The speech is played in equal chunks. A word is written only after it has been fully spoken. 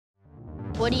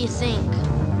What do you think?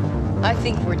 I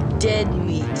think we're dead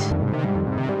meat.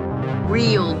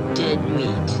 Real dead meat.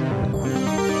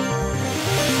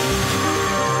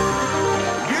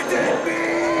 You dead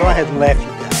meat! Go ahead and laugh, you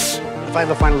guys. If I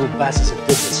ever find little bastards that did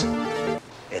this,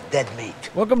 they're dead meat.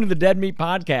 Welcome to the Dead Meat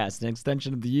Podcast, an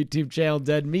extension of the YouTube channel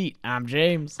Dead Meat. I'm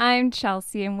James. I'm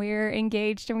Chelsea, and we're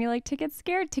engaged, and we like to get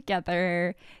scared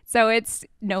together. So it's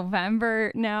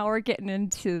November now. We're getting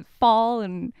into fall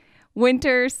and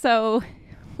winter, so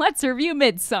let's review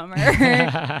Midsommar.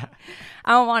 I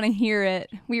don't want to hear it.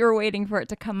 We were waiting for it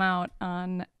to come out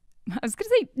on, I was going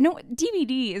to say, no,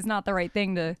 DVD is not the right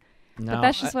thing to, No, but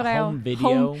that's just what home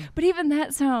video. But even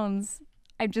that sounds,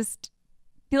 I just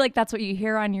feel like that's what you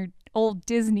hear on your old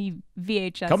Disney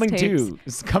VHS tapes.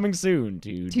 It's coming soon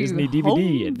to Disney home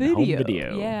DVD and home video.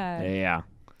 video. Yeah.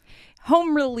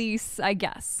 Home release, I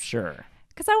guess. Sure.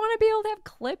 Because I want to be able to have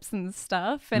clips and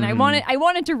stuff. And I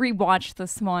wanted to rewatch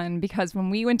this one because when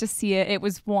we went to see it, it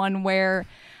was one where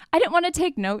I didn't want to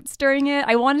take notes during it.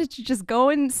 I wanted to just go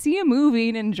and see a movie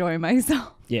and enjoy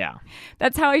myself. Yeah.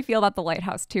 That's how I feel about The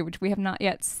Lighthouse too, which we have not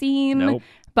yet seen. Nope.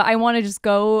 But I want to just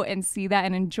go and see that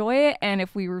and enjoy it. And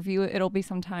if we review it, it'll be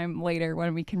sometime later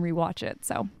when we can rewatch it.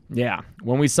 So Yeah.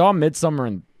 When we saw Midsommar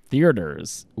in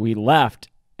theaters, we left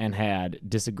and had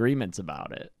disagreements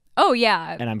about it. oh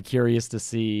yeah. And I'm curious to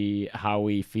see how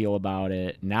we feel about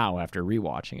it now after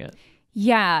rewatching it.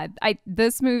 Yeah,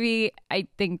 this movie I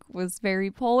think was very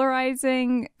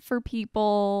polarizing for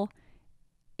people.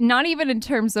 Not even in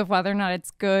terms of whether or not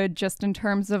it's good, just in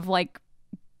terms of like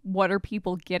what are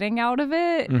people getting out of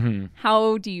it? Mm-hmm.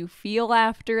 How do you feel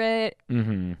after it?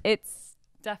 Mm-hmm. It's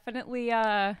definitely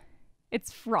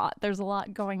it's fraught. There's a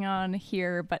lot going on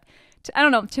here, but I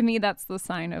don't know, to me that's the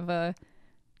sign of a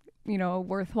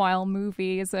worthwhile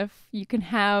movie is if you can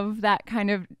have that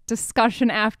kind of discussion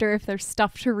after, if there's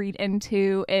stuff to read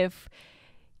into, if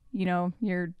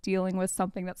you're dealing with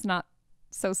something that's not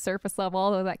so surface level,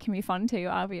 although that can be fun too,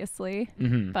 obviously.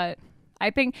 Mm-hmm. But I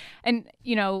think, and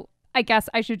I guess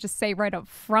I should just say right up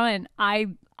front, I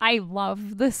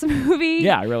love this movie.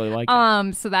 Yeah, I really like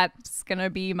it. So that's gonna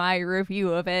be my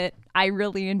review of it. I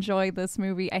really enjoyed this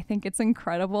movie. I think it's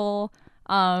incredible.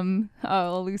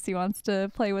 Lucy wants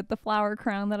to play with the flower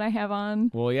crown that I have on.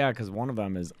 Well, yeah, because one of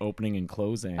them is opening and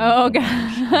closing. Oh,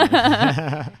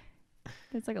 gosh.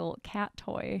 It's like a little cat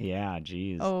toy. Yeah,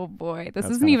 geez. Oh, boy. This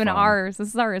That's isn't kinda even fun. ours. This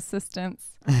is our assistant's.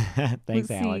 Thanks,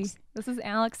 Lucy, Alex. This is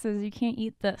Alex's. You can't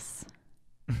eat this.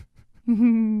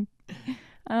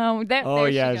 Oh, there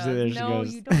yeah, she goes. there she No,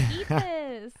 goes. you don't eat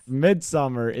this.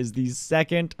 Midsommar is the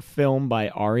second film by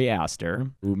Ari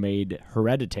Aster, who made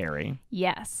Hereditary,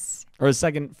 Yes. or his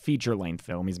second feature-length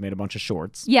film. He's made a bunch of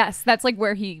shorts. Yes, that's like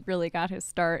where he really got his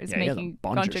start, is Yeah, he has a making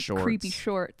bunch of creepy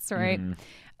shorts. shorts, right? Mhm.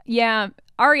 Yeah,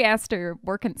 Ari Aster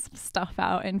working some stuff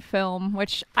out in film,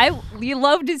 which we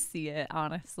love to see it,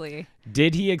 honestly.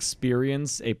 Did he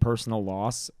experience a personal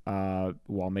loss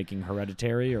while making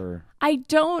Hereditary, or? I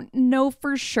don't know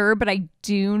for sure, but I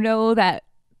do know that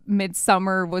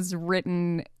Midsommar was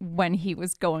written when he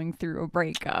was going through a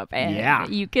breakup, and Yeah.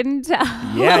 you can tell.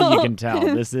 Yeah, you can tell.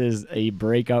 This is a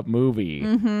breakup movie,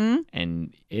 Mm-hmm.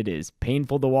 and it is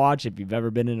painful to watch if you've ever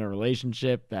been in a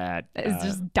relationship that It's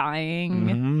just dying.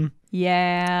 mhm.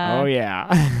 Yeah. Oh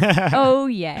yeah. Oh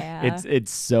yeah.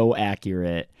 It's so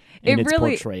accurate in It its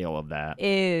really portrayal of that.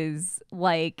 is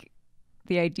like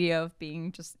the idea of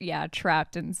being just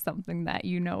trapped in something that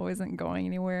isn't going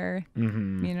anywhere.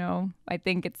 Mm-hmm. I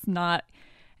think it's not,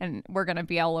 and we're gonna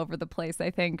be all over the place, I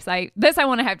think, because I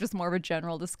want to have just more of a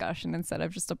general discussion instead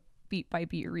of just a beat by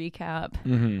beat recap.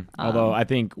 Mm-hmm. Although I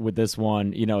think with this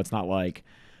one, it's not like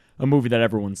a movie that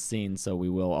everyone's seen, so we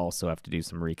will also have to do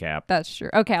some recap. That's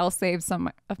true. Okay, I'll save some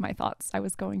of my thoughts I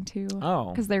was going to,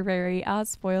 because they're very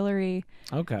spoilery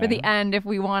Okay. for the end if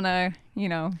we want to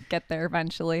get there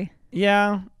eventually.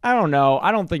 Yeah, I don't know.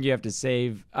 I don't think you have to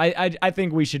save. I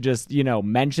think we should just,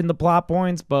 mention the plot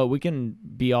points, but we can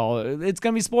be all. It's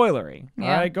going to be spoilery. Yeah.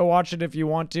 All right, go watch it if you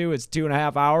want to. It's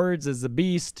 2.5 hours. It's a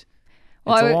beast.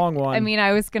 Well, It's a long one. I mean,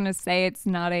 I was going to say it's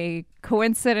not a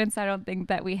coincidence. I don't think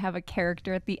that we have a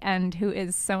character at the end who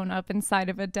is sewn up inside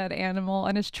of a dead animal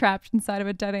and is trapped inside of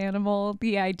a dead animal.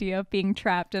 The idea of being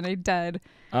trapped in a dead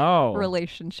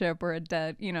relationship or a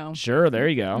dead, Sure, there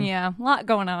you go. Yeah, a lot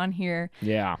going on here.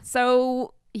 Yeah.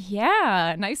 So,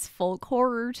 yeah, nice folk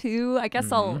horror too. I guess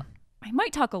Mm-hmm. I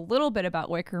might talk a little bit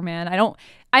about Wicker Man. I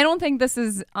don't think this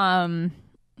is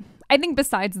I think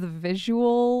besides the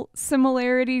visual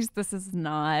similarities, this is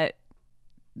not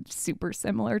super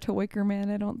similar to Wicker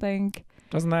Man, I don't think.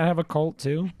 Doesn't that have a cult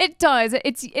too? It does.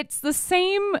 It's the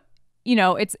same,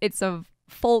 it's a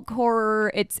folk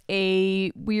horror. It's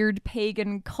a weird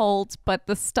pagan cult, but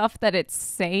the stuff that it's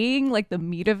saying, like the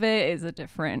meat of it, is a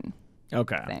different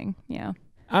thing. Yeah.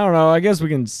 I don't know. I guess we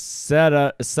can set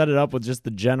it up with just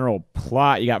the general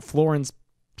plot. You got Florence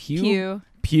Pugh.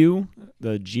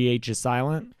 The GH is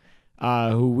silent.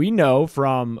 Who we know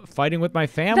from Fighting with My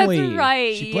Family. That's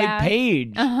right. She played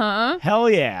Paige. Hell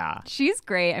yeah. She's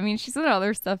great. I mean, she's in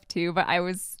other stuff too, but I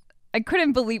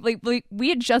couldn't believe, like, we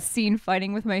had just seen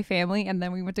Fighting with My Family, and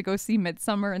then we went to go see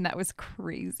Midsommar, and that was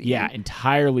crazy. Yeah,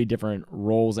 entirely different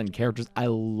roles and characters. I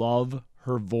love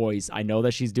her voice. I know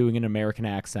that she's doing an American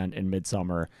accent in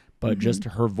Midsommar, but just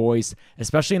her voice,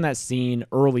 especially in that scene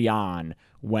early on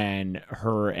when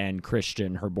her and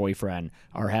Christian, her boyfriend,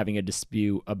 are having a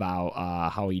dispute about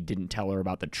how he didn't tell her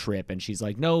about the trip. And she's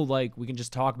like, no, like, we can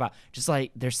just talk about, just like,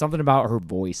 there's something about her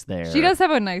voice there. She does have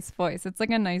a nice voice. It's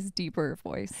like a nice, deeper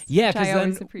voice. Yeah, because I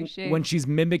always appreciate when she's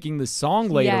mimicking the song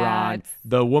later on,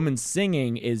 the woman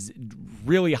singing is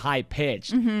really high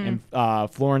pitched. And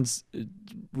Florence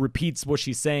repeats what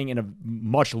she's saying in a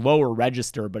much lower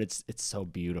register, but it's so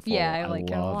beautiful. Yeah, I like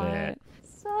love it.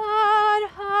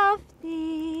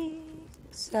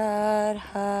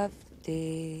 Sarhafti,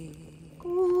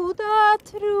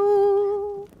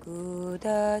 Gudatru,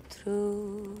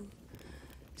 Gudatru,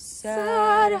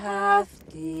 Sarhafti,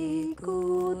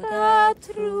 Gudatru.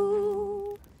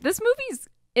 This movie's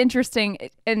interesting,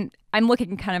 and I'm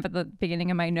looking kind of at the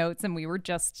beginning of my notes, and we were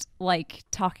just like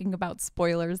talking about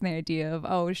spoilers and the idea of,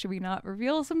 oh, should we not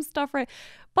reveal some stuff, right?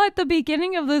 But the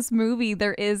beginning of this movie,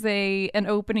 there is an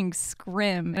opening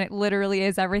scrim, and it literally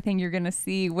is everything you're gonna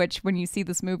see, which when you see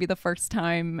this movie the first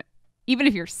time, even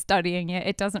if you're studying it,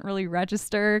 it doesn't really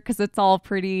register because it's all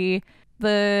pretty,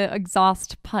 the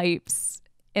exhaust pipes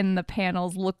in the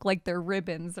panels look like they're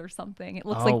ribbons or something. It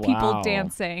looks like people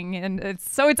dancing, and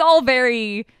it's all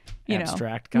very, you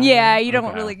abstract know, kind yeah, of? you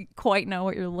don't really quite know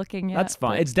what you're looking at. That's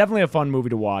fun. It's definitely a fun movie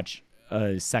to watch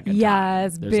a second time.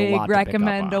 Yes, There's a lot big to pick up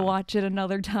recommend to on. watch it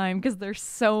another time because there's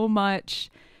so much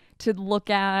to look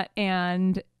at,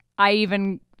 and I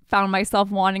even found myself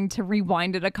wanting to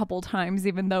rewind it a couple times,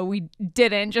 even though we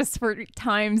didn't, just for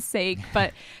time's sake.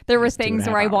 But there were things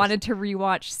where I wanted to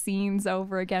rewatch scenes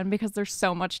over again because there's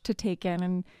so much to take in.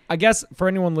 And I guess for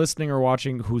anyone listening or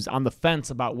watching who's on the fence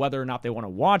about whether or not they want to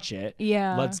watch it,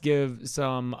 let's give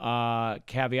some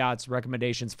caveats,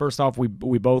 recommendations. First off, we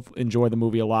both enjoy the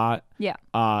movie a lot. Yeah.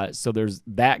 So there's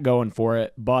that going for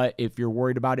it. But if you're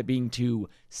worried about it being too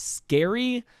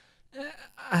scary,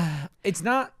 it's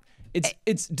not.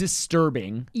 It's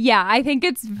disturbing. Yeah, I think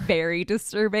it's very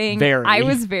disturbing. Very. I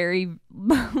was very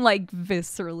like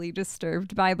viscerally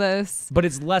disturbed by this. But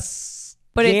it's less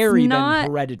scary than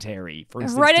Hereditary, for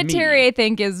instance. Hereditary, I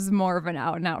think, is more of an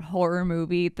out-and-out horror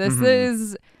movie. This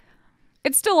is...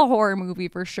 It's still a horror movie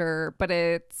for sure, but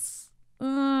it's...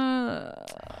 nothing's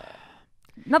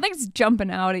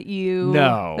jumping out at you.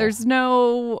 No. There's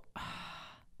no...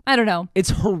 I don't know.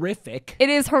 It's horrific. It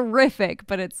is horrific,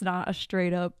 but it's not a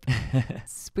straight up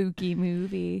spooky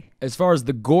movie. As far as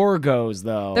the gore goes,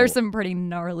 though, there's some pretty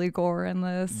gnarly gore in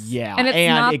this. Yeah, and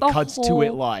it cuts to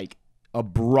it like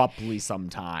abruptly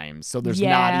sometimes. So there's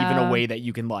not even a way that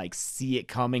you can like see it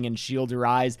coming and shield your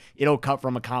eyes. It'll cut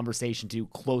from a conversation to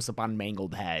close up on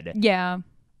mangled head. Yeah.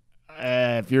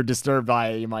 If you're disturbed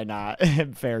by it, you might not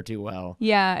fare too well.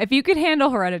 Yeah, if you could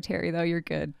handle Hereditary, though, you're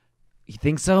good. You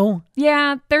think so?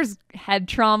 Yeah, there's head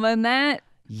trauma in that.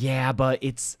 Yeah, but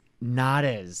it's not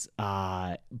as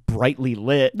brightly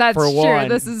lit. That's for true. one.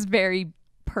 This is very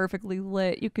perfectly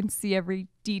lit. You can see every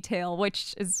detail,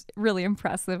 which is really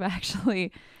impressive,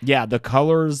 actually. Yeah, the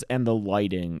colors and the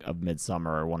lighting of Midsommar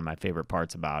are one of my favorite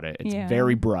parts about it. It's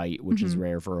very bright, which is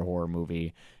rare for a horror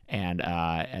movie. And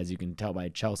as you can tell by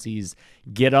Chelsea's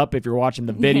get up, if you're watching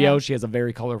the video, she has a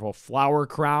very colorful flower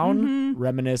crown,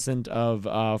 reminiscent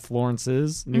of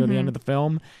Florence's near the end of the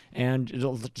film. And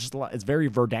it's very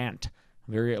verdant,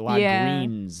 a lot of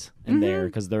greens in there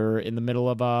because they're in the middle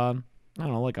of I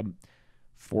don't know, like a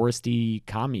foresty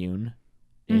commune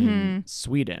in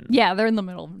Sweden. Yeah, they're in the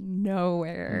middle of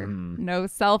nowhere. No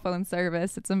cell phone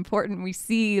service. It's important we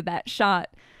see that shot.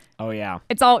 Oh, yeah.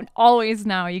 It's always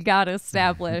now. You got to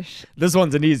establish. This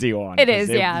one's an easy one. It is,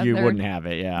 yeah. You wouldn't have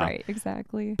it, yeah. Right,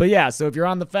 exactly. But yeah, so if you're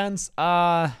on the fence,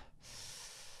 I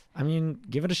mean,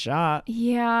 give it a shot.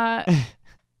 Yeah.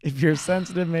 If you're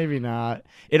sensitive, maybe not.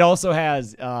 It also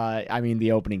has,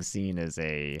 the opening scene is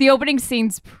The opening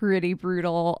scene's pretty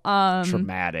brutal.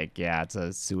 Traumatic, yeah. It's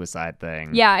a suicide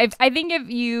thing. Yeah, I think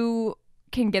if you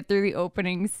can get through the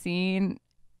opening scene,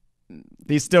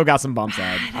 He's still got some bumps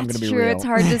ahead. I'm gonna be true. real. It's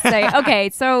hard to say. Okay,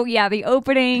 so yeah, the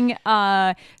opening.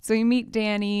 So you meet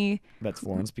Danny. That's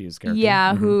Florence Pugh's character.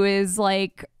 Yeah, who is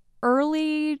like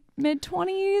early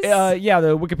mid-20s. Yeah,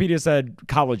 the Wikipedia said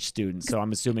college student, so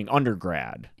I'm assuming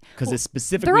undergrad because it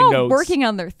specifically They're all notes working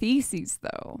on their theses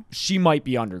though. she might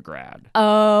be undergrad.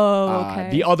 Oh,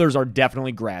 okay. The others are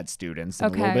definitely grad students and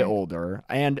a little Okay. bit older,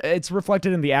 and it's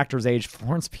reflected in the actor's age.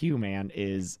 Florence Pugh, man,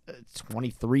 is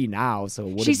 23 now, so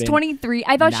it would She's have been 23.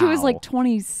 I thought she was now. like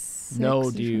 26. No,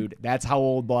 or dude. That's how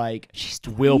old, like, She's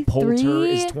Will Poulter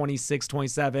 23? is 26,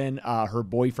 27. Her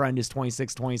boyfriend is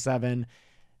 26, 27.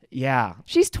 Yeah.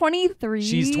 She's 23.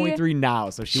 She's 23 now,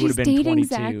 so she would She's have been dating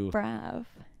 22. Zach Braff.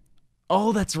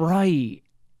 Oh, that's right.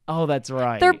 Oh, that's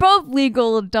right. They're both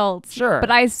legal adults. Sure.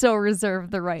 But I still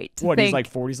reserve the right to What, think he's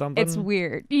like 40-something? it's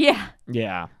weird. Yeah.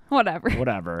 Yeah.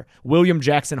 Whatever. William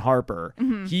Jackson Harper.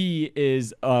 Mm-hmm. He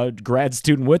is a grad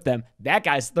student with them. That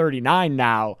guy's 39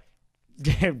 now.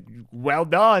 Well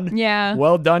done. Yeah.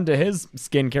 Well done to his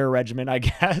skincare regimen, I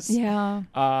guess. Yeah.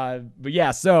 But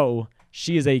yeah, so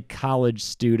she is a college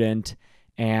student,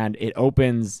 and it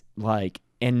opens like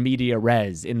in media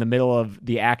res in the middle of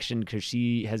the action because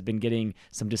she has been getting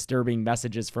some disturbing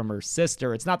messages from her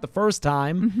sister. It's not the first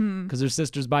time because her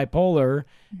sister's bipolar,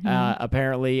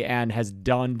 apparently, and has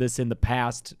done this in the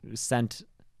past, sent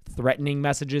threatening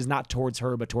messages, not towards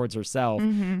her, but towards herself.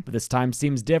 But this time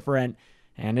seems different.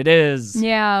 And it is.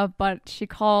 Yeah, but she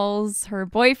calls her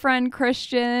boyfriend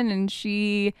Christian, and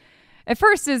she at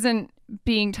first isn't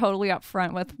being totally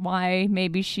upfront with why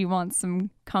maybe she wants some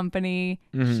company.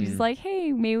 She's like,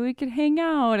 hey, maybe we could hang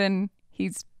out, and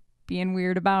he's being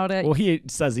weird about it. Well, he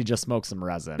says he just smoked some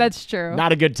resin. That's true.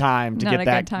 Not a good time to Not get a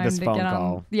that good time this to phone get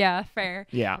call. on. Yeah, fair.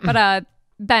 Yeah. But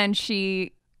then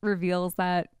she reveals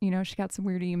that, she got some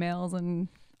weird emails, and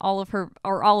all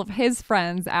of his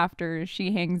friends after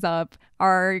she hangs up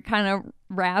are kind of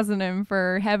razzing him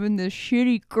for having this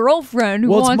shitty girlfriend who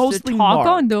Well, it's wants to mostly talk Mark.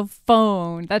 on the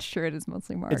phone. That's true. It is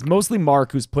mostly Mark. It's mostly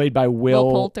Mark, who's played by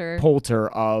Will Poulter.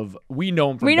 of, we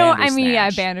know him from we know.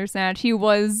 Bandersnatch. Bandersnatch. He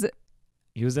was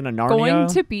He was in a Narnia. going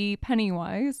to be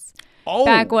Pennywise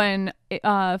back when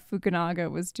Fukunaga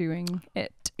was doing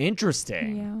it.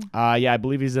 Interesting. Yeah, I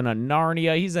believe he's in a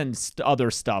Narnia. He's in other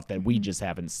stuff that we just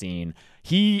haven't seen.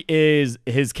 His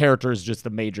character is just a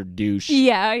major douche.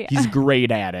 Yeah. He's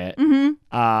great at it.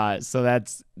 So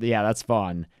that's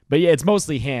fun. But yeah, it's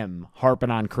mostly him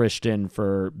harping on Christian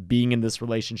for being in this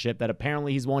relationship that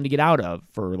apparently he's wanting to get out of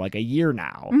for like a year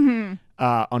now.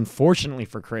 Unfortunately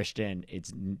for Christian,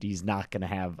 he's not going to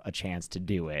have a chance to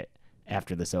do it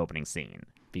after this opening scene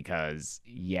because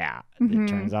it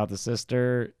turns out the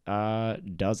sister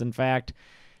does in fact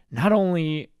not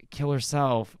only kill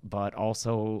herself but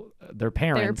also their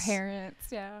parents.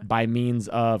 By means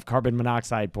of carbon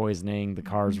monoxide poisoning. The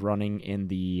car's running in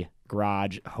the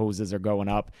garage, hoses are going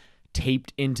up,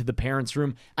 taped into the parents'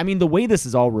 room. I mean, the way this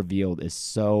is all revealed is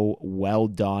so well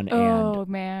done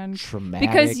and traumatic.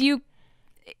 Because you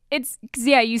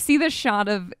see the shot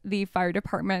of the fire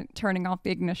department turning off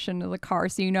the ignition of the car,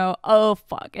 so you know, oh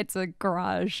fuck, it's a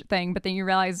garage thing. But then you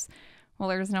realize, well,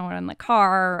 there's no one in the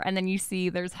car, and then you see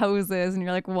there's hoses, and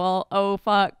you're like, well, oh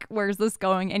fuck, where's this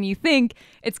going? And you think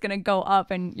it's gonna go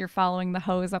up, and you're following the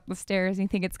hose up the stairs, and you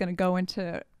think it's gonna go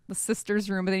into the sister's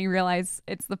room, but then you realize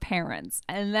it's the parents,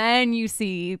 and then you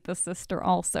see the sister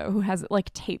also who has it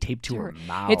like taped to her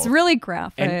mouth. It's really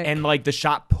graphic, and like the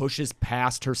shot pushes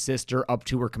past her sister up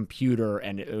to her computer,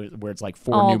 and where it's like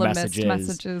four all new the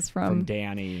messages from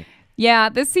Danny. Yeah,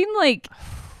 this seemed like.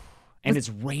 And it's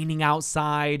raining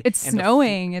outside. It's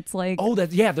snowing. It's like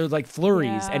they're like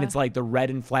flurries, and it's like the red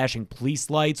and flashing police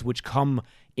lights, which come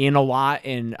in a lot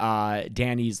in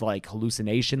Danny's like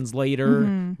hallucinations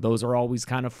later. Those are always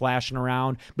kind of flashing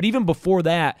around. But even before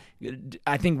that,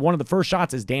 I think one of the first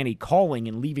shots is Danny calling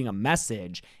and leaving a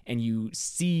message, and you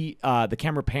see the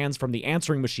camera pans from the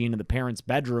answering machine in the parents'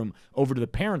 bedroom over to the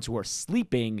parents who are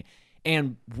sleeping.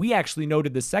 And we actually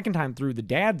noted the second time through the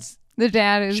dad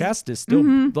is chest is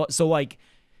still so like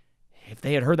if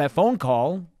they had heard that phone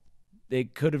call, they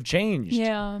could have changed.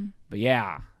 Yeah. But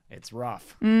yeah, it's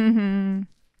rough.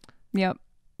 Yep.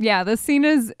 Yeah, the scene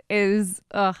is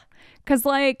cuz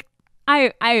like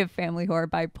I have family who are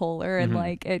bipolar, and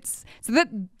like it's so that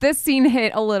this scene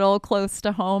hit a little close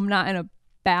to home, not in a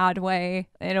bad way,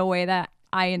 in a way that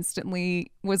I instantly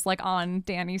was like on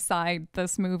Danny's side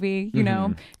this movie, you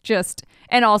know,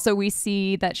 and also we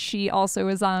see that she also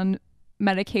is on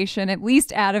medication, at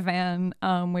least Ativan,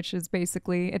 which is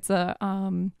basically it's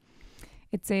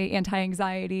It's a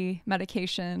anti-anxiety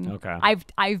medication. Okay.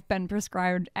 I've been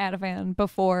prescribed Ativan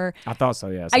before. I thought so,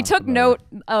 yeah. I Sounds took familiar.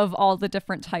 note of all the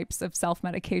different types of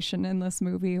self-medication in this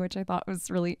movie, which I thought was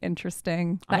really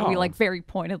interesting. That we Oh. like very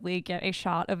pointedly get a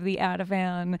shot of the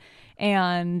Ativan,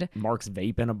 and Mark's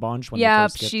vaping a bunch when they yeah,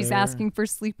 first get she's there. asking for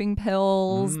sleeping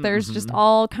pills. There's just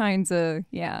all kinds of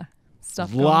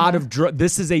stuff. A lot going of on. drug.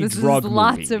 This is a This drug is movie.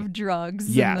 lots of drugs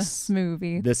in Yes. this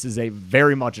movie. This is a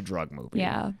very much a drug movie.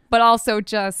 Yeah, but also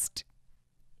just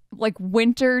like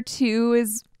winter too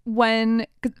is when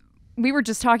 'cause we were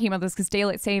just talking about this because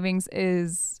daylight savings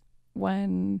is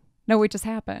when it just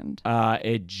happened.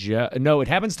 No, it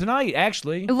happens tonight.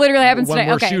 Actually, It literally happens when tonight.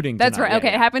 we're Okay, shooting that's tonight. right. Okay,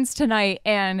 Yeah. it happens tonight,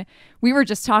 and we were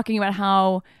just talking about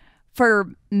how for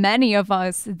many of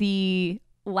us the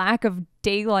lack of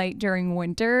daylight during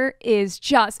winter is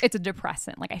just it's a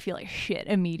depressant. Like I feel like shit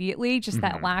immediately, just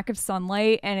that lack of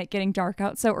sunlight and it getting dark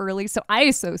out so early. So I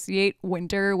associate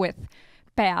winter with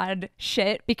bad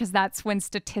shit because that's when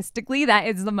statistically that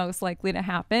is the most likely to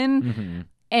happen.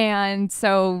 And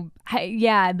so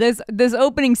this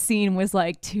opening scene was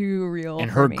like too real And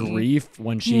for her me. grief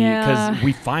when she, Yeah. because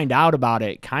we find out about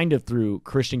it kind of through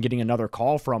Christian getting another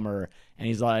call from her, and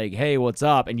he's like, "Hey, what's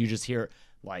up?" And you just hear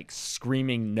like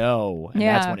screaming no, and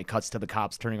that's Yeah. when it cuts to the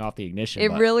cops turning off the ignition. It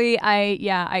But really,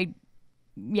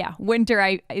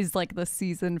 winter is like the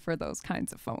season for those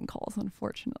kinds of phone calls,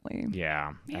 unfortunately.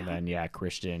 yeah. And then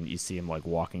Christian, you see him like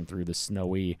walking through the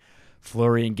snowy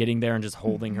flurry and getting there and just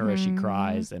holding her as she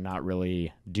cries and not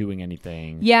really doing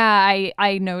anything. Yeah,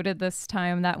 I noted this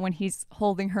time that when he's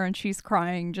holding her and she's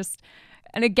crying,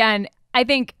 and again, I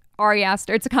think Ari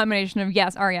Aster, it's a combination of,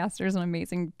 yes, Ari Aster is an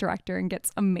amazing director and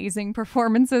gets amazing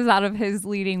performances out of his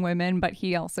leading women, but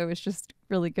he also is just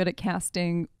really good at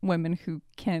casting women who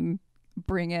can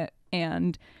bring it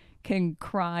and can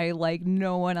cry like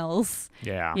no one else.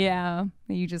 Yeah. Yeah,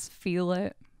 you just feel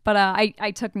it. But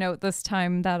I took note this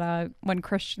time that when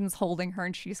Christian's holding her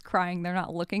and she's crying, they're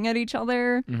not looking at each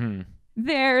other.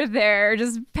 They're there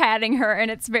just patting her,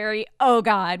 and it's very, oh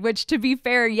God, which to be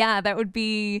fair, that would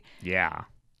be, Yeah.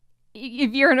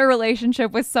 if you're in a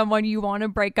relationship with someone you want to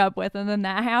break up with and then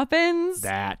that happens,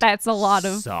 that's a lot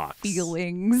of sucks.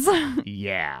 feelings.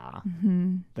 Yeah.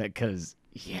 Because,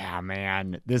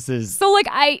 man, this is. So like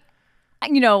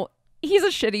he's a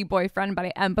shitty boyfriend, but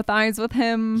I empathize with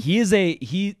him.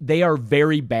 They are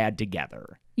very bad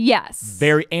together. Yes.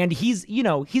 And he's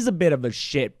a bit of a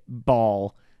shit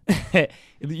ball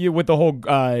with the whole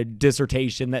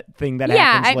dissertation that happens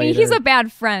I mean, later. he's a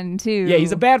bad friend too. Yeah,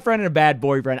 he's a bad friend and a bad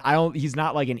boyfriend. He's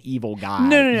not like an evil guy.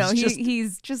 No.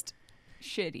 He's just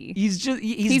shitty.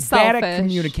 He's bad at selfish.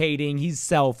 communicating. He's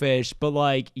selfish, but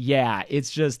it's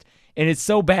just, and it's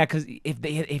so bad because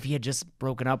if he had just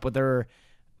broken up with her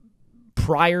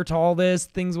prior to all this,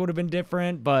 things would have been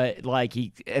different. But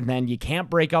and then you can't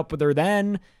break up with her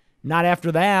then. Not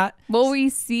after that. Well, we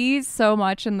see so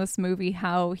much in this movie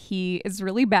how he is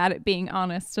really bad at being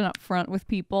honest and upfront with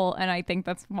people, and I think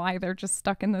that's why they're just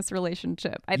stuck in this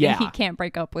relationship. I think he can't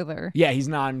break up with her. Yeah, he's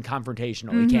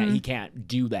non-confrontational. He can't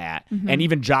do that. And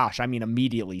even Josh,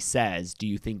 immediately says, "Do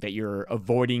you think that you're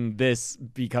avoiding this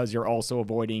because you're also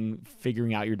avoiding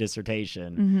figuring out your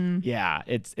dissertation?" Yeah,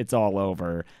 it's all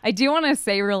over. I do want to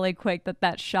say really quick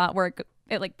that shot where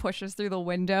it like pushes through the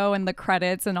window and the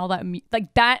credits and all that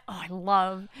I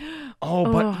love. Oh,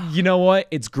 but you know what?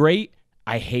 It's great.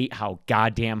 I hate how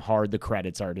goddamn hard the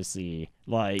credits are to see.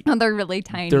 They're really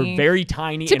tiny. They're very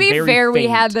tiny. To and be very fair, we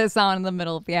faint. had this on in the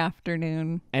middle of the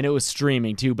afternoon. And it was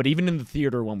streaming too. But even in the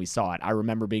theater when we saw it, I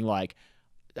remember being like,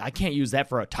 I can't use that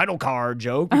for a title card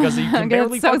joke because you can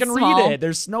barely so fucking small. read it.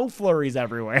 There's snow flurries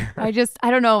everywhere. I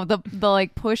don't know, the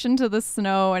like push into the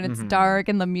snow and it's dark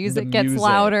and the music gets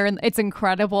louder and it's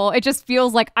incredible. It just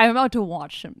feels like I'm about to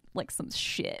watch some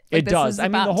shit. It this does. is I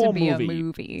mean, the about to whole be a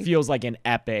movie feels like an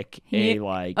epic.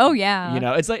 Oh yeah.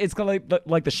 It's kind of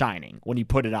like The Shining when you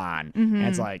put it on. And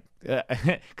it's like,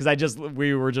 because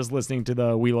we were just listening to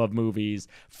the We Love Movies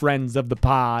friends of the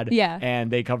pod,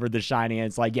 and they covered The Shining, and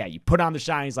it's like, you put on The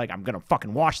Shining, it's like, I'm gonna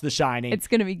fucking watch The Shining, it's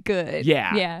gonna be good.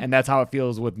 yeah, and that's how it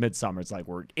feels with Midsommar. It's like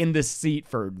we're in this seat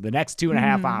for the next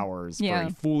 2.5 hours for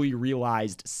a fully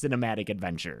realized cinematic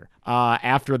adventure.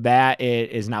 After that,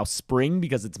 it is now spring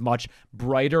because it's much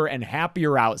brighter and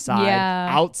happier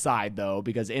outside though,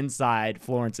 because inside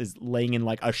Florence is laying in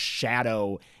like a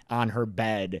shadow on her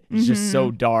bed. It's just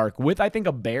so dark with, I think,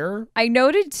 a bear. I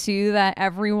noted too that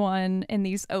everyone in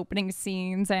these opening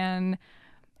scenes, and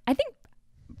I think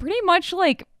pretty much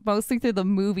mostly through the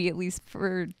movie, at least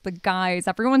for the guys,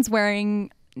 everyone's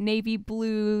wearing navy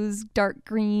blues, dark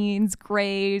greens,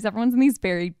 grays. Everyone's in these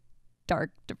very dark,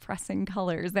 depressing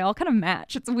colors. They all kind of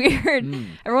match. It's weird.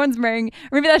 Everyone's wearing,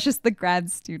 maybe that's just the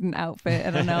grad student outfit.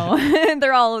 I don't know.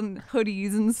 They're all in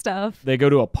hoodies and stuff. They go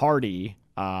to a party.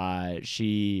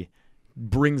 She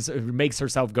makes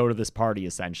herself go to this party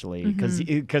essentially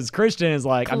because Christian is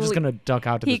like, I'm just gonna duck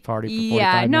out to this party for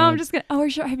 45 minutes. I'm just gonna. Oh,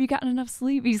 sure. Have you gotten enough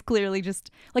sleep? He's clearly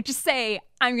just say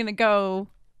I'm gonna go.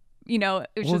 Well,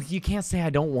 you can't say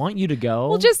I don't want you to go.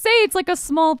 Well, just say it's like a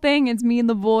small thing. It's me and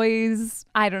the boys.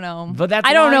 I don't know. But that's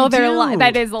I don't know. too.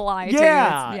 That is a lie.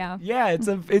 Yeah, too. Yeah. It's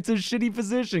a shitty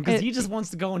position because he just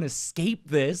wants to go and escape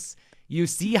this. You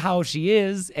see how she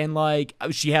is, and like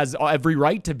she has every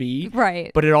right to be.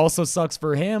 Right. But it also sucks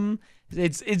for him.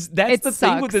 That's the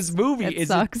thing with this movie. It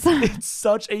sucks. It's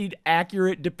such an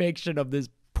accurate depiction of this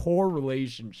poor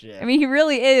relationship. I mean, he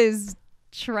really is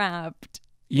trapped.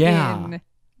 Yeah.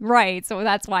 Right. So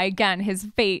that's why, again, his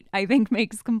fate, I think,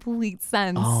 makes complete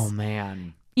sense. Oh,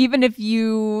 man. Even if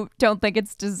you don't think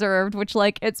it's deserved, which,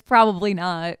 like, it's probably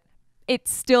not,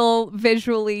 it's still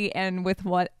visually and with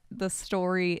what the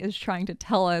story is trying to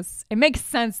tell us, it makes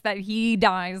sense that he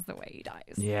dies the way he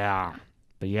dies. Yeah.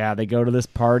 But yeah, they go to this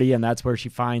party, and that's where she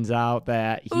finds out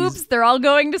that Oops, they're all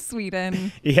going to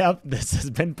Sweden. Yep, this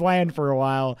has been planned for a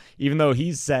while, even though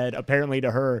he's said, apparently to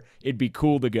her, it'd be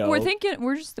cool to go. We're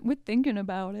thinking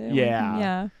about it. Yeah.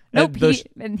 Yeah. And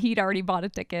Nope, he'd already bought a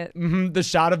ticket. The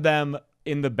shot of them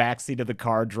in the backseat of the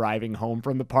car driving home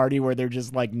from the party where they're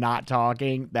just like not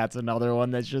talking, that's another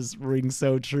one that's just rings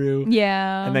so true.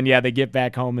 Yeah. And then they get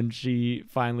back home and she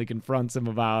finally confronts him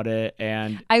about it,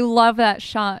 and I love that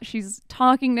shot. She's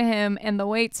talking to him, and the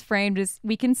way it's framed is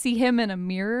we can see him in a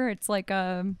mirror. It's like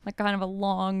kind of a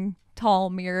long,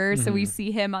 tall mirror, so we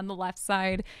see him on the left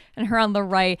side and her on the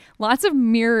right. Lots of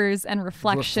mirrors and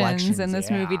reflections in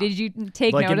this movie. Did you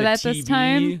take like note of that TV? this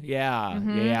time? Yeah.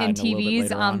 And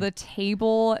TVs on the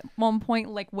table at one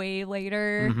point, like way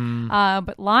later.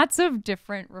 But lots of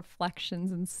different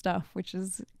reflections and stuff, which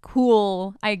is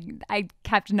cool. I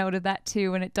kept note of that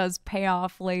too, and it does pay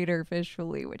off later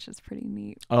visually, which is pretty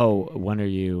neat. Oh, when are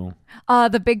you?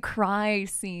 The big cry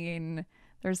scene.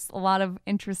 There's a lot of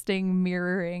interesting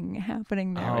mirroring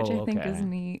happening there, which I think is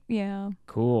neat. Yeah.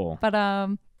 Cool. But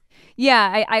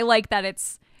yeah, I like that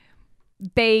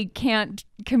they can't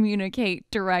communicate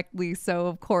directly, so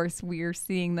of course we're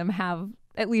seeing them have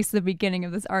at least the beginning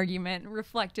of this argument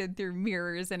reflected through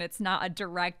mirrors, and it's not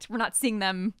we're not seeing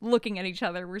them looking at each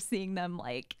other, we're seeing them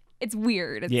like, it's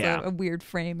weird. It's a weird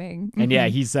framing. And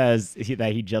he says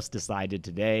that he just decided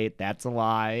today. That's a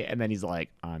lie. And then he's like,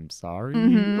 I'm sorry.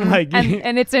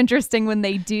 And it's interesting when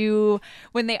they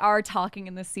are talking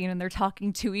in the scene and they're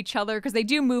talking to each other, because they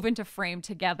do move into frame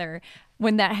together.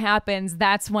 When that happens,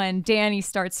 that's when Danny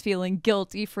starts feeling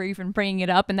guilty for even bringing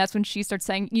it up. And that's when she starts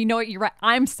saying, you know what, you're right.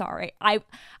 I'm sorry. I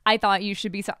thought you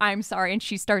should be, so I'm sorry. And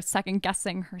she starts second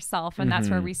guessing herself. And that's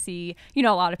where we see, a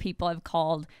lot of people have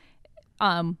called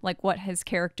like what his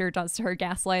character does to her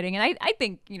gaslighting. And I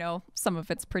think, some of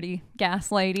it's pretty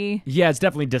gaslighty. Yeah, it's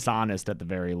definitely dishonest at the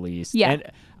very least. Yeah.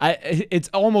 And it's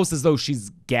almost as though she's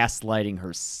gaslighting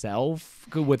herself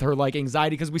with her like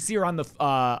anxiety, because we see her on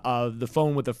the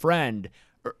phone with a friend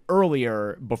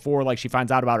earlier before like she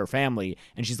finds out about her family,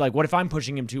 and she's like, what if I'm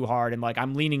pushing him too hard and like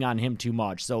I'm leaning on him too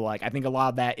much? So like I think a lot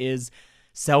of that is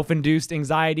self-induced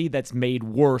anxiety that's made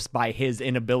worse by his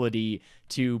inability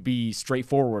to be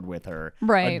straightforward with her.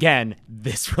 Right. Again,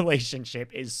 this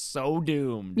relationship is so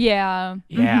doomed. Yeah.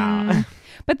 Yeah.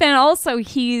 But then also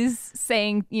he's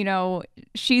saying,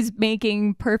 she's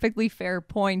making perfectly fair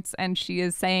points, and she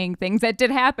is saying things that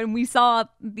did happen. We saw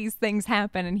these things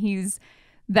happen, and he's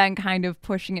then kind of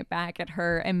pushing it back at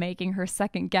her and making her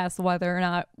second guess whether or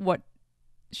not what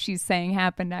she's saying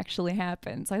actually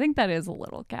happened. So I think that is a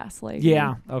little gaslighting.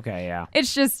 Yeah. Okay. Yeah.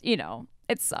 It's just,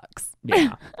 it sucks.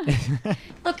 Yeah.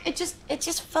 Look, it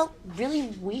just felt really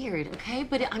weird, okay?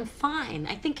 But I'm fine.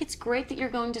 I think it's great that you're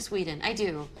going to Sweden. I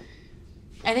do.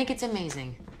 I think it's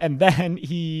amazing. And then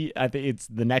I think it's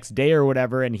the next day or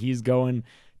whatever, and he's going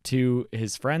to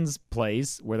his friend's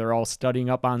place where they're all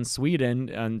studying up on Sweden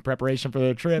in preparation for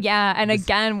their trip. Yeah, and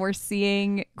again, we're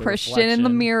seeing Christian in the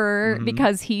mirror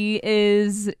because he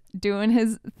is doing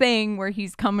his thing where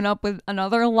he's coming up with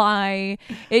another lie.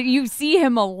 You see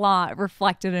him a lot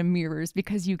reflected in mirrors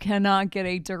because you cannot get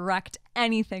a direct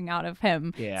anything out of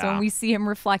him. Yeah. So when we see him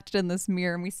reflected in this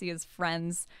mirror and we see his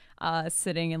friends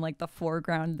sitting in like the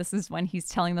foreground, this is when he's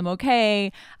telling them,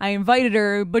 okay, I invited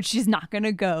her, but she's not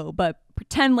gonna go, but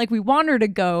pretend like we want her to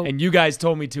go. And you guys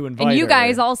told me to invite her. And you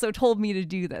guys also told me to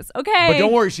do this. Okay. But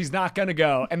don't worry, she's not gonna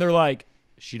go. And they're like,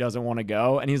 she doesn't want to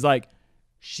go. And he's like,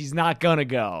 she's not gonna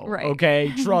go. Right.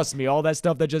 Okay, trust me, all that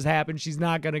stuff that just happened, she's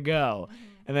not gonna go.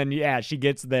 And then, yeah, she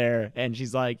gets there and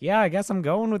she's like, yeah, I guess I'm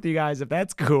going with you guys if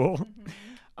that's cool.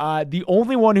 The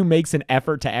only one who makes an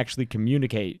effort to actually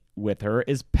communicate with her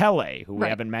is Pelle, who we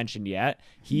haven't mentioned yet.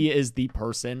 He is the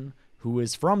person who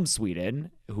is from Sweden,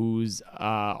 whose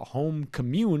home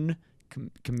commune.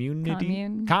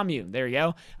 There you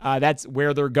go. That's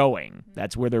where they're going.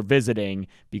 That's where they're visiting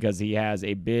because he has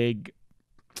a big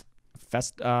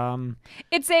I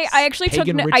actually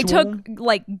took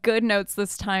like good notes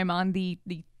this time on the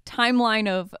timeline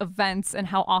of events and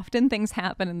how often things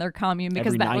happen in their commune,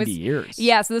 because every that 90 was years.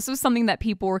 Yeah, so this was something that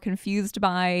people were confused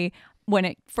by when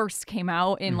it first came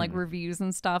out in like reviews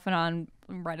and stuff and on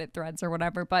Reddit threads or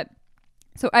whatever. But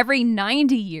so every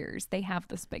 90 years they have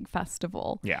this big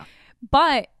festival. Yeah.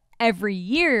 But every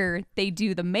year they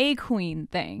do the May Queen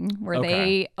thing where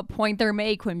they appoint their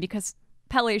May Queen, because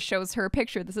Pelle shows her a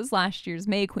picture. This is last year's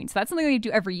May Queen. So that's something they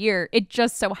do every year. It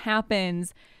just so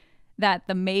happens that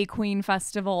the May Queen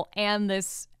Festival and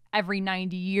this every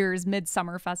 90 years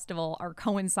Midsommar Festival are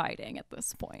coinciding at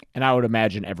this point. And I would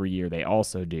imagine every year they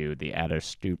also do the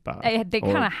Stupa. They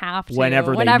kind of have to.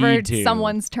 Whenever they need to.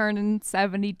 Someone's turning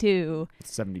 72.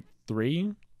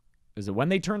 73? Is it when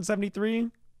they turn 73?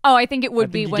 Oh, I think it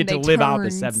would be when they get to live turn out the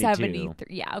 72.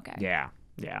 73. Yeah, okay. Yeah.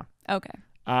 Okay.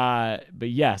 But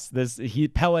yes,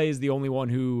 Pelle is the only one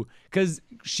who, because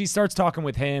she starts talking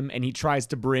with him and he tries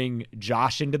to bring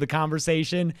Josh into the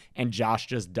conversation and Josh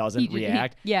just doesn't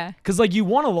react. Yeah. Because like you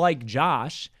want to like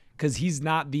Josh because he's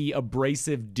not the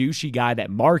abrasive douchey guy that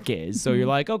Mark is. So you're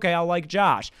like, okay, I'll like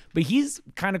Josh, but he's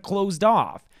kind of closed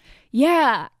off.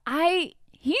 Yeah,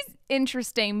 he's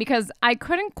interesting because I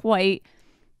couldn't quite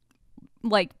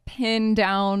like pin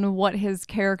down what his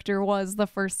character was the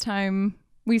first time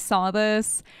we saw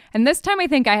this. And this time I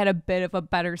think I had a bit of a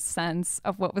better sense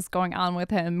of what was going on with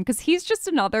him, because he's just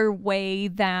another way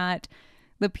that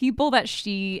the people that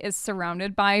she is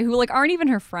surrounded by, who like aren't even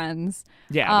her friends.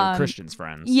 Yeah, they're Christian's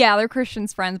friends. Yeah, they're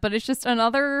Christian's friends, but it's just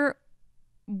another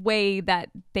way that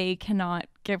they cannot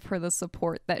give her the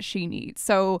support that she needs.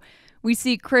 So we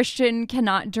see Christian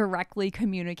cannot directly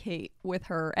communicate with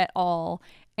her at all.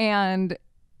 And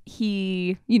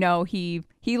he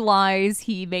lies,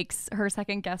 he makes her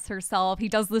second guess herself. He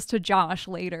does this to Josh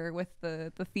later with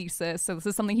the thesis. So this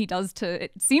is something he does to,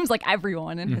 it seems like,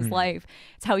 everyone in his life.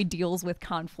 It's how he deals with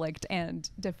conflict and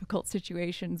difficult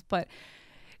situations. But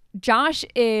Josh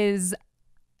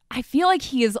I feel like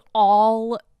he is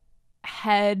all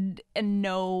head and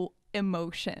no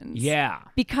emotions. Yeah.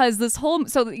 Because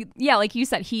like you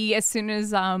said, as soon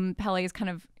as Pelle is kind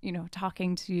of,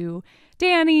 talking to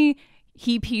Danny,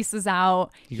 he pieces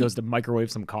out. He goes to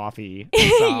microwave some coffee.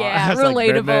 Yeah,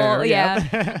 relatable. Like,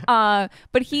 yeah.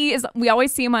 But we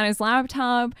always see him on his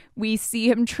laptop. We see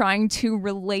him trying to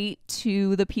relate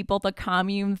to the people at the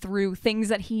commune through things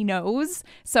that he knows.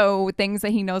 So things that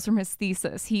he knows from his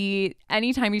thesis.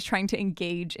 Anytime he's trying to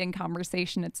engage in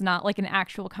conversation, it's not like an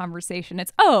actual conversation.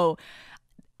 It's,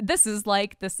 this is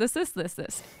like this.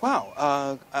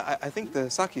 Wow. I think the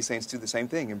Saki Saints do the same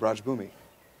thing in Braj Bhumi.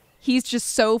 He's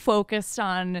just so focused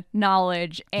on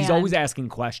knowledge. And he's always asking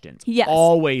questions. Yes.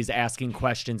 Always asking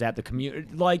questions at the community.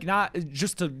 Like, not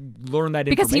just to learn that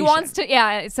information. Because he wants to,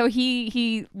 yeah. So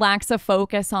he lacks a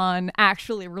focus on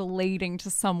actually relating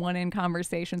to someone in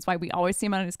conversations. Why we always see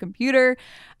him on his computer.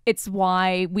 It's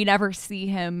why we never see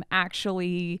him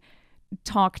actually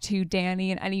talk to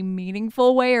Danny in any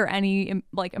meaningful way or any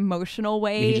like emotional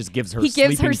way. He just gives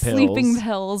her sleeping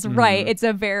pills. Right. It's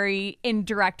a very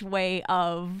indirect way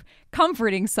of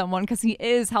comforting someone because he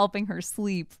is helping her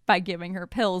sleep by giving her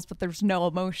pills, but there's no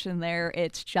emotion there.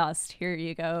 It's just, here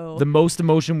you go. The most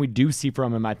emotion we do see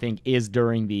from him, I think, is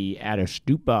during the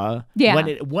Stupa. Yeah.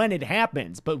 When it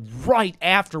happens. But right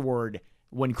afterward,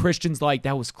 when Christian's like,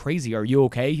 that was crazy. Are you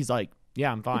okay? He's like, yeah,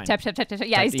 I'm fine. Tap.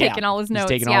 Yeah, he's taking all his notes.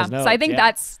 He's taking all his notes. So I think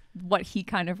that's what he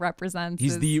kind of represents.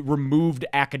 He's the removed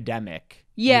academic.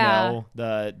 Yeah.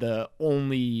 The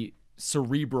only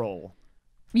cerebral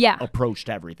approach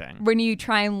to everything. When you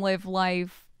try and live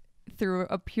life through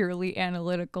a purely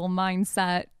analytical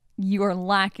mindset, you are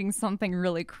lacking something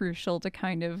really crucial to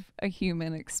kind of a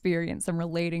human experience and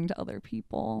relating to other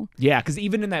people. Yeah, because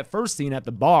even in that first scene at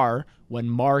the bar, when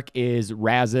Mark is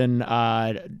razzing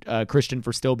Christian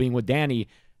for still being with Danny,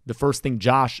 the first thing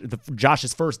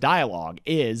Josh's first dialogue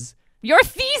is your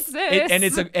thesis, and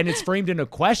it's framed in a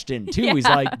question too. Yeah. He's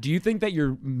like, "Do you think that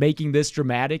you're making this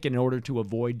dramatic in order to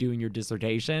avoid doing your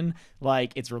dissertation?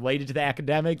 Like, it's related to the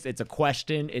academics. It's a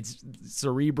question. It's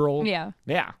cerebral. Yeah.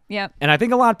 And I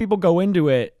think a lot of people go into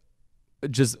it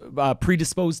just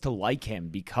predisposed to like him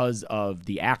because of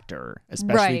the actor,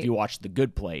 especially if you watch The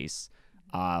Good Place.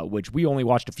 which we only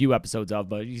watched a few episodes of,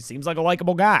 but he seems like a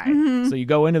likable guy. Mm-hmm. So you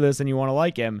go into this and you want to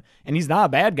like him, and he's not a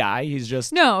bad guy. He's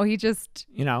just he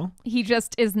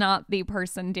just is not the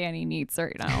person Danny needs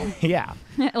right now. yeah,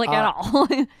 like at all.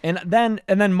 and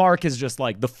then Mark is just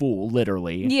like the fool,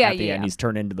 literally. At the end, he's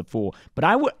turned into the fool. But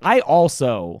I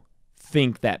also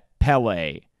think that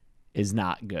Pele is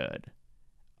not good.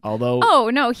 Although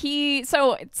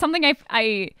so something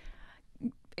I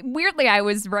weirdly, I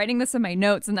was writing this in my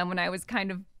notes, and then when I was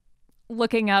kind of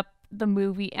looking up the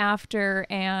movie after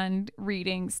and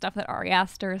reading stuff that Ari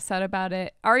Aster said about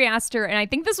it, Ari Aster, and I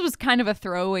think this was kind of a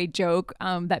throwaway joke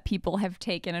that people have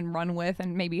taken and run with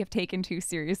and maybe have taken too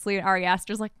seriously. And Ari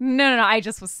Aster's like, no, I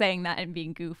just was saying that and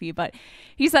being goofy. But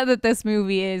he said that this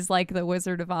movie is like The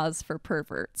Wizard of Oz for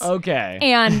perverts. Okay.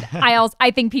 And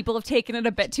I think people have taken it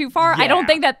a bit too far. Yeah. I don't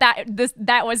think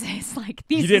that was his like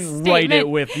thesis. He didn't write it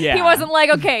with He wasn't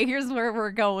like, okay, here's where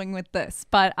we're going with this.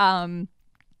 But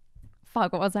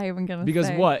fuck, what was I even gonna say?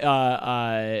 Because what?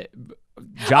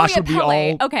 Josh would be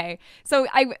Pele. all okay. So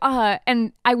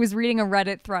I was reading a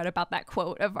Reddit thread about that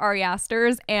quote of Ari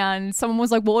Aster's, and someone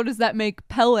was like, "Well, what does that make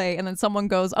Pele?" And then someone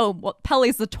goes, "Oh, well,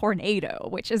 Pele's the tornado,"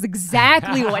 which is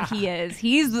exactly what he is.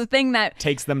 He's the thing that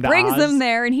takes them to brings Oz. them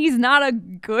there, and he's not a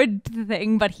good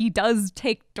thing, but he does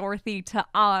take Dorothy to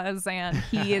Oz, and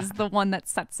he is the one that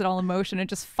sets it all in motion and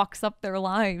just fucks up their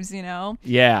lives.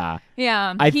 Yeah.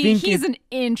 Yeah. I think he's an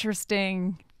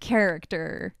interesting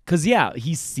character. Because,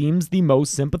 he seems the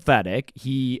most sympathetic.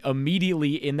 He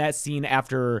immediately, in that scene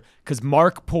after, because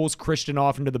Mark pulls Christian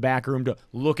off into the back room to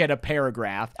look at a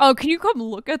paragraph. Oh, can you come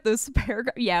look at this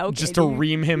paragraph? Yeah, okay. Just to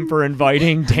ream him for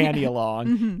inviting Danny along.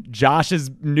 Mm-hmm. Josh is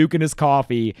nuking his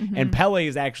coffee, and Pele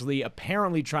is actually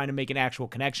apparently trying to make an actual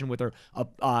connection with her,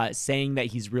 saying that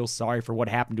he's real sorry for what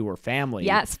happened to her family.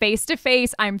 Yes, face to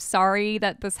face. I'm sorry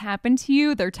that this happened to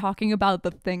you. They're talking about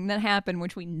the thing that happened,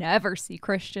 which we never see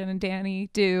Christian and Danny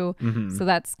do. So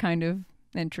that's kind of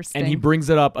interesting. And he brings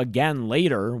it up again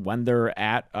later when they're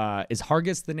at is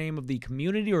Hargis the name of the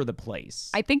community or the place?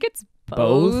 I think it's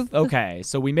both. Okay,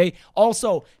 so we may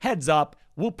also, heads up,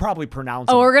 we'll probably pronounce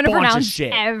we're gonna bunch pronounce of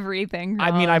shit. everything wrong.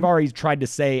 I mean, I've already tried to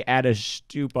say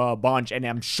Adashtupa a bunch, and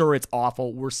I'm sure it's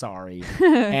awful. We're sorry.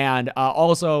 And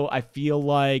also, I feel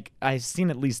like I've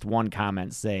seen at least one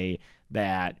comment say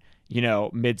that,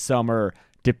 Midsommar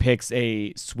depicts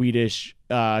a Swedish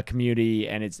community,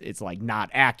 and it's like not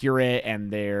accurate,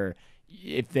 and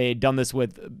if they had done this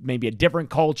with maybe a different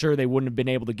culture, they wouldn't have been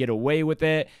able to get away with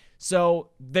it. So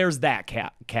there's that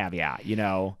caveat,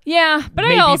 Yeah, but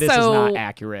maybe I also, this is not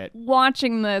accurate.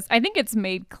 Watching this, I think it's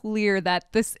made clear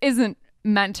that this isn't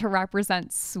meant to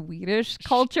represent Swedish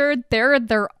culture. They're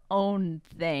their own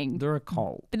thing. They're a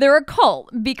cult. They're a cult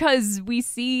because we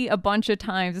see a bunch of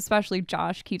times, especially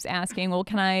Josh keeps asking, well,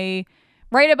 can I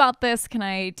write about this? Can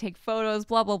I take photos?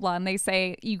 Blah, blah, blah. And they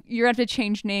say, you're going to have to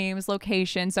change names,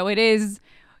 location. So it is,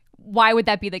 why would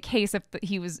that be the case if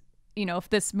he was, if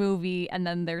this movie and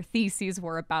then their theses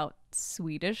were about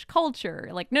Swedish culture?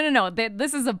 Like, no.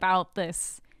 This is about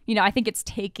this. I think it's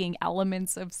taking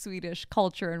elements of Swedish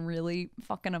culture and really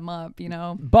fucking them up,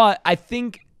 But I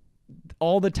think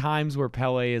all the times where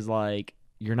Pele is like,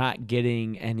 you're not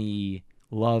getting any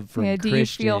love from Christian. Do you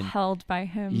feel held by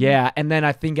him? Yeah, and then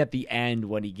I think at the end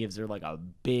when he gives her like a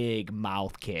big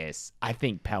mouth kiss, I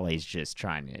think Pele's just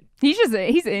trying to.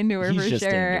 He's into her for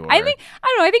sure. I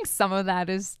think some of that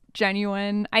is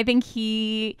genuine. I think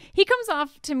he comes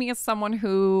off to me as someone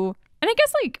who, and I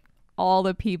guess like all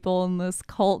the people in this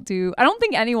cult do. I don't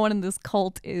think anyone in this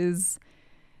cult is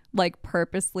like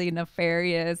purposely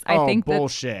nefarious. I think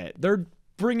bullshit. They're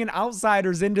bringing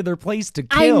outsiders into their place to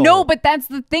kill. I know, but that's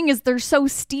the thing is they're so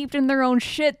steeped in their own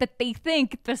shit that they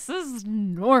think this is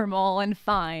normal and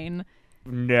fine.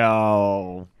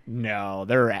 No,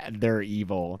 they're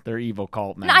evil. They're evil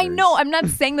cult members. I know. I'm not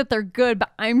saying that they're good,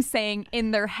 but I'm saying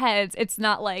in their heads, it's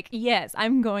not like, yes,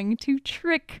 I'm going to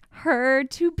trick her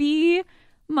to be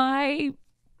my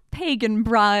pagan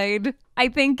bride. I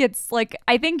think it's like,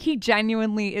 I think he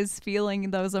genuinely is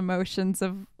feeling those emotions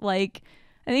of like,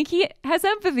 I think he has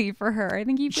empathy for her. I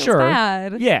think he feels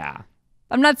bad. Yeah.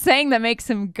 I'm not saying that makes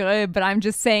him good, but I'm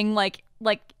just saying like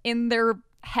in their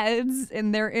heads,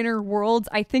 in their inner worlds,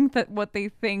 I think that what they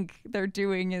think they're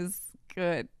doing is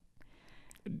good.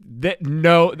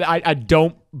 I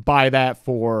don't buy that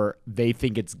for they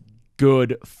think it's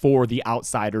good for the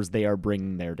outsiders they are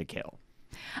bringing there to kill.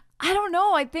 I don't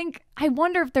know. I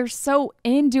wonder if they're so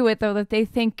into it though that they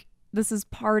think this is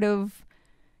part of,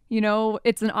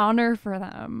 it's an honor for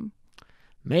them.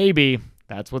 Maybe.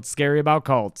 That's what's scary about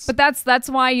cults. But that's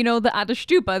why, the at the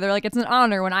stupa, they're like, it's an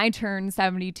honor when I turn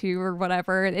 72 or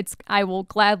whatever. I will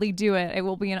gladly do it. It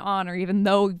will be an honor, even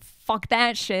though fuck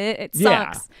that shit. It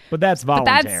sucks. Yeah, but that's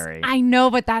voluntary. I know,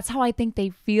 but that's how I think they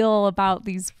feel about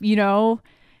these,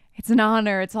 it's an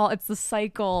honor. It's the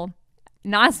cycle.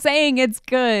 Not saying it's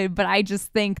good, but I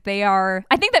just think I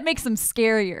think that makes them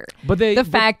scarier. But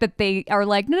fact that they are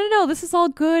like, no, this is all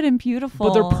good and beautiful.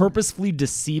 But they're purposefully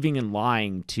deceiving and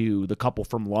lying to the couple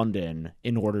from London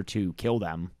in order to kill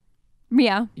them.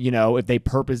 Yeah.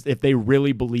 If they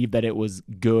really believed that it was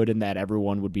good and that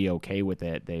everyone would be okay with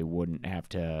it, they wouldn't have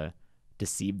to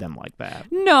deceive them like that.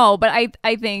 No, but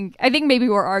I think maybe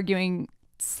we're arguing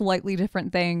slightly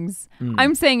different things.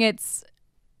 I'm saying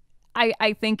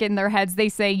I think in their heads they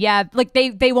say, yeah, like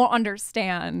they won't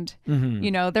understand.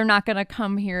 They're not going to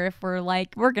come here if we're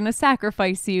like, we're going to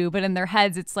sacrifice you. But in their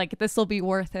heads, it's like, this will be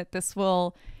worth it. This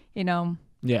will,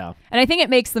 Yeah. And I think it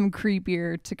makes them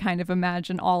creepier to kind of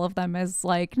imagine all of them as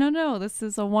like, no, this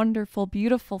is a wonderful,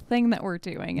 beautiful thing that we're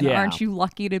doing. And aren't you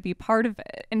lucky to be part of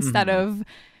it? Instead of,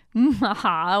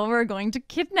 we're going to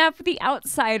kidnap the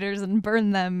outsiders and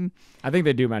burn them. I think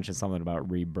they do mention something about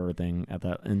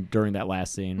rebirthing during that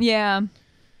last scene. Yeah.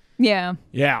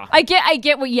 I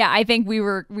get what. Yeah, I think we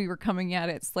were coming at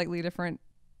it slightly different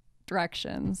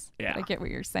directions. Yeah, I get what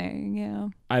you're saying. Yeah,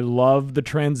 I love the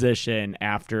transition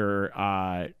after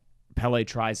Pele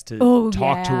tries to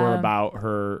talk to her about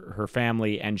her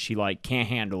family, and she like can't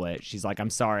handle it. She's like, "I'm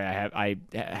sorry, I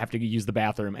have to use the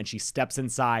bathroom," and she steps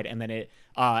inside, and then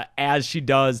as she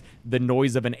does, the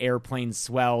noise of an airplane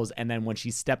swells, and then when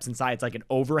she steps inside, it's like an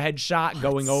overhead shot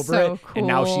going over so it, cool. and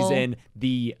now she's in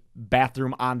the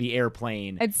bathroom on the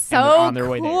airplane. It's so and they're on their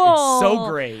way there. It's so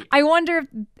great. I wonder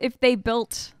if they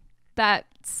built that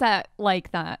set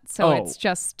like that, so it's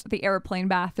just the airplane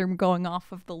bathroom going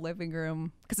off of the living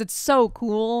room, because it's so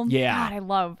cool. Yeah. God, I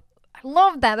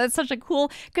love that. That's such a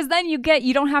cool, because then you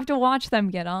don't have to watch them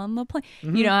get on the plane.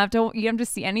 You don't have to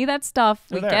see any of that stuff.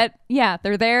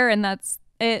 They're there, and that's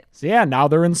it. So yeah, now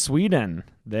they're in Sweden.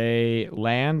 They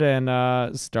land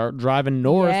and start driving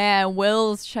north. Yeah,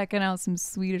 Will's checking out some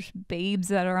Swedish babes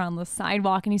that are on the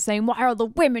sidewalk, and he's saying, "Why are the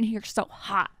women here so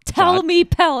hot? Tell me,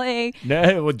 Pele."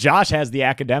 No, well, Josh has the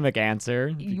academic answer,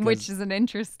 which is an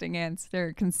interesting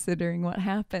answer considering what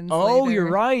happens. Oh, later. You're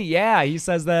right. Yeah, he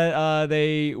says that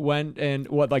they went and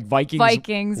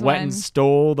Vikings went and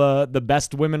stole the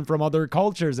best women from other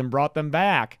cultures and brought them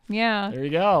back. Yeah. There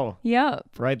you go. Yep.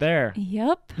 Right there.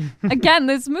 Yep. Again,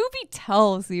 this movie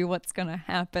tells you what's gonna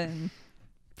happen.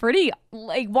 Pretty,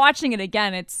 like, watching it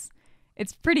again, it's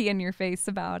pretty in your face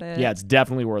about it. Yeah, it's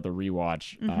definitely worth a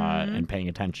rewatch and paying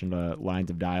attention to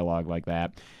lines of dialogue like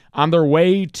that. On their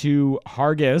way to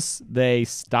Hargis, they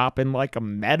stop in like a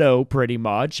meadow pretty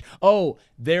much. Oh,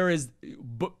 there is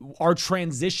our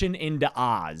transition into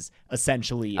Oz,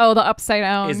 essentially. Oh, the upside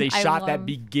down. Is a shot that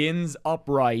begins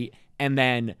upright and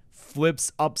then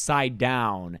flips upside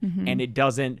down, and it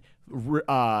doesn't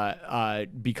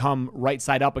become right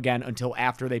side up again until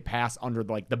after they pass under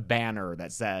like the banner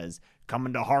that says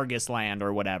 "Coming to Hargis Land"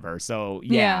 or whatever. So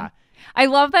yeah. I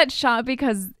love that shot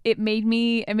because it made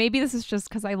me, and maybe this is just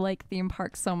because I like theme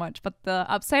parks so much, but the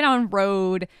upside down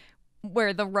road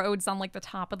where the road's on like the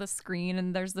top of the screen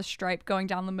and there's the stripe going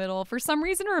down the middle, for some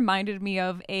reason it reminded me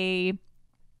of a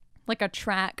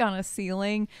track on a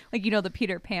ceiling, like, the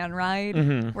Peter Pan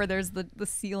ride where there's the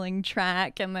ceiling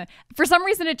track, and for some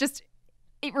reason it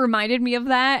reminded me of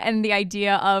that, and the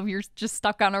idea of you're just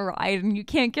stuck on a ride and you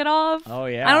can't get off. Oh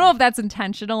yeah. I don't know if that's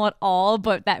intentional at all,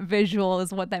 but that visual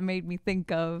is what that made me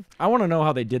think of. I want to know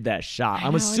how they did that shot.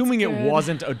 I'm assuming it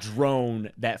wasn't a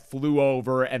drone that flew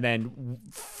over and then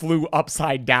flew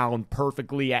upside down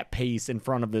perfectly at pace in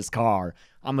front of this car.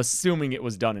 I'm assuming it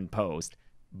was done in post,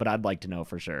 but I'd like to know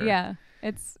for sure. Yeah,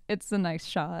 it's a nice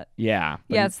shot. Yeah.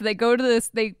 Yeah, so they go to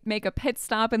they make a pit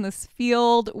stop in this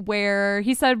field where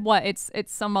he said it's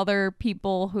some other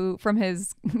people who from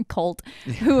his cult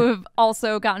who have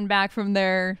also gotten back from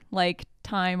their like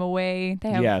time away.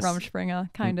 They have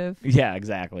Rumspringa kind of. Yeah,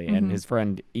 exactly. And his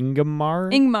friend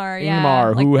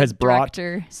Ingmar, like who has brought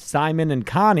director. Simon and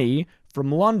Connie from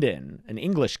London, an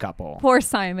English couple. Poor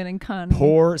Simon and Connie.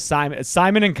 Poor Simon.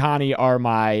 Simon and Connie are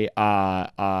my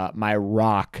my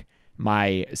rock,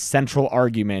 my central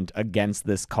argument against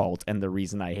this cult, and the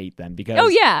reason I hate them, because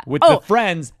with the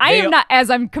friends, I am not, as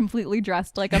I'm completely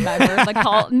dressed like a member of the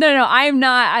cult. No, I am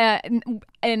not.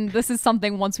 And this is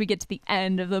something once we get to the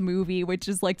end of the movie, which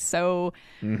is like so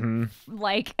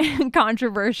like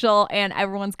controversial, and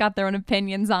everyone's got their own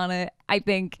opinions on it. I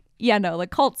think, the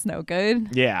cult's no good.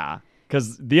 Yeah.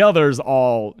 because the others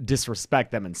all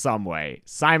disrespect them in some way.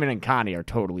 Simon and Connie are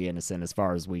totally innocent as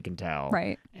far as we can tell.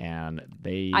 Right. And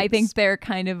I think they're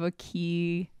kind of a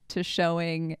key to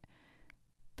showing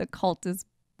the cult is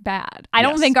bad. I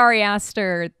don't think Ari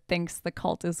Aster thinks the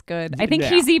cult is good. I think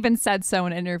he's even said so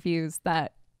in interviews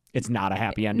that it's not a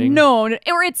happy ending. No,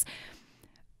 or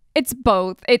it's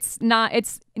both. It's not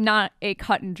a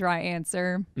cut and dry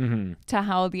answer to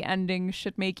how the ending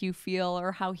should make you feel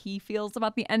or how he feels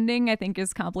about the ending. I think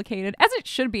is complicated, as it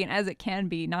should be and as it can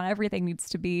be. Not everything needs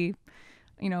to be,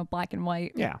 black and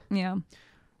white. Yeah. Yeah.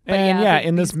 But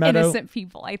in this meadow, innocent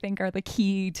people, I think, are the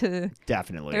key to.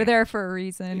 Definitely. They're there for a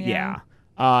reason. Yeah.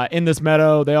 In this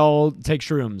meadow, they all take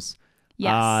shrooms.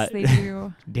 Yes, they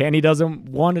do. Danny doesn't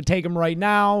want to take them right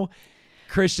now.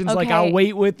 Christian's like, I'll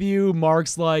wait with you.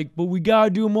 Mark's like, but we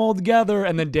gotta do them all together.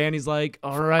 And then Danny's like,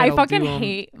 all right, I fucking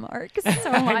hate Mark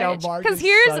so much. Because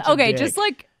here's just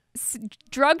like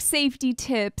drug safety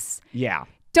tips. Yeah.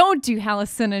 Don't do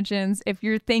hallucinogens if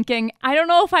you're thinking, I don't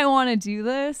know if I want to do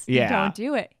this. Yeah. Don't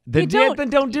do it. Then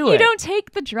don't do it. You don't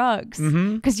take the drugs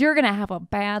because you're going to have a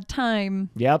bad time.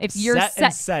 Yep. If you're Set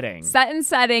and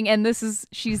setting. And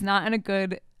she's not in a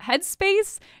good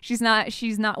headspace. She's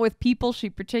not with people she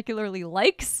particularly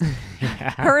likes.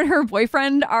 Her and her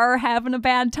boyfriend are having a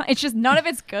bad time. It's just none of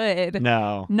it's good.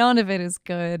 No. None of it is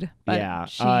good. But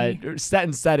yeah. Set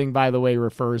and setting, by the way,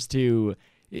 refers to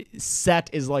set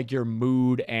is like your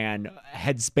mood and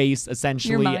headspace,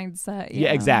 essentially. Your mindset.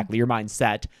 Yeah, exactly. Your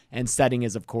mindset. And setting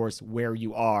is, of course, where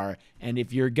you are. And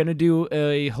if you're going to do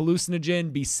a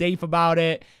hallucinogen, be safe about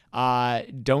it.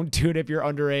 Don't do it if you're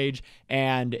underage.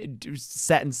 And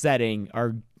set and setting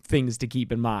are things to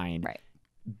keep in mind. Right.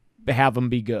 Have them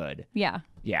be good. Yeah.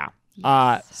 Yeah.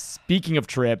 Yes. Speaking of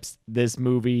trips, this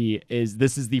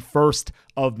is the first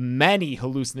of many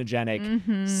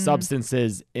hallucinogenic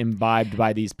substances imbibed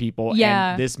by these people.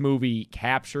 Yeah. And this movie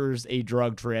captures a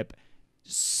drug trip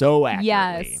so accurately.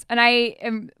 Yes. And I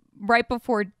am right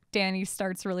before Danny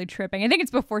starts really tripping. I think it's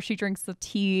before she drinks the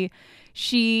tea.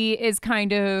 She is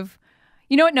kind of,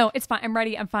 you know what? No, it's fine. I'm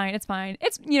ready. I'm fine. It's fine.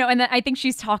 It's, and then I think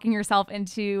she's talking herself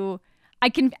into,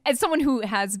 as someone who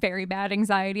has very bad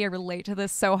anxiety, I relate to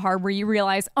this so hard, where you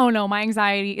realize, oh no, my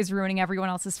anxiety is ruining everyone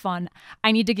else's fun.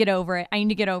 I need to get over it.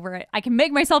 I can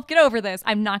make myself get over this.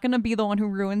 I'm not going to be the one who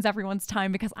ruins everyone's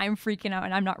time because I'm freaking out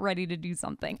and I'm not ready to do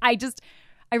something. I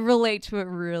relate to it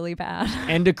really bad.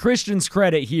 And to Christian's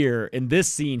credit here, in this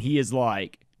scene, he is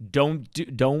like, don't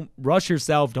rush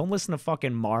yourself. Don't listen to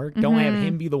fucking Mark. Don't have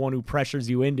him be the one who pressures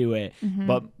you into it.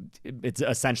 But it's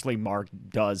essentially Mark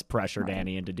does pressure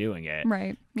Danny into doing it.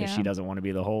 Right. Because she doesn't want to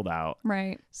be the holdout.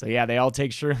 Right. So yeah, they all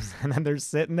take shrooms and then they're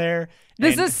sitting there.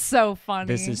 This is so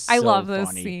funny. I love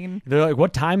this scene. They're like,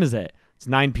 what time is it? It's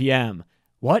 9 p.m.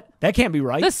 What? That can't be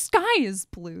right. The sky is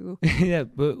blue. Yeah,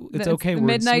 but it's okay. The We're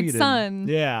midnight in Sweden. sun.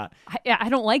 Yeah. I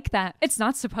don't like that. It's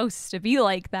not supposed to be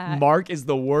like that. Mark is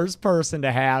the worst person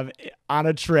to have on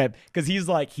a trip because he's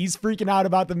freaking out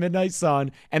about the midnight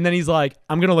sun. And then he's like,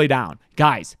 I'm going to lay down.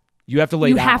 Guys, you have to lay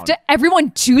down. You have to, everyone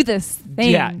do this thing.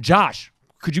 Yeah. Josh,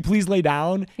 could you please lay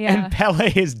down? Yeah. And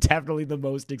Pele is definitely the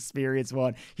most experienced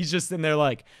one. He's just sitting there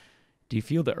like, do you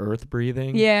feel the earth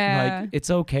breathing? Yeah. Like, it's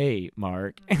okay,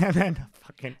 Mark. And then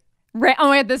fucking... Oh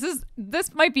my God,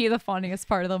 this might be the funniest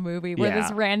part of the movie where this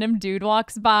random dude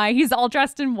walks by. He's all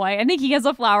dressed in white. I think he has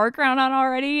a flower crown on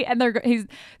already. And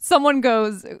someone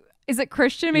goes, is it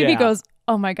Christian? Maybe goes,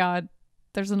 oh my God,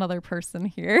 there's another person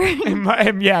here.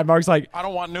 Yeah, Mark's like, I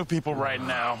don't want new people right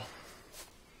now.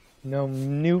 No,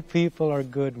 new people are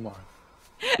good, Mark.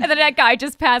 And then that guy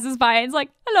just passes by and is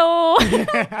like, hello.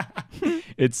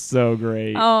 It's so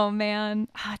great. Oh, man.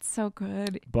 Oh, it's so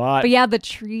good. But yeah, the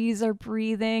trees are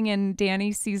breathing and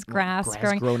Danny sees grass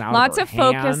growing. Out Lots of her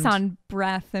focus hand. on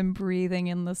breath and breathing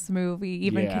in this movie.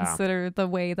 Even consider the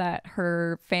way that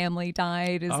her family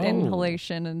died is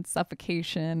inhalation and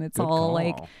suffocation. It's Good all call.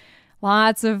 like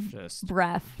lots of Just-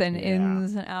 breath and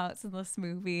ins and outs in this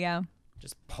movie. Yeah.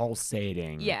 just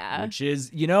pulsating. Yeah. Which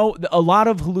is, a lot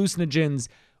of hallucinogens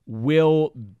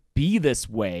will be this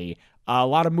way. A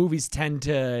lot of movies tend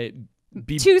to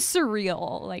be too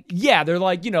surreal. Like, yeah, they're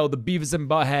like, the Beavis and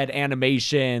Butthead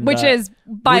animation. Which is,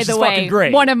 by the way,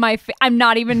 great. one of my, I'm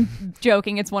not even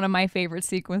joking, it's one of my favorite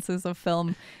sequences of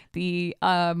film. The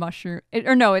mushroom,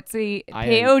 it's a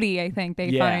peyote, I think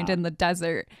they find in the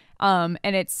desert. And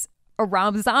it's a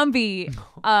Rob Zombie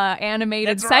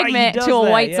animated segment to a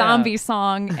White Zombie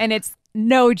song, and it's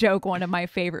no joke one of my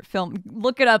favorite films.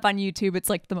 Look it up on YouTube. It's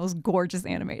like the most gorgeous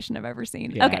animation I've ever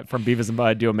seen. Yeah, okay, from Beavis and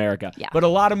Butthead to America. Yeah. But a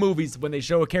lot of movies, when they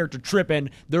show a character tripping,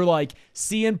 they're like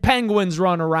seeing penguins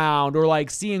run around or like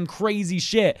seeing crazy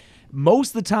shit.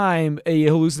 most of the time a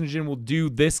hallucinogen will do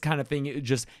this kind of thing. It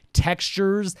just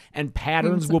textures and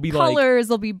patterns will be colors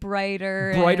will be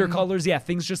brighter colors. Yeah,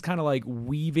 things just kind of like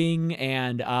weaving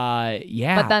and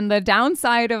But then the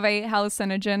downside of a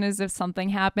hallucinogen is if something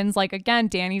happens, like again,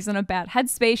 Danny's in a bad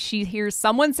headspace. She hears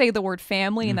someone say the word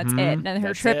family, and that's it. And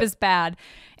her trip is bad,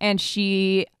 and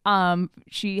she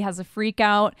has a freak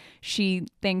out. She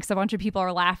thinks a bunch of people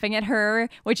are laughing at her,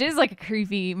 which is like a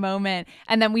creepy moment.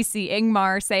 And then we see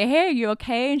Ingmar say, "Hey, are you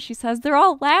okay?" And she says, "They're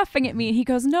all laughing at me." And he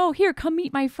goes, "No, here, come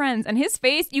meet my friends." And his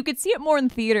face, you could see it more in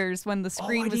theaters when the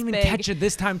screen was big. I didn't even catch it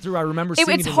this time through. I remember seeing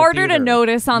it in the harder to theater.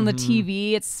 notice on the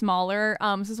TV. It's smaller.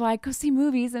 This is why I go see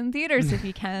movies in theaters if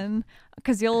you can,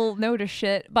 because you'll notice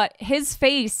shit. But his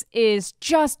face is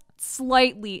just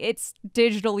slightly, it's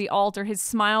digitally altered. His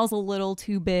smile's a little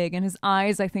too big, and his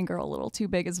eyes, I think, are a little too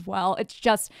big as well. It's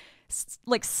just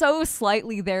like so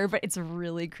slightly there, but it's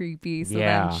really creepy. So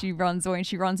then she runs away, and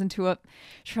she runs into a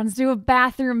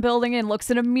bathroom building and looks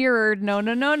in a mirror. No,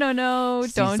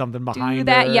 don't something behind do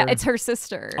that. her. Yeah, it's her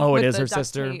sister. Oh, it is her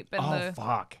sister.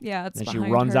 Fuck. Yeah, it's and she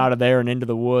behind runs her. out of there and into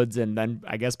the woods, and then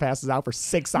I guess passes out for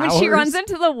 6 hours. When she runs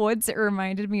into the woods, it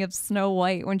reminded me of Snow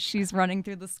White when she's running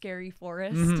through the scary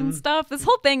forest and stuff. This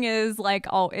whole thing is like,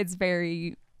 it's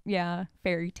very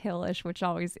fairy tale-ish, which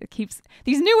always it keeps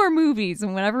these newer movies,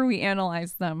 and whenever we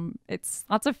analyze them, it's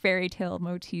lots of fairy tale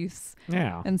motifs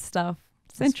and stuff.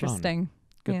 It's interesting.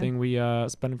 Good thing we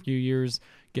spent a few years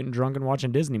getting drunk and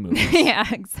watching Disney movies. Yeah,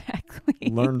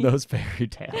 exactly. Learn those fairy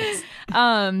tales.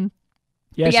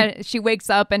 She wakes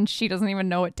up and she doesn't even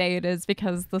know what day it is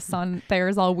because the sun there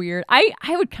is all weird. I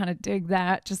would kind of dig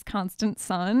that, just constant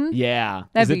sun. Yeah.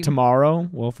 Is it tomorrow?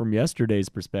 Well, from yesterday's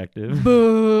perspective.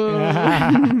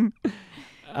 Boo.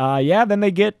 Then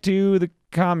they get to the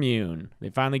commune. They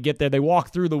finally get there. They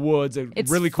walk through the woods. It's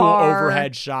really cool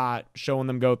overhead shot showing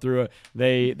them go through it.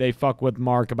 They fuck with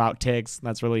Mark about ticks.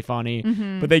 That's really funny.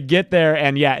 But they get there,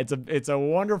 and it's a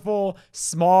wonderful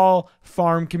small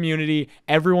farm community.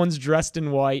 Everyone's dressed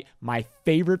in white. My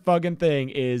favorite fucking thing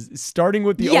is starting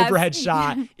with the overhead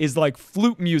shot is like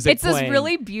flute music. It's this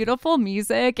really beautiful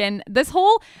music, and this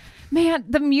whole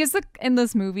the music in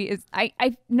this movie is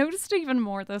I've noticed it even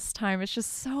more this time. It's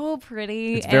just so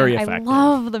pretty. It's very effective. I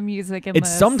love the music in this.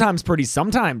 It's sometimes pretty,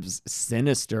 sometimes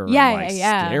sinister and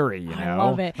scary, you know? I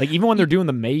love it. Like even when they're doing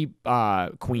the May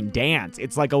Queen dance,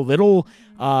 it's like a little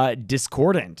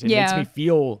discordant. It makes me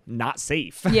feel not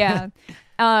safe. Yeah.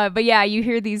 But you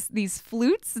hear these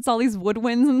flutes. It's all these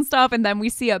woodwinds and stuff, and then we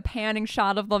see a panning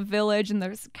shot of the village, and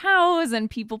there's cows and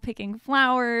people picking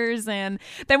flowers, and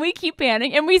then we keep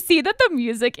panning, and we see that the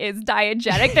music is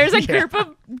diegetic. There's a group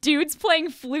of dudes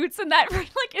playing flutes, and that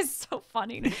is so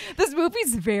funny. This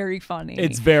movie's very funny.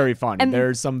 It's very funny. And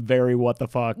there's some very what the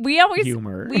fuck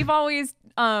humor. We've always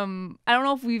I don't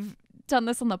know if we've done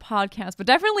this on the podcast, but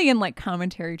definitely in like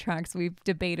commentary tracks we've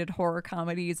debated horror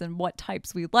comedies and what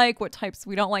types we like, what types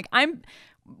we don't like. I'm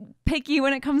picky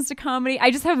when it comes to comedy.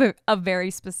 I just have a very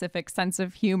specific sense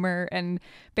of humor, and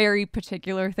very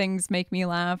particular things make me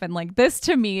laugh, and like this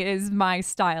to me is my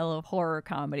style of horror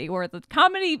comedy, where the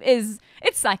comedy it's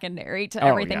secondary to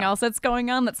everything else that's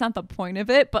going on. That's not the point of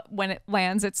it, but when it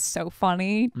lands, it's so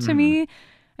funny to me.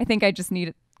 I think I just need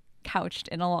it couched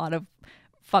in a lot of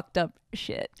fucked up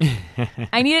shit.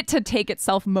 I need it to take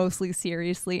itself mostly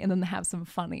seriously and then have some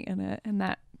funny in it, and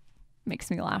that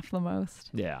makes me laugh the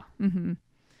most. Yeah.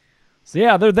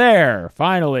 So they're there.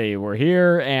 Finally, we're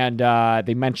here, and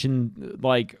they mention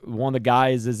like one of the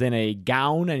guys is in a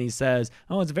gown, and he says,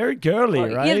 "Oh, it's very girly,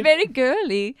 right?" It's very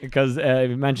girly because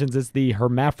he mentions it's the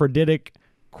hermaphroditic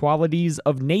qualities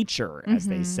of nature, as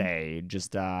they say.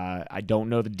 Just I don't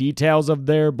know the details of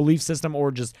their belief system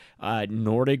or just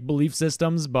Nordic belief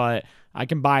systems, but I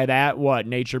can buy that. What,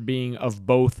 nature being of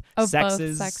both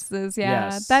sexes? Both sexes,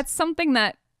 yeah. Yes. That's something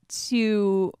that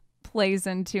too plays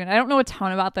into, and I don't know a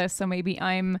ton about this, so maybe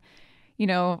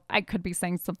I could be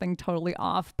saying something totally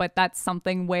off, but that's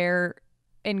something where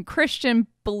in Christian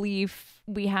belief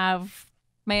we have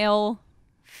male,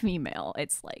 female.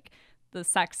 It's like the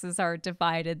sexes are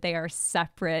divided. They are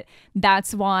separate.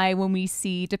 That's why when we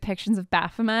see depictions of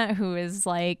Baphomet, who is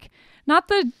like not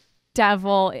the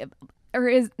devil,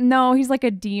 he's like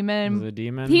a demon. Is it a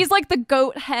demon? He's like the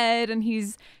goat head, and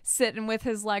he's sitting with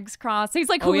his legs crossed. He's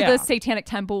like who the Satanic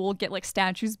Temple will get like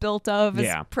statues built of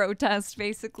as protest,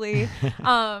 basically.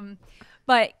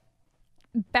 But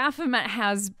Baphomet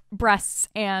has breasts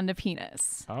and a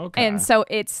penis. Okay. And so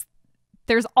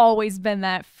there's always been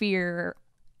that fear,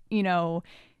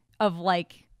 of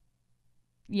like,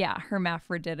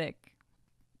 hermaphroditic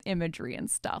imagery and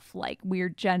stuff, like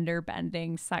weird gender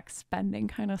bending, sex bending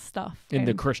kind of stuff. In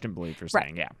the And- Christian belief, you're Right.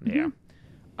 saying,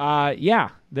 yeah.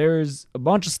 There's a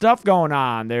bunch of stuff going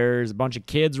on. There's a bunch of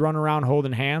kids running around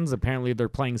holding hands. Apparently, they're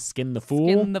playing Skin the Fool,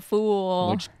 In the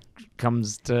Fool. which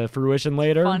comes to fruition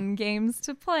later. Fun games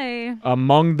to play.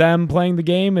 Among them playing the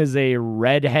game is a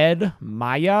redhead,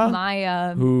 Maya,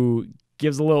 Maya. who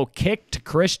gives a little kick to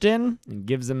Christian and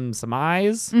gives him some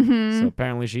eyes. So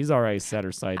apparently she's already set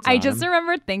her sights on I just him.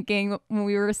 remember thinking when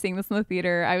we were seeing this in the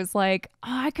theater, I was like, oh,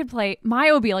 I could play.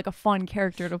 Maya would be like a fun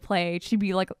character to play. She'd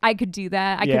be like, I could do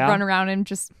that. I could Yeah. run around and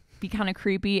just be kind of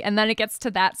creepy. And then it gets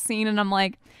to that scene, and I'm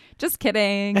like, just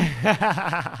kidding.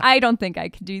 I don't think I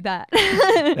could do that.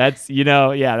 That's,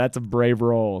 that's a brave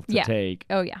role to Yeah. take.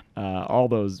 Oh, yeah. All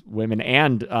those women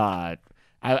and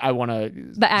I want to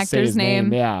The actor's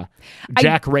name. Yeah,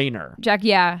 Jack Rayner. Jack,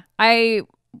 yeah.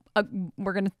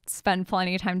 We're going to spend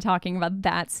plenty of time talking about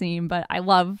that scene, but I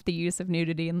love the use of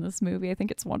nudity in this movie. I think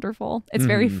it's wonderful. It's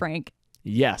very frank,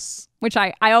 Yes. which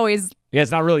I always, Yeah, it's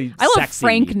not really. I love sexy.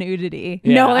 frank nudity.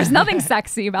 Yeah. No, there's nothing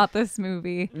sexy about this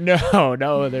movie.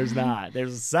 No, there's not.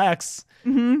 There's sex.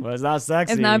 Well, it's not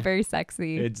sexy. It's not very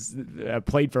sexy. It's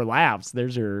played for laughs.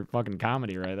 There's your fucking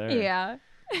comedy right there. Yeah.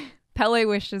 Pele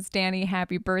wishes Danny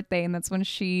happy birthday, and that's when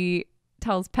she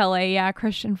tells Pele, yeah,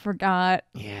 Christian forgot.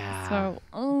 Yeah. So,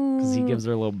 Because he gives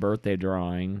her a little birthday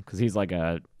drawing. Because he's like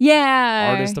a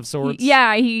artist of sorts.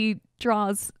 He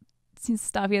draws some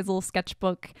stuff. He has a little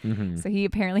sketchbook. Mm-hmm. So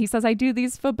he says, I do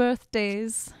these for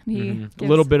birthdays. He a gives-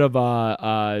 little bit of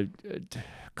I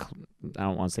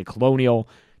don't want to say colonial,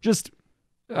 just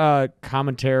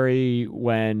commentary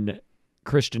when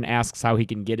Christian asks how he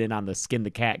can get in on the Skin the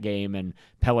Cat game, and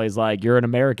Pele's like, "You're an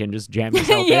American, just jam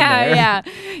yourself in there." yeah.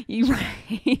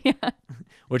 Yeah.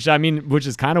 Which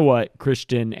is kind of what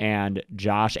Christian and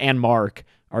Josh and Mark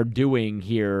are doing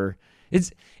here.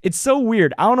 It's so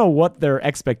weird. I don't know what their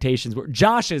expectations were.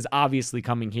 Josh is obviously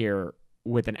coming here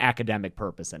with an academic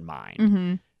purpose in mind.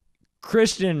 Mm-hmm.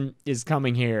 Christian is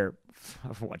coming here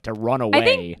to run away. I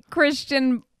think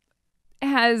Christian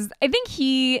I think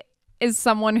he is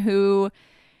someone who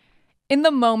in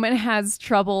the moment has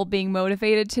trouble being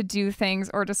motivated to do things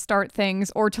or to start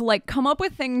things or to like come up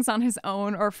with things on his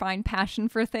own or find passion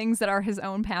for things that are his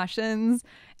own passions.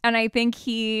 And I think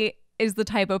he is the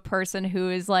type of person who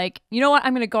is like, you know what,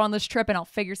 I'm going to go on this trip and I'll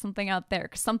figure something out there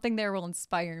because something there will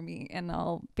inspire me and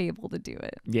I'll be able to do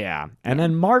it. Yeah. And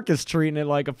then Mark is treating it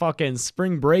like a fucking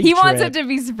spring break He trip. wants it to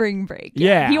be spring break.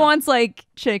 Yeah. He wants like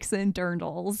chicks and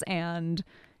dirndls and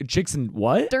Chicks and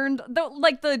what?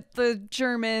 the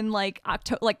German like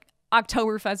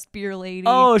Oktoberfest beer lady.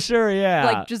 Oh, sure, yeah.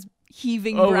 like just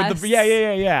heaving with breasts.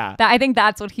 yeah. I think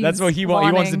that's what he's That's what he wants.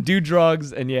 He wants to wanting. do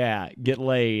drugs and get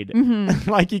laid.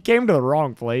 Like he came to the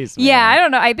wrong place. Man. Yeah, I don't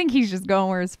know. I think he's just going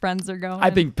where his friends are going. I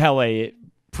think Pele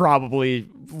probably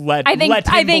let him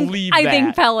believe I that.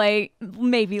 think Pele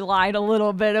maybe lied a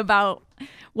little bit about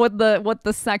what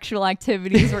the sexual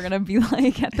activities were gonna be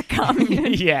like at the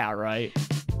commune. Yeah, right.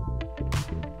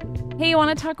 Hey, you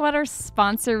want to talk about our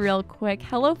sponsor real quick?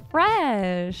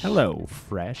 HelloFresh. Hello,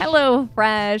 Fresh.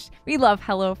 HelloFresh. We love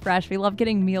HelloFresh. We love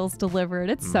getting meals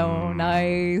delivered. It's so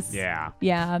nice. Yeah.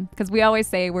 Yeah, because we always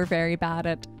say we're very bad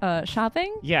at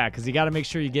shopping. Yeah, because you got to make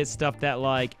sure you get stuff that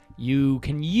like you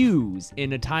can use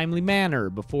in a timely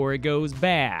manner before it goes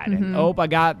bad. And I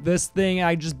got this thing.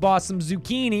 I just bought some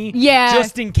zucchini. Yeah.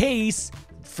 Just in case.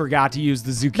 Forgot to use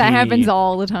the zucchini. That happens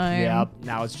all the time. Yep.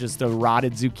 Now it's just a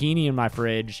rotted zucchini in my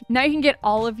fridge. Now you can get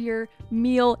all of your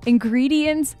meal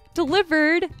ingredients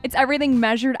delivered. It's everything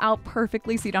measured out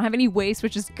perfectly so you don't have any waste,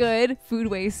 which is good. Food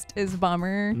waste is a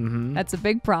bummer. That's a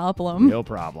big problem. No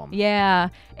problem. Yeah.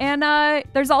 And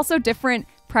there's also different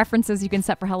preferences you can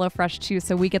set for HelloFresh too.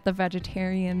 So we get the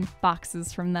vegetarian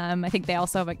boxes from them. I think they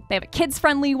also have a kids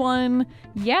friendly one.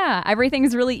 Yeah, everything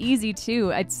is really easy too.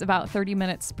 It's about 30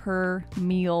 minutes per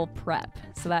meal prep.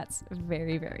 So that's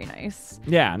very, very nice.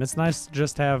 Yeah, and it's nice to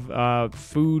just have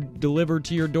food delivered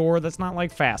to your door that's not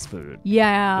like fast food.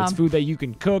 Yeah. It's food that you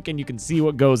can cook and you can see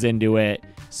what goes into it.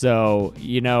 So,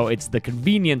 it's the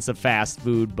convenience of fast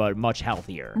food, but much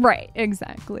healthier. Right,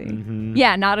 exactly.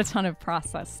 Yeah, not a ton of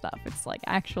processed stuff. It's like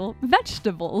actual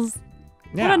vegetables.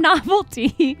 Yeah. What a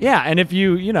novelty. Yeah, and if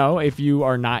you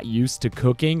are not used to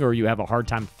cooking or you have a hard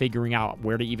time figuring out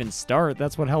where to even start,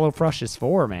 that's what HelloFresh is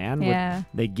for, man. Yeah.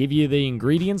 They give you the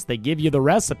ingredients, they give you the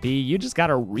recipe, you just got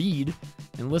to read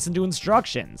and listen to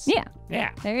instructions. Yeah.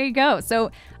 Yeah. There you go.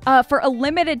 So for a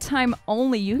limited time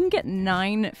only, you can get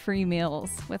 9 free meals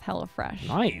with HelloFresh.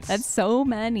 Nice. That's so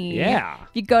many. Yeah. If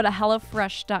you go to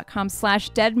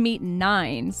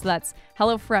HelloFresh.com/deadmeat9, so that's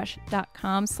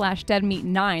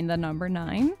HelloFresh.com/deadmeat9, the number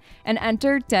 9, and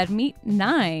enter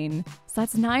deadmeat9. So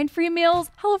that's 9 free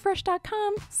meals,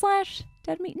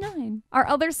 HelloFresh.com/deadmeat9. Our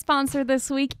other sponsor this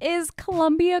week is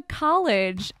Columbia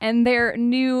College and their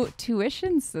new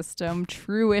tuition system,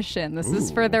 Truition. This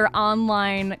is for their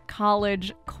online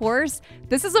college course.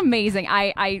 This is amazing.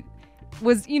 I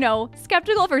was,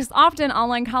 skeptical first. Often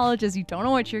online colleges, you don't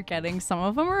know what you're getting. Some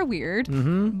of them are weird,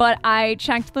 but I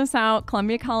checked this out.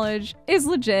 Columbia College is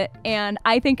legit, and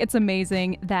I think it's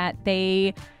amazing that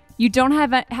you don't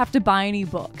have to buy any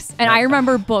books. And I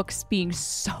remember books being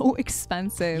so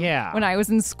expensive when I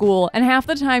was in school. And half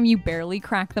the time you barely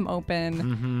crack them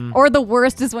open. Or the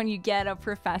worst is when you get a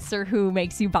professor who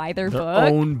makes you buy their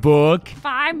book. Own book.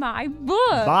 Buy my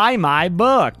book. Buy my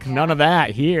book. None of that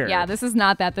here. Yeah, this is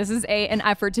not that. This is an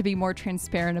effort to be more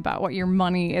transparent about what your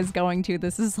money is going to.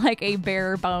 This is like a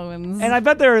bare bones. And I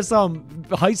bet there are some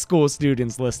high school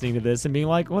students listening to this and being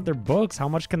like, what, they're books? How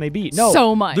much can they be? No.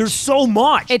 So much. There's so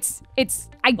much.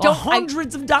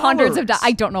 Hundreds of dollars. Hundreds of dollars.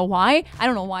 I don't know why. I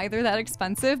don't know why they're that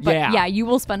expensive. But yeah, you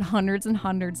will spend hundreds and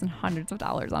hundreds and hundreds of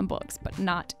dollars on books, but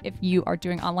not if you are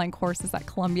doing online courses at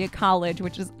Columbia College,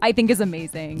 which I think is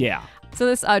amazing. Yeah. So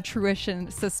this Truition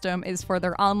system is for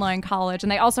their online college,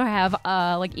 and they also have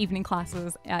like evening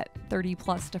classes at 30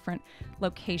 plus different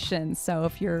locations. So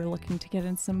if you're looking to get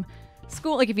in some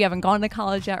school, like if you haven't gone to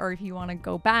college yet, or if you want to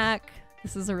go back,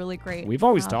 this is a really great We've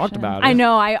always option. talked about it. I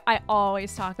know. I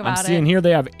always talk about it. I'm seeing here they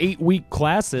have 8-week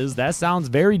classes. That sounds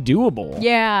very doable.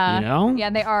 Yeah. You know? Yeah,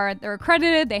 they're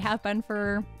accredited. They have been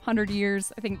for 100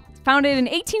 years. I think founded in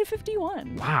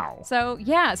 1851. Wow. So,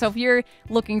 yeah. So if you're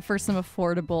looking for some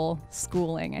affordable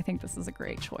schooling, I think this is a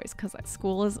great choice because that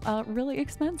school is really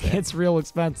expensive. It's real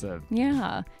expensive.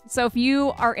 Yeah. So if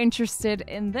you are interested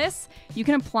in this, you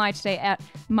can apply today at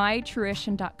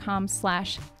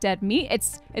mytruition.com/deadmeat.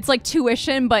 It's like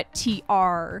tuition, but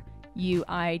TRUITION.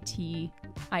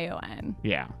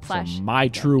 Yeah. Slash so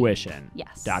mytruition.com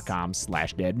Yes.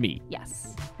 /deadmeat.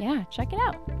 Yes. Yeah, check it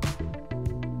out.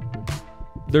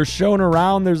 They're shown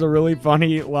around. There's a really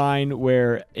funny line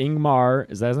where Ingmar,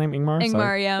 is that his name? Ingmar? Ingmar,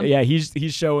 Sorry. yeah. Yeah, he's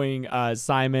showing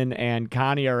Simon and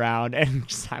Connie around,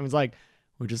 and Simon's like,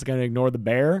 we're just going to ignore the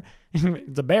bear?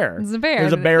 It's a bear. It's a bear.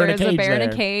 There's a bear in a cage. There's a bear there. in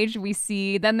a cage. We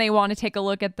see, then they want to take a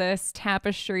look at this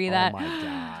tapestry that Oh my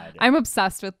God. I'm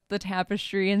obsessed with the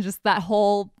tapestry and just that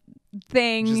whole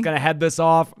thing. Just gonna head this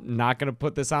off. Not gonna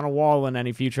put this on a wall in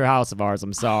any future house of ours.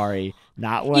 I'm sorry.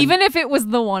 Not when, Even if it was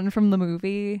the one from the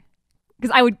movie.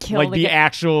 Because I would kill like to the get,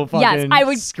 actual fucking yes, I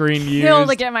would screen kill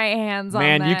used. to get my hands on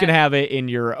Man, that. you can have it in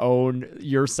your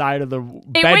side of the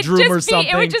It bedroom would or just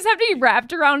something. It would just have to be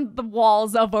wrapped around the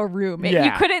walls of a room. You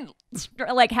Yeah. couldn't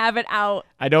like have it out.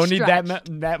 I don't need stretched.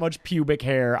 that much pubic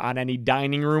hair on any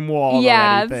dining room wall Yeah,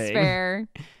 or anything. that's fair.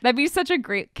 That'd be such a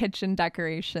great kitchen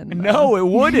decoration. though. No, it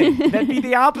wouldn't. That'd be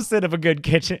the opposite of a good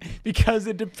kitchen because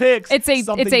it depicts It's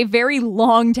something. a very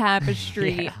long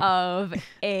tapestry Yeah. of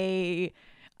a.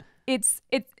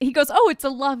 He goes, oh, it's a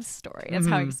love story. That's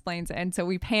how he explains it. And so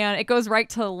we pan. It goes right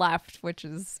to left, which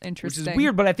is which interesting. is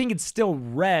weird, but I think it's still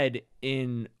read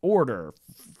in order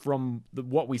from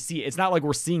what we see. It's not like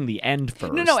we're seeing the end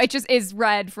first. No, it just is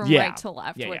read from Yeah. right to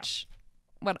left, Yeah, yeah. which.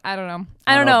 What I don't know.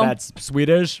 I don't know. know. If that's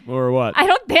Swedish or what? I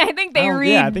think they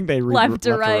read. Yeah, I think they read left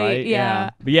to right.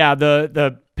 Yeah. But yeah,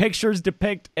 the pictures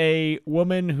depict a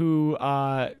woman who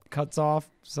cuts off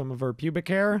some of her pubic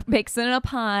hair. Makes it in a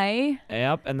pie.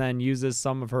 Yep, and then uses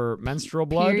some of her menstrual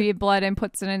blood. Period blood and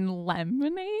puts it in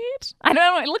lemonade. I don't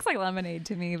know. It looks like lemonade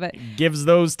to me, but Gives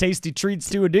those tasty treats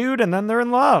to a dude, and then they're in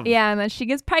love. yeah. And then she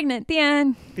gets pregnant at the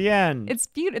end. The end. It's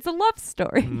beautiful. It's a love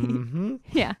story. Mm-hmm.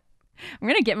 Yeah. I'm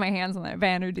going to get my hands on that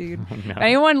banner, dude. Oh, no. If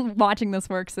anyone watching this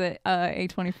works at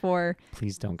A24,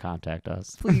 Please don't contact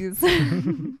us. please.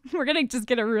 We're going to just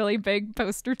get a really big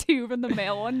poster tube in the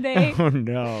mail one day. Oh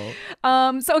no.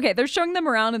 So, okay, they're showing them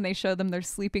around and they show them their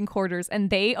sleeping quarters and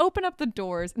they open up the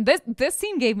doors. This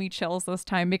scene gave me chills this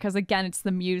time because, again, it's the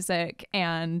music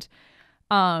and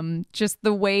just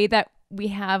the way that we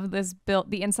have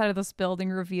the inside of this building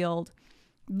revealed.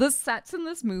 The sets in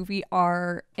this movie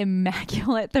are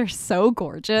immaculate. They're so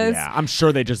gorgeous. Yeah, I'm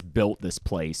sure they just built this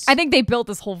place. I think they built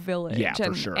this whole village. Yeah,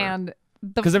 for sure. And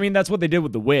Because I mean, that's what they did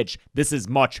with The Witch. This is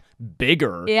much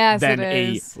bigger Yes, than it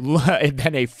is.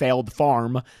 than a failed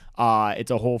farm.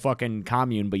 It's a whole fucking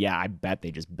commune. But yeah, I bet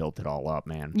they just built it all up,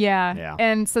 man. yeah. Yeah.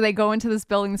 And so they go into this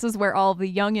building. This is where all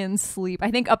the youngins sleep.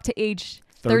 I think up to age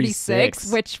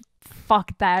 36, which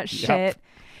fuck that shit.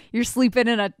 You're sleeping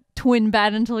in a twin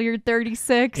bed until you're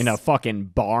 36. In a fucking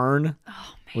barn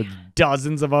with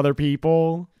dozens of other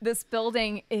people. This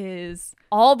building is,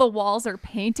 all the walls are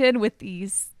painted with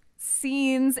these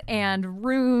scenes and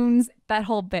runes. That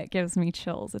whole bit gives me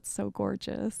chills. It's so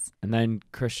gorgeous. And then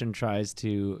Christian tries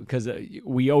to, because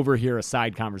we overhear a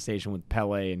side conversation with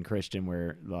Pele and Christian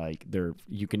where like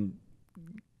you can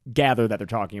gather that they're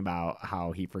talking about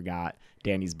how he forgot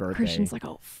Danny's birthday. Christian's like,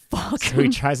 oh fuck. So he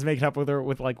tries to make it up with her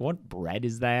with like, what bread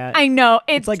is that? I know.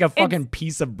 It's like a fucking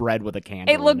piece of bread with a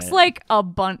candle. It looks like a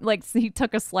bun. Like he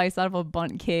took a slice out of a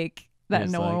bundt cake that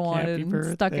no one wanted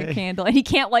and stuck a candle, and he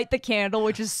can't light the candle,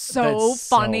 which is so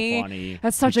funny.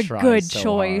 That's such a good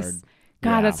choice. Hard.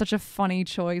 God, that's such a funny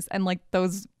choice. And like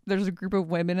there's a group of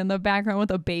women in the background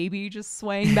with a baby just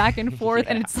swaying back and forth,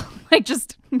 and it's like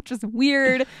just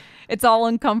weird. It's all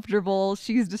uncomfortable.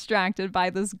 She's distracted by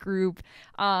this group.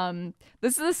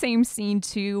 This is the same scene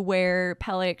too where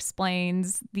Pele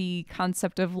explains the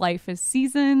concept of life as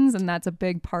seasons, and that's a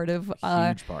big part of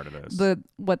huge part of this.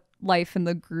 What life in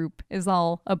the group is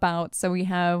all about. So we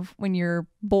have when you're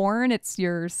born, it's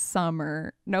your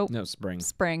summer. Nope. No, spring.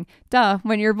 Spring. Duh.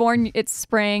 When you're born, it's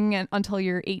spring until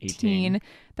you're 18.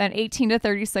 Then 18 to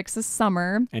 36 is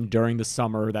summer. And during the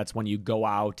summer, that's when you go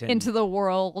out into the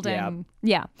world and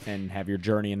and have your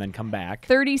journey and then come back.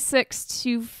 36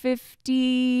 to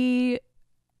 54.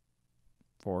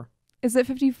 Is it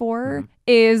 54? Mm-hmm.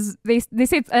 Is they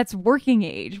say that's working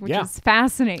age, which is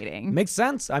fascinating. Makes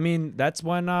sense. I mean, that's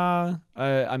when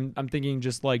I'm thinking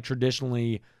just like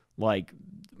traditionally like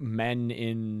men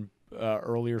in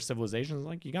earlier civilizations,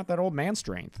 like you got that old man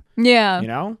strength. Yeah. You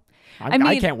know?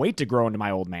 I can't wait to grow into my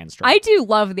old man strength. I do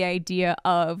love the idea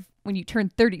of when you turn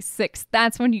 36,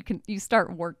 that's when you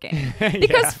start working.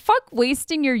 Because fuck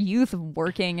wasting your youth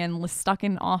working and stuck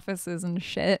in offices and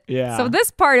shit. Yeah. So this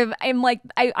part of,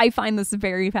 I find this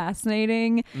very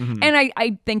fascinating. Mm-hmm. And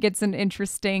I think it's an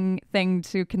interesting thing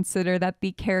to consider that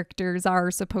the characters are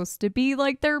supposed to be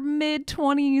like their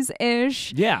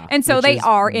mid-20s-ish. Yeah. And so they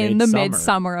are in the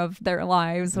midsummer of their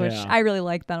lives, which I really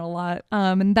like that a lot.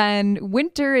 And then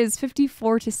winter is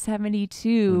 54 to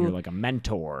 72. When you're like a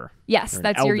mentor. Yes,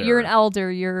 that's you're an elder.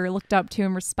 You're looked up to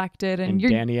and respected. And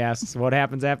Danny asks, what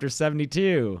happens after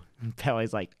 72? And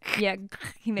Pele's like, yeah,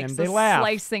 he makes a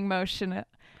slicing motion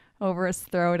over his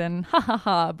throat and ha ha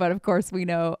ha. But of course we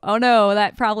know, oh no,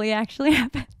 that probably actually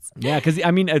happens. Yeah, because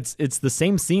I mean, it's the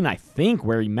same scene, I think,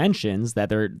 where he mentions that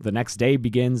the next day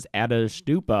begins at a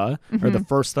stupa, or the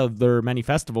first of their many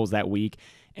festivals that week.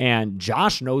 And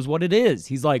Josh knows what it is.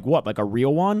 He's like, what, like a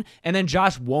real one? And then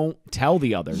Josh won't tell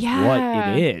the others what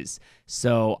it is.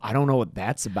 So I don't know what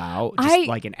that's about. Just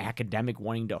like an academic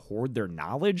wanting to hoard their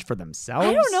knowledge for themselves.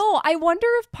 I don't know. I wonder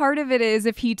if part of it is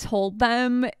if he told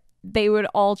them, they would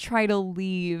all try to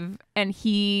leave, and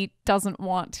he doesn't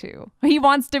want to. He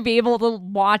wants to be able to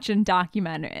watch and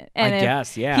document it. And I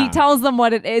guess, yeah. He tells them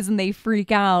what it is and they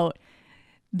freak out,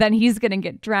 then he's going to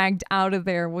get dragged out of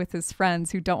there with his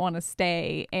friends who don't want to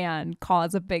stay and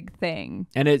cause a big thing.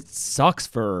 And it sucks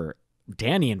for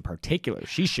Danny in particular.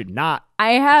 She should not.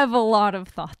 I have a lot of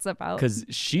thoughts about, because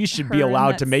she should be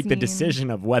allowed to make the decision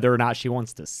of whether or not she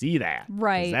wants to see that.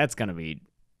 Right. 'Cause that's going to be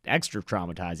extra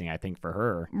traumatizing, I think, for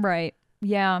her. Right.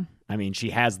 Yeah. I mean, she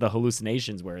has the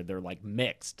hallucinations where they're like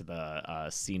mixed, the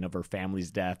scene of her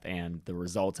family's death and the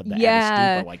results of the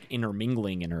Adastupa like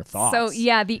intermingling in her thoughts. So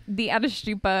yeah, the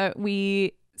Adastupa,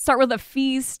 we start with a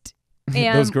feast.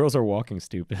 And those girls are walking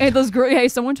stupid. Hey, those girls! Hey,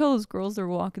 someone told those girls they're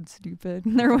walking stupid.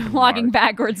 They're walking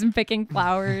backwards and picking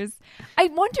flowers. I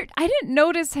wondered. I didn't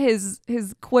notice his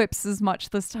quips as much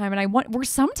this time, and I were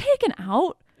some taken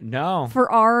out? No.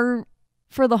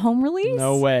 For the home release?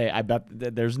 No way. I bet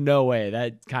there's no way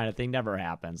that kind of thing never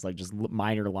happens. Like just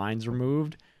minor lines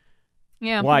removed.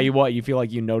 Yeah. Why? You feel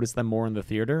like you noticed them more in the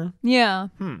theater? Yeah.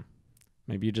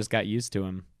 Maybe you just got used to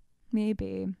him.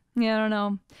 Maybe. Yeah, I don't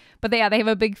know. But they have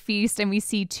a big feast, and we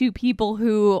see two people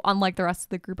who, unlike the rest of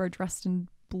the group, are dressed in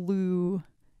blue.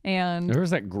 And there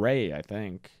was that gray, I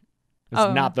think.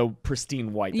 It's not the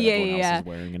pristine white that everyone else is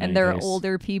wearing. And they're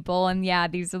older people, and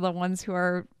these are the ones who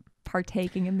are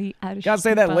partaking in the Adastupa. Gotta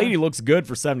say, that lady looks good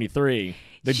for 73.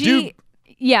 The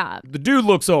dude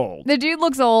looks old. The dude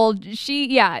looks old.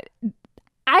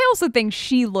 I also think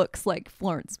she looks like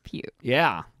Florence Pugh.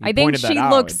 Yeah. I think she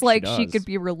looks like she could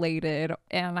be related,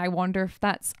 and I wonder if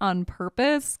that's on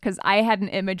purpose, because I had an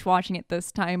image watching it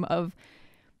this time of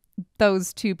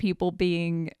those two people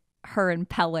being her and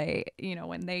Pele,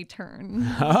 when they turn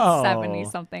Oh. 70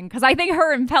 something. Because I think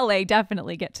her and Pele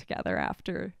definitely get together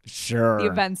after Sure. the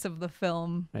events of the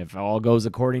film. If all goes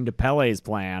according to Pele's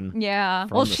plan. Yeah.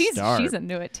 From Well, the she's start.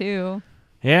 into it too.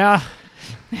 Yeah.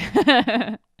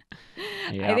 I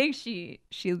Yeah. think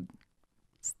she's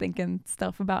thinking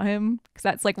stuff about him because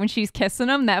that's like when she's kissing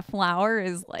him, that flower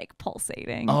is like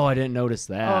pulsating. Oh, I didn't notice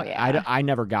that. Oh, yeah. I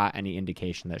never got any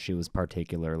indication that she was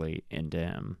particularly into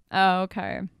him, Oh,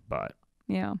 okay. but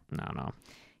Yeah. no.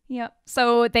 Yep.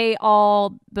 So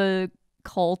the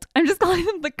cult. I'm just calling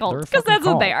them the cult They're a because fucking that's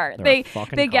what they cult. are. They're a They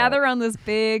fucking they gather cult. on this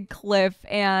big cliff,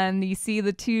 and you see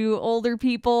the two older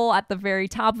people at the very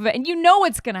top of it, and you know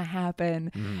what's gonna happen.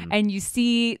 Mm. And you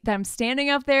see them standing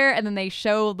up there, and then they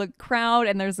show the crowd,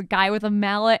 and there's a guy with a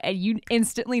mallet, and you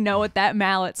instantly know what that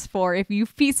mallet's for. If you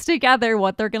piece together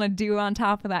what they're gonna do on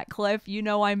top of that cliff, you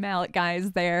know why mallet guy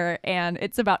is there, and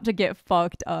it's about to get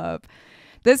fucked up.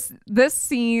 This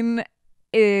scene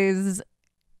is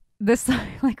this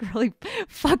like really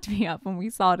fucked me up when we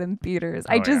saw it in theaters.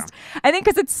 I think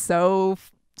because it's so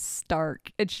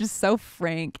stark, it's just so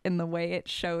frank in the way it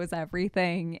shows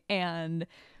everything. And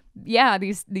yeah,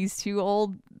 these two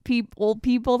old people,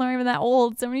 they're not even that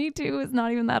old. 72 is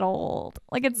not even that old.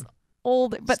 Like, it's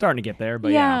old, but Starting to get there,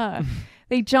 but yeah.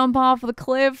 They jump off the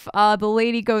cliff. The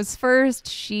lady goes first.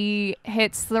 She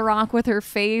hits the rock with her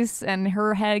face, and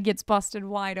her head gets busted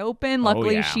wide open.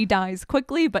 Luckily, yeah. she dies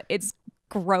quickly, but it's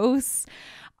gross.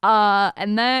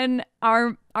 And then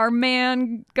our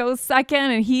man goes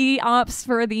second, and he opts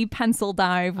for the pencil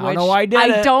dive. I don't Which know why I did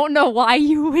it. don't know why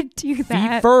you would do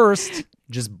that. Feet first.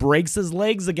 Just breaks his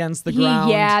legs against the ground.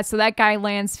 Yeah, so that guy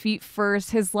lands feet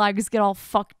first. His legs get all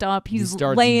fucked up. He He's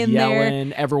starts laying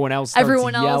yelling. there. Everyone else starts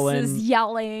Everyone yelling. else is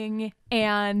yelling.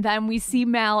 And then we see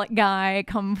Mallet guy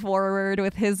come forward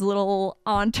with his little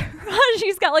entourage.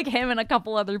 He's got like him and a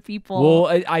couple other people.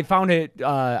 Well, I found it,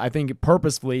 I think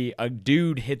purposefully, a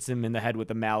dude hits him in the head with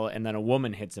a mallet and then a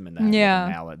woman hits him in the head with a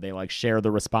mallet. They like share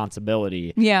the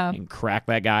responsibility and crack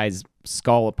that guy's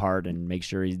skull apart and make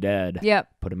sure he's dead. Yep.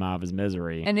 Put him out of his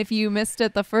misery. And if you missed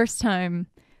it the first time,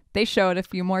 they show it a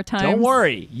few more times. Don't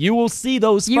worry. You will see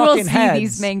those You fucking will see heads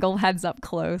these mangled heads up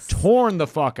close. torn the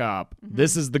fuck up. Mm-hmm.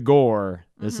 This is the gore.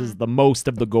 This is the most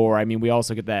of the gore. I mean, we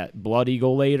also get that blood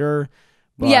eagle later.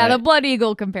 Yeah, the but blood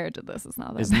eagle compared to this is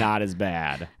not that is bad. not as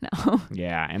bad. No.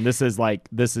 Yeah, and this is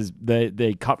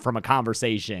they cut from a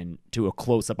conversation to a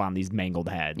close up on these mangled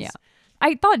heads. Yeah.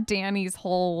 I thought Danny's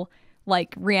whole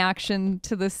like reaction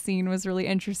to this scene was really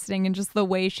interesting, and just the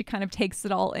way she kind of takes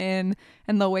it all in,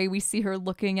 and the way we see her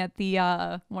looking at the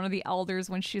one of the elders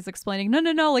when she's explaining,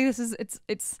 no, like this is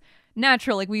it's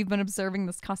natural, like we've been observing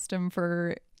this custom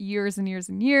for years and years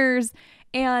and years.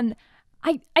 And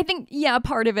I think, yeah,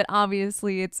 part of it,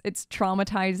 obviously, it's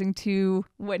traumatizing to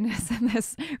witness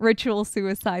this ritual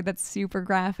suicide that's super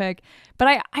graphic.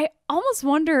 But I almost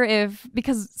wonder if,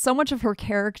 because so much of her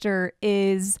character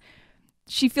is,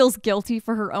 she feels guilty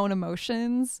for her own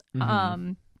emotions.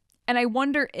 Mm-hmm. And I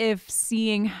wonder if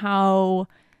seeing how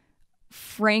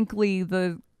frankly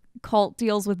the cult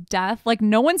deals with death, like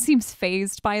no one seems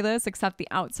fazed by this except the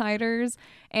outsiders,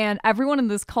 and everyone in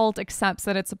this cult accepts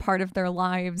that it's a part of their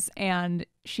lives. And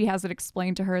she has it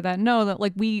explained to her that no, that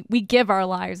like we give our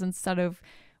lives instead of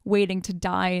waiting to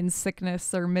die in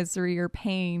sickness or misery or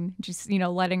pain, just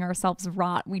letting ourselves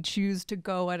rot. We choose to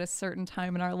go at a certain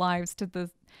time in our lives to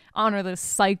honor this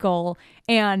cycle.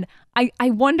 And I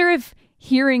wonder if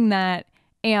hearing that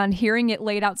and hearing it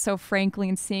laid out so frankly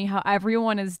and seeing how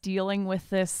everyone is dealing with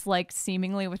this like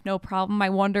seemingly with no problem,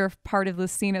 I wonder if part of the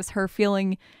scene is her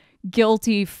feeling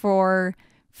guilty for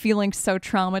feeling so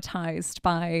traumatized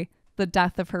by the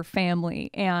death of her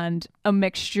family, and a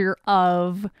mixture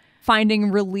of finding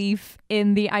relief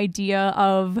in the idea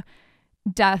of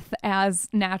death as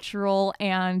natural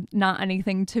and not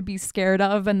anything to be scared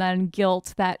of, and then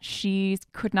guilt that she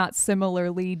could not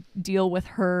similarly deal with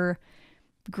her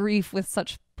grief with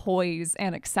such poise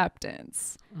and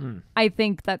acceptance. I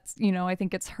think that's, I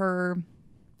think it's her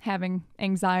having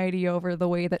anxiety over the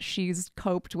way that she's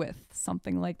coped with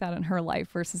something like that in her life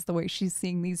versus the way she's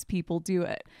seeing these people do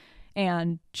it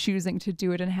and choosing to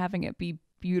do it and having it be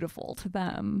beautiful to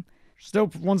them.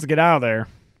 Still wants to get out of there.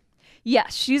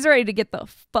 Yes, she's ready to get the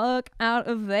fuck out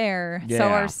of there.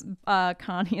 Yeah. So are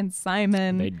Connie and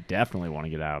Simon. They definitely want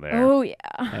to get out of there. Oh,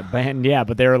 yeah.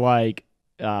 But they're like,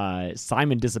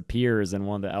 Simon disappears, and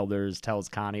one of the elders tells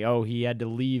Connie, oh, he had to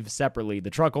leave separately. The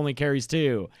truck only carries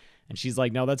 2. And she's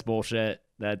like, no, that's bullshit.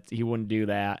 That he wouldn't do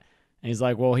that. And he's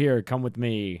like, well, here, come with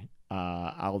me.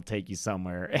 I'll take you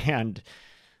somewhere. And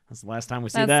that's the last time we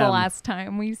see them. That's the last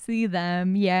time we see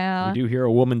them. Yeah. We do hear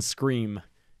a woman scream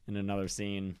in another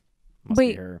scene. Must be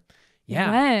Wait, her.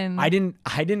 Yeah. when? I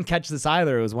didn't catch this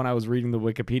either. It was when I was reading the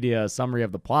Wikipedia summary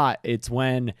of the plot. It's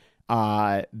when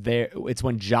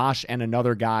Josh and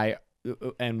another guy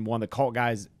and one of the cult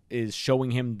guys is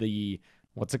showing him the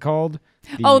what's it called?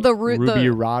 The Ruby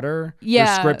Rotter, yeah,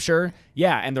 the scripture.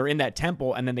 Yeah, and they're in that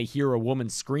temple and then they hear a woman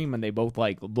scream and they both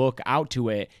like look out to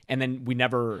it and then it's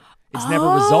never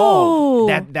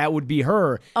resolved. That would be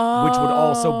her, which would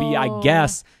also be, I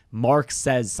guess, Mark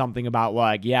says something about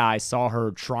like, yeah, I saw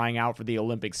her trying out for the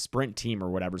Olympic sprint team or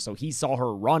whatever. So he saw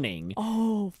her running.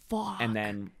 Oh, fuck. And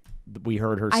then we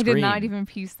heard her scream. I did not even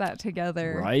piece that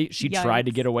together. Right? She tried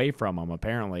to get away from him,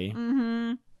 apparently.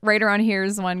 Mm-hmm. Right around here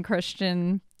is when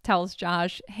Christian tells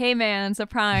Josh, hey, man,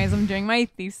 surprise, I'm doing my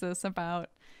thesis about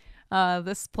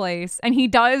this place. And he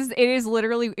does. It is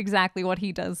literally exactly what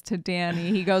he does to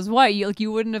Danny. He goes, what?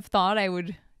 You wouldn't have thought I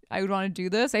would want to do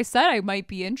this. I said I might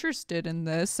be interested in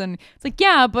this. And it's like,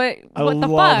 yeah, but what the fuck?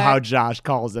 I love how Josh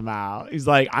calls him out. He's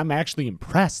like, I'm actually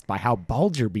impressed by how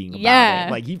bald you're being about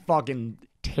it. Like, he fucking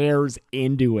tears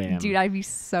into him. Dude, I'd be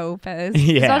so pissed.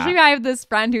 Yeah. Especially if I have this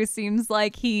friend who seems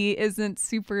like he isn't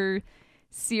super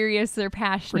serious or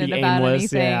passionate Pretty about aimless,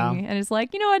 anything. yeah. And it's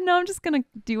like, you know what? No, I'm just going to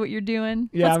do what you're doing.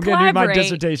 Yeah, Let's I'm going to do my collaborate.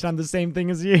 dissertation on the same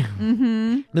thing as you.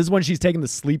 Mm-hmm. This is when she's taking the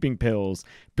sleeping pills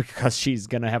because she's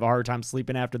going to have a hard time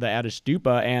sleeping after the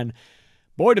Adishtupa. And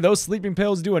boy, do those sleeping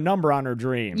pills do a number on her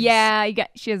dreams. Yeah,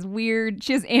 she has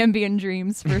Ambien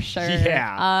dreams for sure.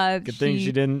 Yeah. Good thing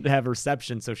she didn't have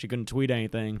reception, so she couldn't tweet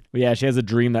anything. But yeah, she has a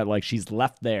dream that like she's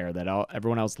left there, that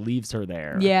everyone else leaves her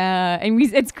there. Yeah, and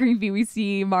it's creepy. We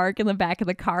see Mark in the back of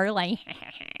the car, like,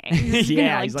 he's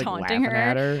he's like taunting laughing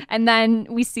at her. And then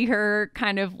we see her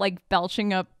kind of like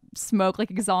belching up smoke, like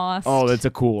exhaust. Oh, that's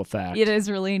a cool effect. It is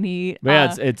really neat.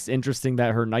 But yeah, it's interesting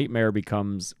that her nightmare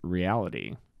becomes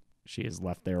reality. She is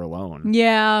left there alone.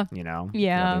 Yeah. You know?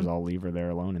 Yeah. The others all leave her there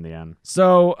alone in the end.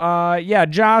 So,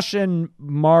 Josh and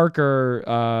Mark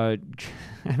are,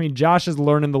 Josh is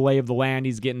learning the lay of the land.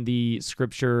 He's getting the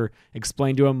scripture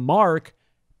explained to him. Mark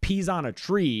pees on a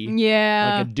tree.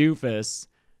 Yeah. Like a doofus.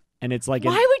 And it's like...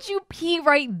 Why would you pee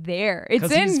right there? It's in...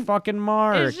 Because he's fucking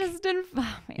Mark. It's just in...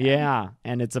 Oh, man. Yeah.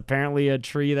 And it's apparently a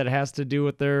tree that has to do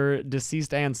with their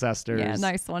deceased ancestors. Yeah,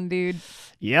 nice one, dude.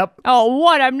 Yep. Oh,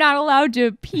 what? I'm not allowed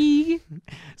to pee?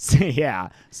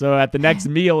 So at the next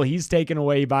meal, he's taken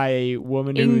away by a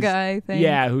woman Inga, I think.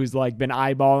 Yeah, who's like been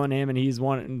eyeballing him, and he's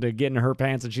wanting to get in her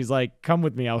pants, and she's like, "Come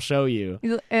with me, I'll show you."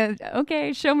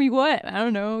 Okay, show me what? I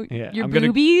don't know. Yeah, your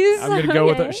boobies? I'm gonna go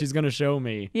with her. She's gonna show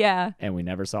me. Yeah. And we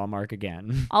never saw Mark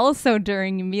again. Also,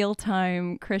 during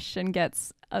mealtime, Christian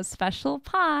gets a special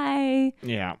pie.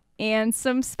 Yeah. And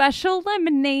some special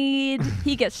lemonade.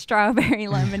 He gets strawberry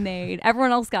lemonade.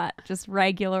 Everyone else got just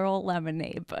regular old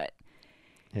lemonade, but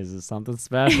his is something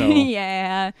special.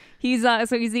 Yeah. He's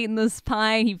eating this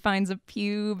pie and he finds a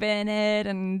pube in it,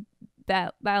 and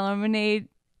that lemonade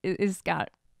is got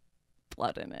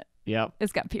blood in it. Yep.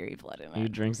 It's got period blood in it. He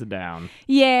drinks it down.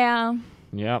 Yeah.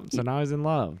 Yep. So now he's in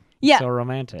love. Yeah. So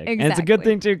romantic. Exactly. And it's a good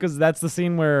thing too, because that's the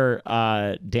scene where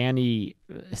Danny,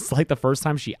 it's like the first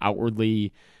time she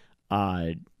outwardly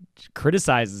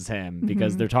criticizes him,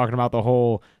 because they're talking about the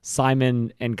whole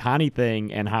Simon and Connie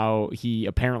thing and how he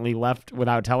apparently left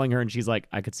without telling her, and she's like,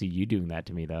 I could see you doing that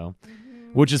to me though.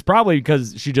 Which is probably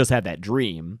because she just had that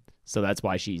dream, so that's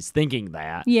why she's thinking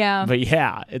that. Yeah. But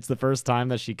yeah, it's the first time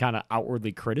that she kind of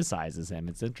outwardly criticizes him.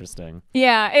 It's interesting.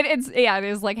 Yeah, it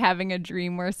is like having a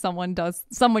dream where someone does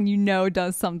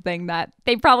something that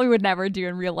they probably would never do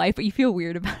in real life, but you feel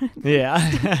weird about it.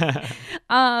 Yeah.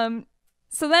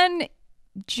 So then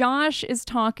Josh is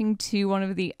talking to one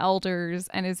of the elders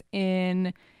and is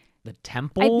in the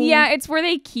temple. It's where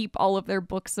they keep all of their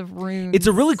books of runes. It's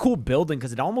a really cool building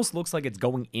because it almost looks like it's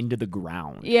going into the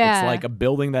ground. Yeah. It's like a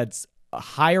building that's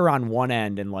higher on one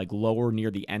end and like lower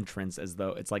near the entrance, as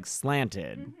though it's like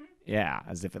slanted. Yeah,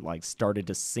 as if it like started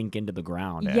to sink into the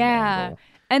ground. At an angle.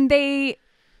 And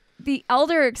the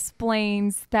elder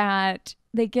explains that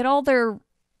they get all their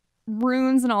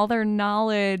runes and all their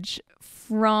knowledge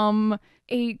from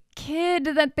a kid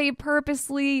that they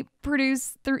purposely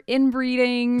produce through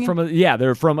inbreeding.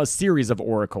 They're from a series of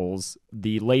oracles,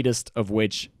 the latest of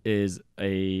which is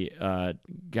a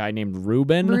guy named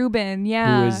Reuben.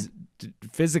 Yeah. Who is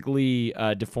physically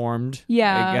deformed.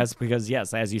 Yeah. I guess because,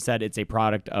 yes, as you said, it's a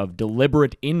product of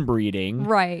deliberate inbreeding.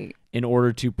 Right. In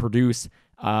order to produce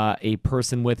a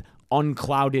person with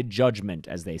unclouded judgment,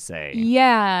 as they say.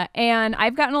 Yeah. And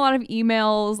I've gotten a lot of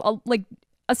emails, like,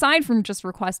 aside from just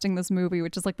requesting this movie,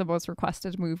 which is like the most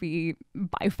requested movie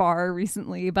by far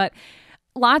recently, but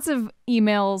lots of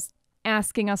emails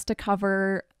asking us to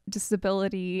cover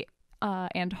disability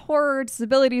and horror,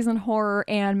 disabilities in horror,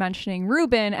 and mentioning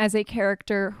Ruben as a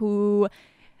character who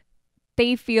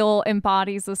they feel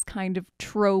embodies this kind of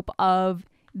trope of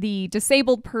the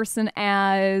disabled person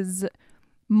as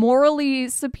morally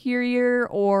superior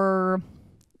or,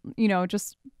 you know,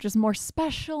 just more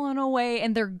special in a way,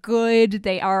 and they're good.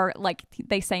 They are, like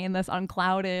they say in this,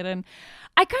 unclouded. And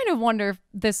I kind of wonder if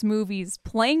this movie's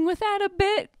playing with that a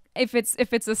bit, if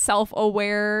it's a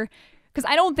self-aware, because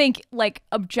I don't think, like,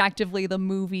 objectively the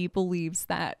movie believes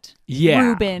that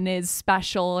Ruben is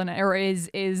special and or is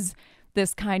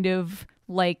this kind of,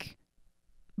 like,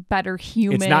 better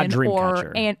human. It's not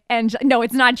Dreamcatcher. And no,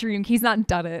 it's not Dream. He's not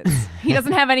Duddits. He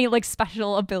doesn't have any, like,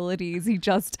 special abilities. He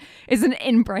just is an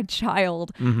inbred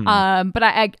child. But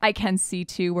I can see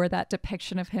too where that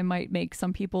depiction of him might make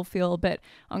some people feel a bit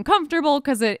uncomfortable,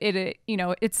 because it you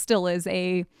know, it still is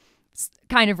a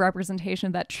kind of representation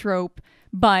of that trope.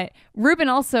 But Ruben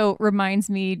also reminds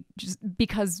me, just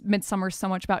because Midsommar is so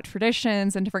much about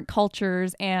traditions and different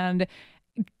cultures and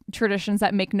traditions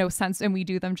that make no sense, and we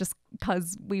do them just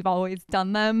because we've always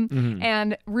done them.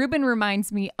 And Ruben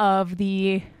reminds me of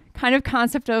the kind of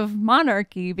concept of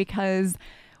monarchy, because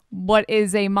what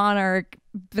is a monarch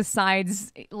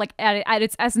besides, like, at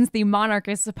its essence, the monarch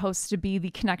is supposed to be the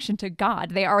connection to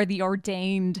God. They are the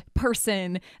ordained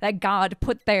person that God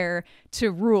put there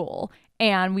to rule.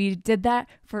 And we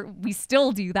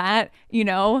still do that, you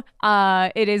know.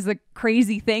 It is a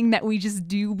crazy thing that we just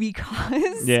do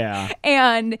because. Yeah.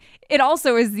 And it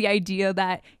also is the idea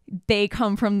that they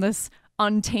come from this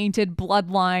untainted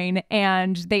bloodline,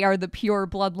 and they are the pure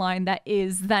bloodline that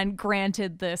is then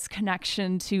granted this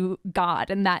connection to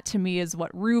God. And that, to me, is what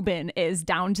Ruben is,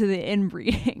 down to the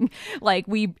inbreeding. Like,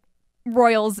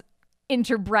 royals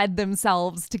interbred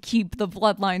themselves to keep the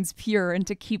bloodlines pure and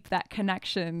to keep that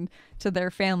connection to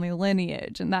their family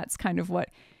lineage. And that's kind of what,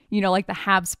 you know, like the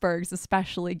Habsburgs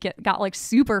especially got like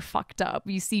super fucked up.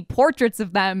 You see portraits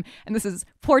of them, and this is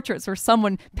portraits where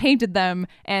someone painted them,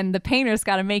 and the painter's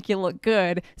got to make you look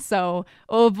good. So,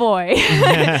 oh boy,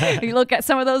 you look at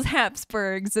some of those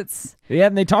Habsburgs, it's... Yeah,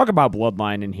 and they talk about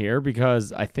bloodline in here,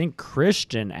 because I think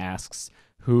Christian asks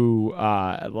who,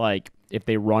 like, if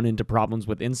they run into problems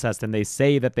with incest, and they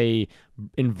say that they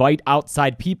invite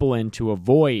outside people in to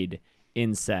avoid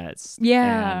incest.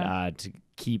 Yeah. And to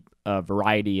keep a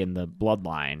variety in the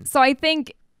bloodline. So I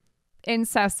think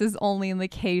incest is only in the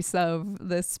case of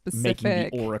this specific...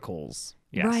 Making the oracles.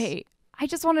 Yes. Right. I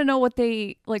just want to know what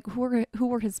they, like, who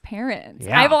were his parents.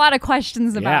 Yeah. I have a lot of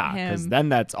questions about Yeah, because him. then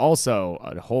that's also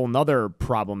a whole nother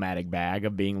problematic bag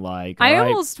of being like, I all right,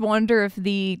 almost wonder if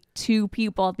the two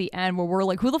people at the end where we're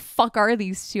like, who the fuck are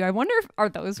these two? I wonder if, are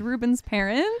those Ruben's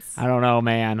parents? I don't know,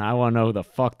 man. I want to know who the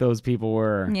fuck those people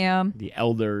were. Yeah. The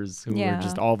elders who Yeah. were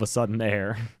just all of a sudden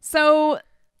there. So,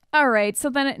 all right. So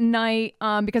then at night,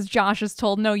 because Josh is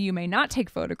told, no, you may not take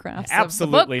photographs.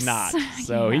 Absolutely of the not. books.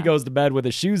 So he goes to bed with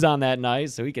his shoes on that night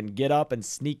so he can get up and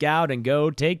sneak out and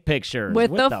go take pictures.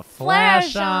 With the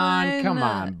flash on. Come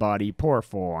on, buddy. Poor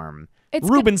form. It's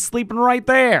Ruben's sleeping right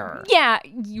there. Yeah,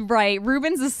 you're right.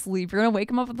 Ruben's asleep. You're going to wake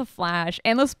him up with a flash.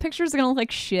 And those pictures are going to look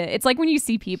like shit. It's like when you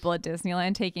see people at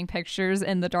Disneyland taking pictures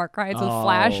in the dark rides with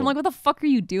flash. I'm like, what the fuck are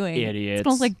you doing? Idiots. It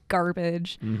smells like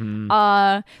garbage. Mm-hmm.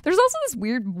 There's also this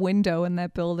weird window in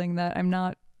that building that I'm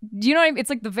not... Do you know what I mean? It's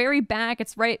like the very back.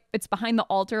 It's behind the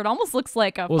altar. It almost looks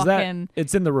like a fucking...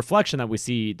 It's in the reflection that we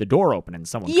see the door open and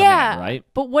someone come in, right?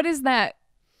 But what is that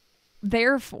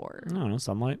there for? I don't know,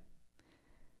 sunlight.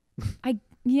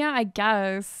 Yeah, I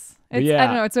guess. Yeah. I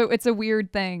don't know. It's a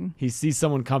weird thing. He sees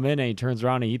someone come in and he turns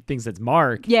around and he thinks it's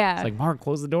Mark. Yeah. It's like, Mark,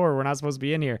 close the door. We're not supposed to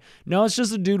be in here. No, it's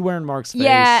just a dude wearing Mark's face.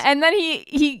 Yeah, and then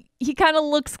he kind of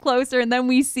looks closer, and then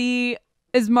we see,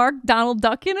 is Mark Donald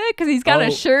Duck in it? Because he's got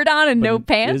a shirt on and no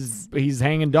pants. He's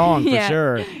hanging dong for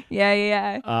sure.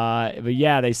 Yeah. But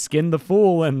yeah, they skinned the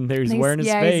fool and he's wearing his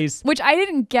face. Which I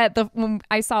didn't get when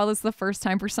I saw this the first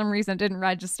time. For some reason, it didn't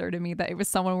register to me that it was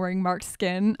someone wearing Mark's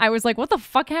skin. I was like, what the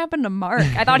fuck happened to Mark?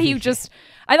 I thought he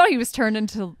was turned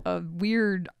into a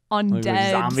weird undead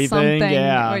like zombie something. thing,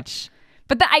 yeah.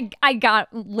 But I got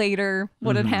later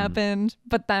what had happened.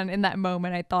 But then in that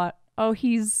moment, I thought, oh,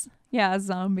 he's a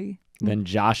zombie. Then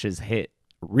Josh is hit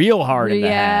real hard in the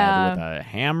head with a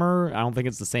hammer. I don't think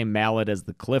it's the same mallet as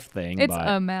the cliff thing. It's but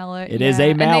a mallet. It is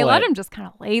a mallet. And they let him just kind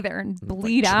of lay there and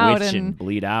bleed out. And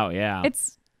bleed out, yeah.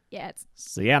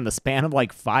 So in the span of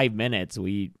like 5 minutes,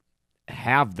 we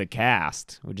have the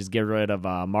cast. We just get rid of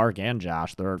Mark and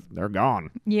Josh. They're gone.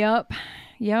 Yep.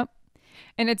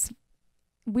 And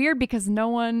weird because no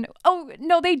one. Oh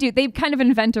no, they do. They kind of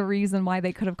invent a reason why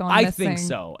they could have gone I missing. think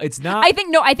so. It's not. I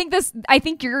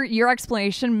think your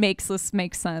explanation makes this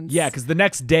make sense. Yeah, because the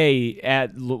next day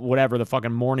at whatever the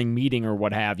fucking morning meeting or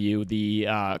what have you,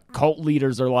 the cult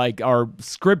leaders are like, our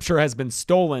scripture has been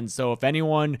stolen, so if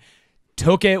anyone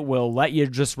took it, we'll let you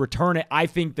just return it. I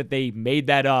think that they made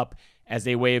that up as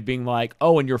a way of being like,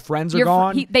 oh, and your friends are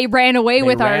gone. They ran away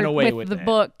with the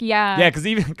book. Yeah. Yeah,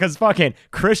 because fucking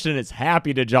Christian is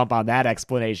happy to jump on that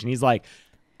explanation. He's like,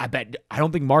 I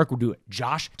don't think Mark will do it.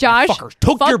 Josh, fuckers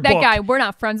took fuck your that book. guy. We're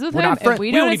not friends with We're him. not friends.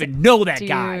 We don't even know that Dude.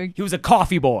 guy. He was a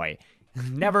coffee boy.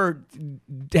 Never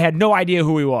had no idea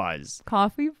who he was.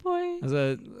 Coffee boy. It was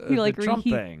a like the Trump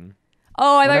reheat- thing.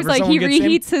 Oh, I thought it was Whenever like he someone gets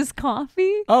reheats his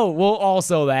coffee. Oh, well,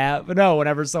 also that. But no,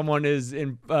 whenever someone is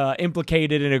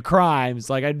implicated in a crime, it's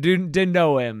like, I didn't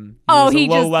know him. He was a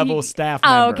low-level staff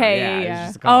member. Oh, okay, He's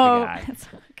just a coffee guy.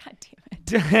 God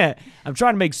damn it. I'm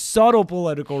trying to make subtle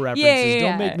political references. Yeah.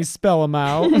 Don't make me spell them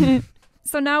out.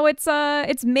 So now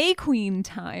it's May Queen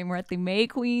time. We're at the May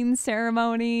Queen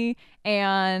ceremony,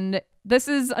 and this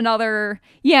is another.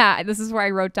 Yeah, this is where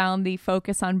I wrote down the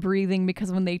focus on breathing,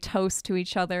 because when they toast to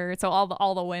each other, so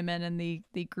all the women in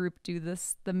the group do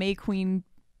the May Queen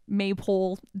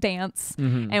maypole dance,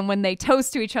 and when they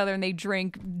toast to each other and they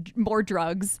drink more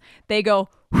drugs, they go.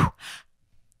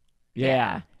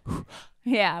 Yeah.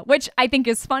 Yeah, which I think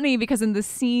is funny because in the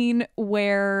scene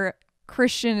where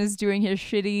Christian is doing his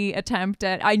shitty attempt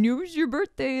at I knew it was your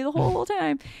birthday the whole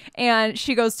time, and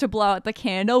she goes to blow out the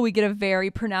candle, we get a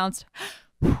very pronounced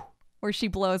where she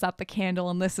blows out the candle,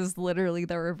 and this is literally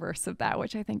the reverse of that,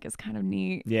 which I think is kind of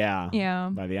neat. Yeah.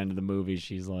 By the end of the movie,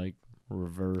 she's like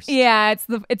reversed. Yeah,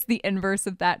 it's the inverse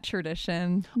of that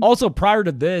tradition. Also, prior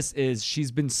to this is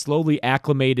she's been slowly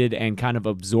acclimated and kind of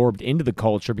absorbed into the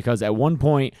culture, because at one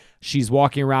point she's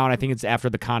walking around, I think it's after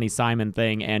the Connie Simon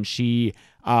thing, and she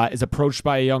is approached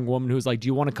by a young woman who's like, do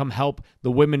you want to come help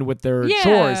the women with their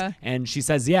chores? And she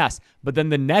says yes. But then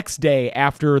the next day,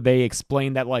 after they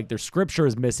explain that like their scripture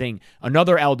is missing,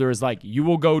 another elder is like, you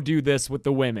will go do this with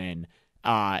the women.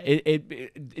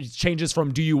 It changes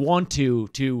from do you want to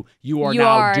you are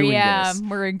now doing this.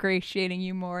 We're ingratiating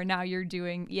you more. Now you're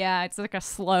doing, it's like a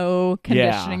slow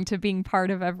conditioning to being part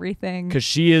of everything. Because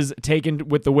she is taken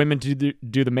with the women to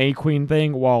do the May Queen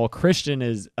thing, while Christian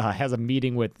has a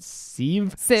meeting with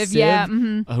Siv,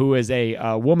 who is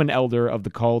a woman elder of the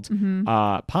cult,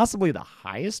 possibly the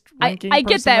highest ranking I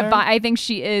get that, there. but I think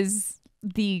she is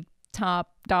the top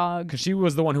dog, because she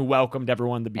was the one who welcomed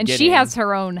everyone in the beginning, and she has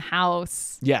her own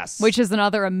house, which is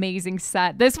another amazing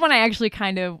set. This one I actually I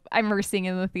remember seeing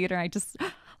in the theater. I just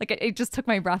it just took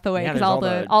my breath away, because all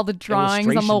the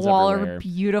drawings on the wall are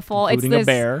beautiful, including it's a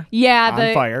bear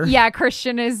on fire.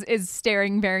 Christian is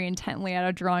staring very intently at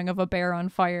a drawing of a bear on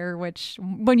fire, which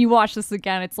when you watch this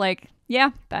again, it's like,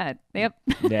 yep.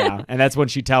 Yeah, and that's when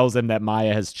she tells him that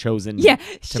Maya has chosen to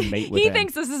mate with him. He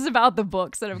thinks this is about the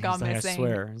books that have gone missing. I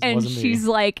swear, and she's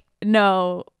like,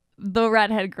 no, the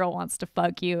redhead girl wants to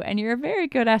fuck you, and you're a very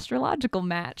good astrological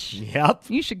match. Yep.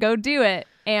 You should go do it.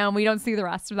 And we don't see the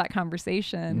rest of that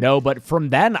conversation. No, but from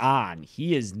then on,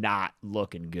 he is not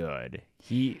looking good.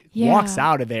 He walks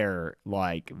out of there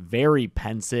like very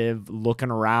pensive,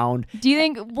 looking around. Do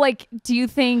you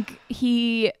think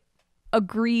he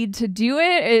agreed to do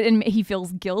it and he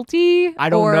feels guilty? I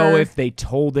don't know if they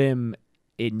told him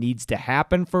it needs to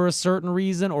happen for a certain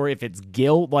reason, or if it's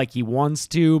guilt, like he wants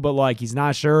to, but like he's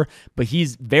not sure. But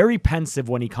he's very pensive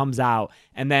when he comes out,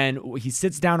 and then he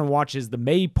sits down and watches the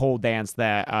maypole dance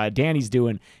that Danny's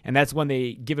doing, and that's when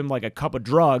they give him like a cup of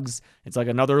drugs. It's like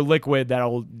another liquid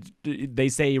that'll, they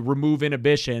say, remove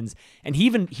inhibitions, and he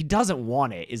doesn't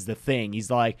want it, is the thing. He's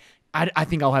like, I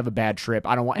think I'll have a bad trip.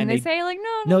 I don't want. And they say like,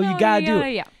 no, you gotta do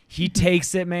it. Yeah. He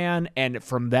takes it, man, and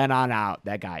from then on out,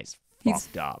 that guy's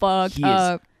fucked up. He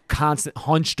is constant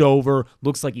hunched over,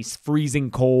 looks like he's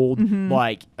freezing cold.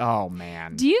 Like, oh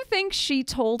man. Do you think she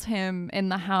told him in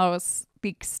the house the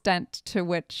extent to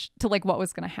like what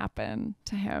was going to happen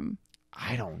to him?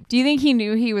 I don't. Do you think he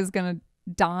knew he was going to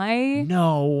die?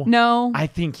 No. I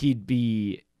think he'd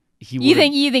be. You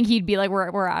think he'd be like,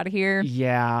 we're out of here?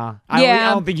 Yeah. I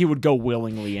don't think he would go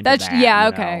willingly into that. Yeah.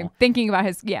 Okay. Know? Thinking about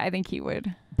I think he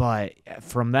would. But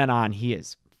from then on, he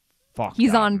is.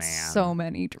 He's up, on man. so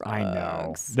many drugs. I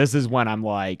know. This is when I'm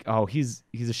like, oh, he's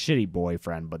a shitty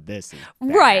boyfriend, but this is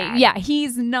bad. Right. Yeah,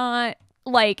 he's not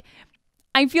like.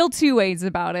 I feel two ways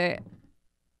about it.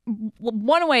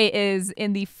 One way is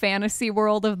in the fantasy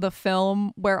world of the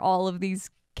film, where all of these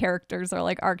characters are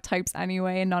like archetypes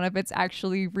anyway, and none of it's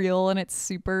actually real, and it's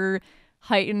super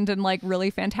heightened and like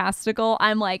really fantastical.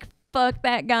 I'm like, fuck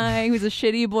that guy who's a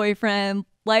shitty boyfriend.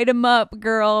 light him up,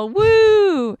 girl.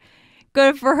 Woo!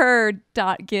 Good for her.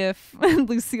 .gif.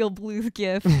 Lucille Bluth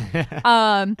gif.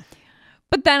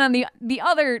 But then on the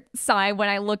other side, when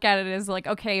I look at it as like,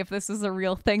 okay, if this is a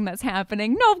real thing that's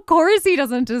happening, no, of course he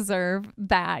doesn't deserve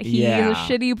that. He is a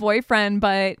shitty boyfriend,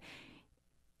 but...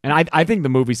 And I think the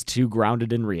movie's too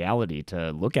grounded in reality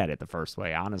to look at it the first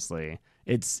way, honestly.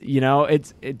 It's, you know,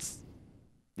 it's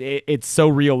so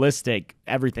realistic,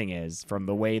 everything is, from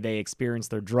the way they experience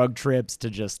their drug trips to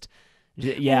just...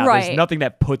 Yeah, right. There's nothing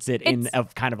that puts it in a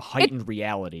kind of heightened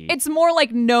reality. It's more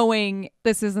like knowing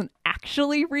this isn't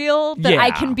actually real, that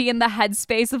I can be in the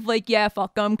headspace of like, yeah,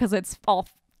 fuck them, because it's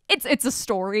a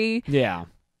story. Yeah.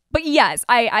 But yes,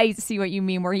 I see what you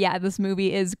mean, where, yeah, this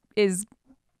movie is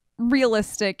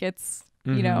realistic. It's,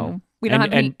 you know, we don't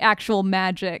have any actual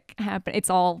magic happen. It's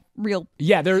all real.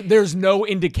 Yeah, there's no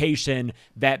indication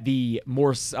that the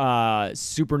more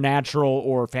supernatural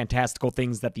or fantastical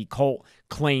things that the cult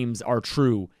claims are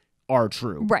true.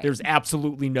 Right. There's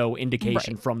absolutely no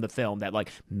indication from the film that like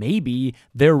maybe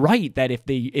they're right that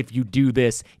if you do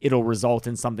this, it'll result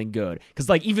in something good. Because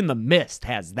like even The Mist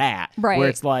has that, where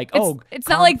it's like, it's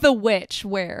not like The Witch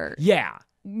where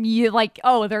you like,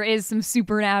 oh, there is some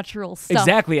supernatural stuff.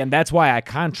 Exactly, and that's why I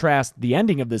contrast the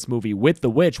ending of this movie with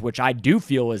The Witch, which I do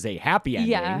feel is a happy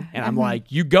ending. Yeah. And I'm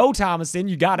like, you go, Thomason,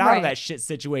 you got out of that shit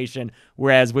situation.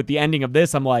 Whereas with the ending of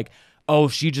this, I'm like, oh,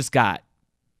 she just got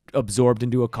absorbed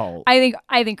into a cult. I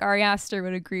think Ari Aster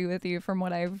would agree with you from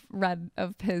what I've read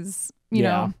of his, you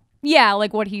know. Yeah,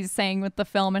 like what he's saying with the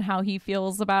film and how he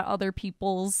feels about other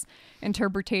people's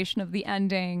interpretation of the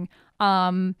ending.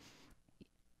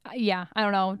 Yeah, I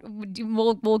don't know.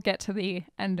 We'll get to the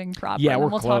ending proper. Yeah,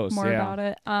 we'll talk more about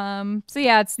it. So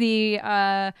yeah, it's the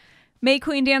May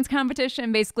Queen dance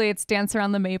competition. Basically, it's dance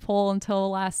around the maypole until the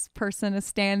last person is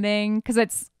standing, because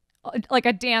it's like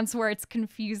a dance where it's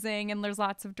confusing and there's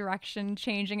lots of direction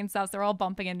changing and stuff. So they're all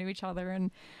bumping into each other,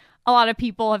 and a lot of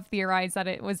people have theorized that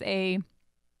it was a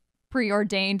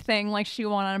preordained thing, like she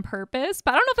won on purpose,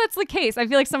 but I don't know if that's the case. I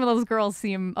feel like some of those girls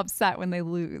seem upset when they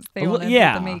lose. They want to be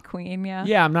the May Queen.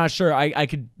 Yeah, I'm not sure. I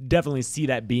could definitely see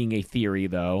that being a theory,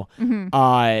 though.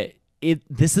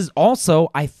 This is also,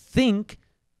 I think,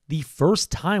 the first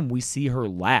time we see her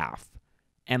laugh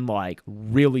and like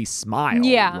really smile.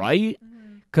 Right?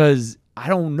 Because I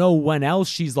don't know when else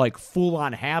she's like full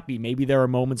on happy. Maybe there are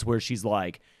moments where she's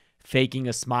like faking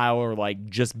a smile or like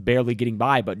just barely getting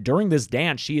by, but during this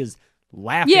dance she is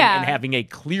laughing and having a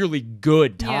clearly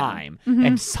good time,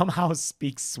 and somehow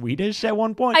speaks Swedish at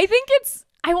one point.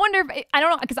 I wonder if, I don't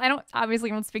know, because I don't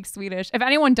speak Swedish. If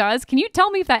anyone does, can you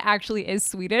tell me if that actually is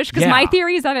Swedish? Because my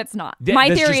theory is that it's not. My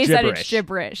theory is that it's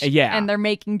gibberish. Yeah. And they're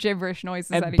making gibberish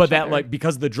noises at each other. But that, like,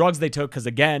 because of the drugs they took, because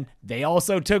again, they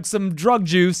also took some drug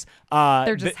juice.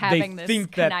 They're just having they this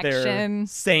think connection. That they're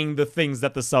saying the things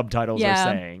that the subtitles are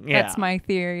saying. Yeah, that's my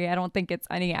theory. I don't think it's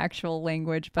any actual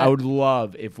language. But I would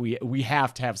love if we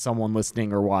have to have someone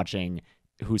listening or watching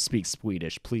who speaks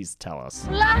Swedish. Please tell us.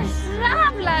 Yeah,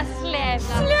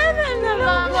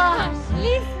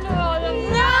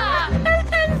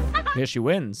 she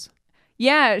wins.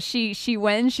 Yeah, she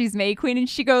wins. She's May Queen, and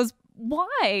she goes,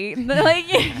 why? Like,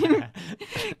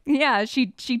 yeah,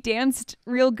 she danced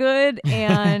real good,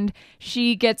 and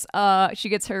she gets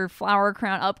her flower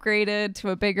crown upgraded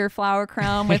to a bigger flower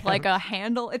crown with like a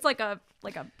handle. It's like a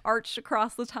arch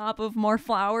across the top of more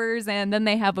flowers, and then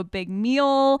they have a big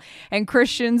meal, and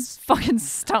Christian's fucking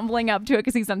stumbling up to it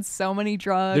because he's done so many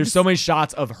drugs. There's so many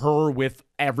shots of her with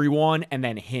everyone and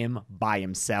then him by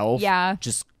himself. Yeah.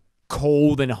 Just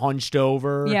cold and hunched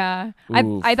over. Yeah.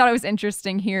 I thought it was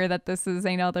interesting here that this is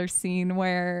another scene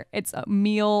where it's a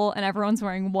meal and everyone's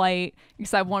wearing white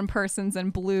except one person's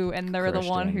in blue, and they're the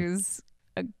one who's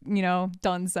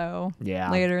done so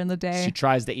later in the day. She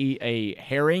tries to eat a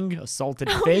herring, a salted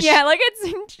fish. Yeah, like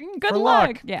it's good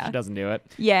luck. Yeah. She doesn't do it.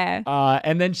 Yeah.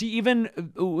 And then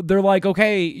they're like,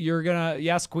 okay,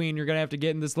 yes, Queen, you're going to have to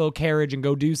get in this little carriage and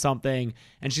go do something.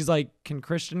 And she's like, can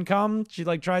Christian come? She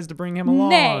like tries to bring him along.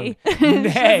 Nay.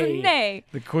 Nay.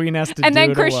 The Queen has to do it And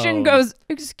then Christian alone. goes,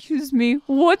 excuse me,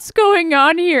 what's going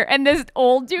on here? And this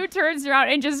old dude turns around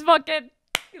and just fucking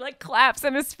like claps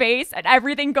in his face, and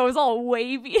everything goes all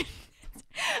wavy.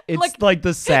 It's like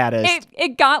the saddest.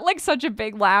 It got like such a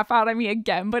big laugh out of me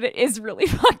again, but it is really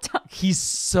fucked up. He's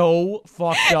so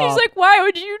fucked up. He's like, why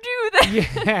would you do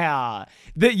that?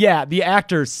 Yeah. The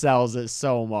actor sells it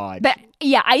so much.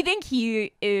 I think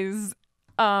he is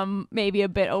maybe a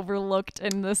bit overlooked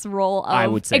in this role of I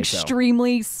would say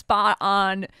extremely spot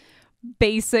on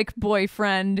basic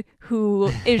boyfriend who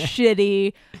is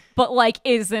shitty, but like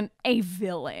isn't a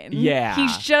villain. Yeah.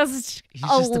 He's just He's a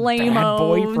just a bad lame-o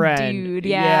boyfriend. dude.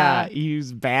 Yeah.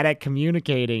 He's bad at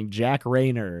communicating. Jack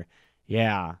Rayner.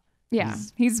 Yeah. Yeah.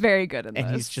 He's very good at this.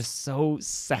 And he's just so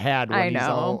sad when I he's know.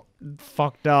 all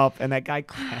fucked up and that guy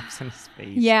claps in his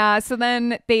face. Yeah, so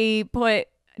then they put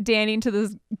Danny into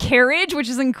this carriage, which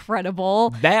is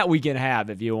incredible. That we can have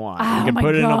if you want. Oh you can my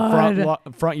put it in God.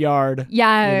 a front yard.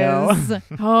 Yes. You know?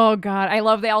 Oh God, I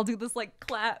love they all do this like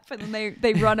clap and then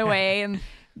they run away and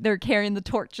they're carrying the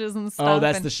torches and stuff. Oh,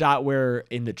 that's and, the shot where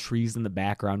in the trees in the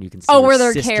background you can see where her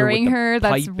they're sister carrying with the her.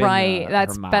 That's pipe in, right. her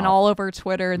That's been mouth. all over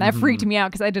Twitter. And that freaked me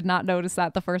out because I did not notice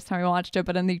that the first time I watched it.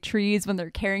 But in the trees, when they're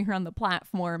carrying her on the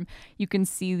platform, you can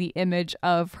see the image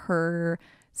of her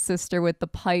sister with the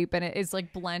pipe, and it is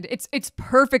like blended. It's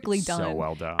perfectly done. So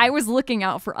well done. I was looking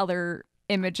out for other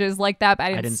images like that, but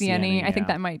I didn't see any. I think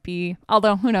yeah. that might be,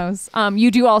 although who knows. You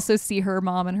do also see her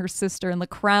mom and her sister in the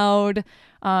crowd.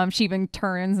 She even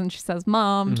turns and she says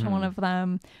mom to one of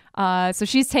them. So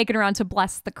she's taken around to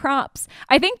bless the crops.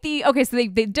 I think so they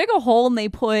dig a hole and they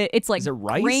put, it's like Is it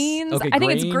rice? grains. Okay, I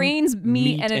think it's grain, grains,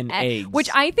 meat and an egg, eggs. which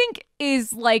I think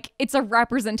is like, it's a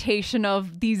representation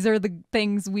of these are the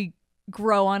things we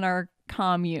grow on our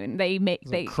commune. They make, So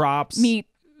they crops, meat,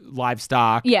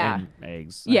 livestock, Yeah. and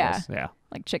eggs. I Yeah. guess. Yeah.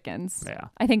 like chickens. Yeah.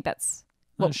 I think that's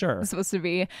what Sure. it's supposed to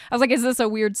be. I was like, is this a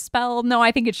weird spell? No, I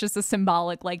think it's just a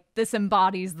symbolic, like this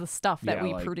embodies the stuff that Yeah,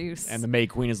 we like- produce. And the May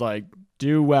Queen is like,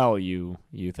 do well, you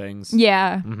things.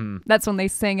 yeah. Mm-hmm. That's when they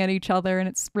sing at each other and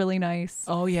it's really nice.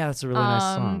 Oh yeah, that's a really nice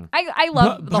song. I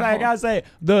love But I whole- gotta say,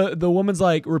 the woman's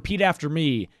like, repeat after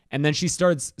me, and then she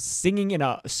starts singing in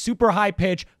a super high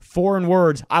pitch foreign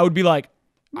words. I would be like,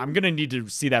 I'm gonna need to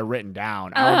see that written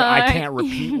down. I can't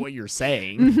repeat what you're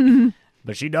saying,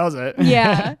 but she does it.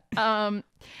 yeah.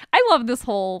 I love this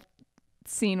whole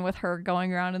scene with her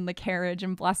going around in the carriage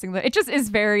and blessing it just is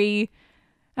very,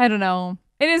 I don't know.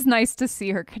 It is nice to see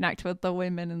her connect with the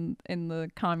women in the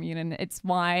commune, and it's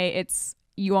why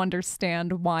you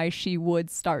understand why she would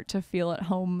start to feel at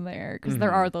home there, because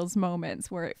there are those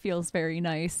moments where it feels very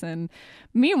nice. And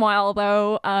meanwhile,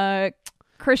 though,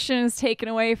 Christian is taken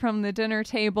away from the dinner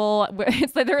table.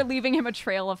 It's like they're leaving him a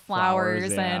trail of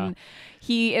flowers, yeah. and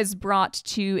he is brought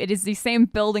to, it is the same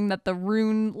building that the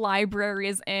Rune library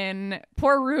is in.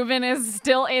 Poor Reuben is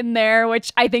still in there,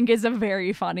 which I think is a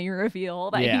very funny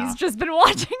reveal that Yeah. he's just been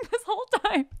watching this whole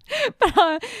time.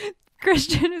 But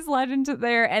Christian is led into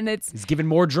there, and it's He's given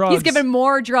more drugs. he's given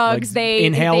more drugs. Like, They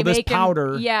inhale they this make him-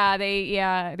 powder.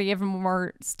 they give him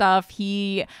more stuff.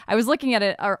 I was looking at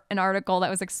an article that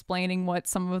was explaining what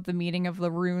some of the meaning of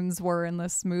the runes were in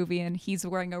this movie, and he's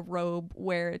wearing a robe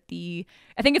where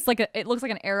I think it's like it looks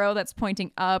like an arrow that's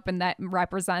pointing up, and that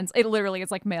represents, it literally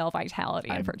is like male vitality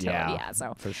and fertility. Yeah,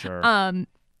 so for sure.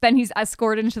 then he's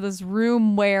escorted into this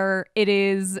room where it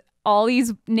is all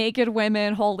these naked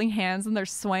women holding hands and they're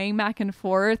swaying back and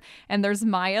forth, and there's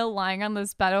Maya lying on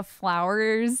this bed of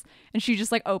flowers, and she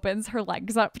just like opens her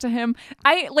legs up to him.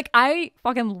 I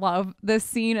fucking love this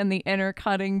scene and the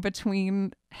intercutting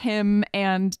between him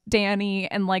and Danny,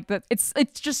 and like that it's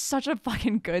just such a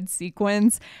fucking good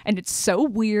sequence, and it's so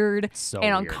weird and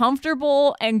weird.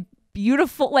 uncomfortable and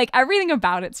beautiful. Like everything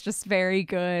about it's just very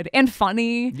good and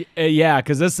funny. Yeah,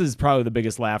 because this is probably the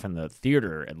biggest laugh in the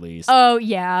theater, at least. Oh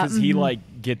yeah, Because he like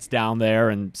gets down there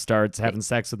and starts having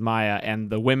sex with Maya, and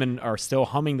the women are still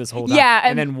humming this whole time. Yeah,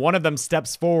 and then one of them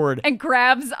steps forward. and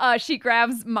she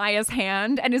grabs Maya's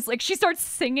hand and is like, she starts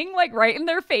singing like right in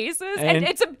their faces, and And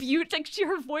it's a beaut. Like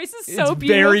her voice is so it's beautiful.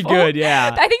 very good, yeah.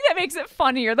 I think that makes it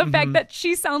funnier. The fact that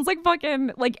she sounds like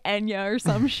fucking like Enya or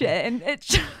some shit, and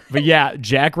it's But yeah,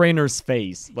 Jack Rayner's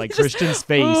face, like Christian's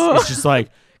face, is just like,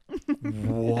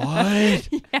 what?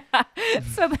 yeah.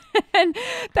 So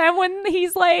then when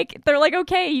he's like, they're like,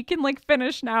 okay, you can like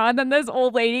finish now, and then this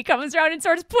old lady comes around and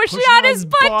starts pushing out his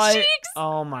butt cheeks.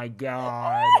 Oh my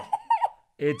god.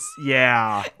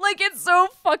 Yeah. Like it's so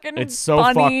fucking It's so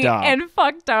funny fucked up. and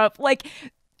fucked up. Like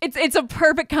it's a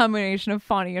perfect combination of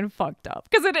funny and fucked up,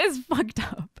 because it is fucked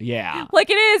up. Yeah. Like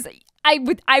it is. I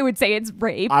would say it's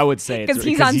rape. I would say it's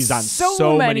because he's on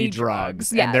so many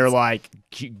drugs. Yes. And they're like,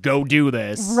 go do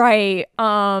this. right.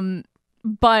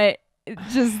 But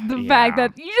just the fact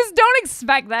that you just don't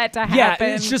expect that to Yeah, happen.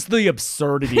 it's just the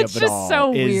absurdity It's of it just all.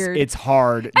 so is- weird. It's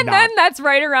hard. And not- then that's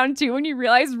right around too when you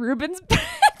realize Ruben's they're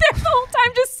the whole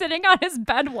time just sitting on his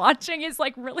bed watching is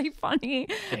like really funny.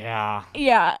 Yeah.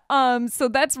 Yeah. So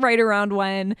that's right around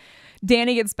when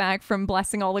Danny gets back from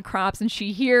blessing all the crops and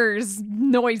she hears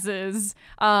noises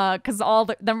because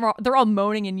they're all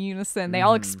moaning in unison. They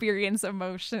all experience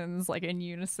emotions like in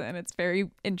unison. It's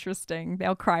very interesting. They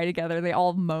all cry together. They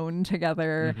all moan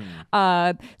together.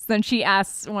 So then she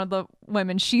asks one of the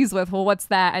women she's with, well, what's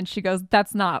that? And she goes,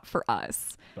 that's not for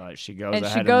us. But she goes And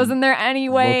ahead she goes in there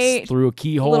anyway. looks through a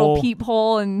keyhole. Little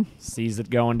peephole, and sees it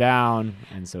going down,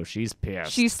 and so she's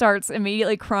pissed. she starts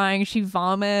immediately crying. She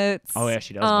vomits. Oh yeah,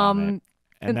 she does vomit.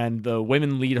 And then the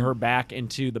women lead her back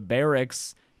into the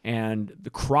barracks and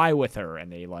cry with her, and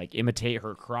they like imitate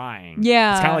her crying.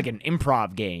 Yeah, it's kind of like an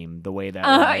improv game. The way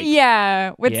that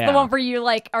it's the one where you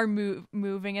like are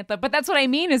moving at but that's what I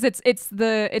mean is it's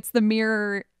the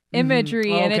mirror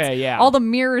imagery and it's all the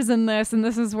mirrors in this, and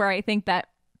this is where I think that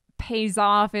pays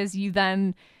off is you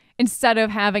then, instead of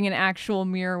having an actual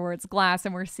mirror where it's glass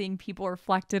and we're seeing people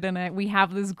reflected in it, we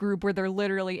have this group where they're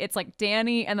literally, it's like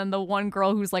Danny and then the one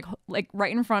girl who's like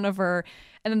right in front of her,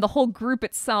 and then the whole group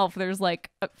itself, there's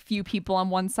like a few people on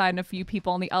one side and a few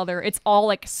people on the other. It's all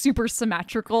like super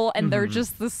symmetrical, and they're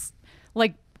just this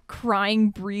like crying,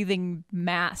 breathing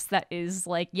mass that is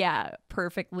like,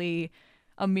 perfectly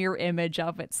a mirror image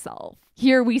of itself.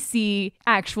 Here we see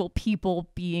actual people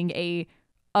being a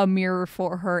mirror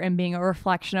for her and being a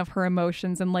reflection of her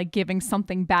emotions and like giving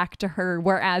something back to her,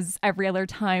 whereas every other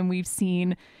time we've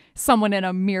seen someone in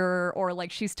a mirror or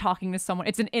like she's talking to someone,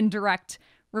 it's an indirect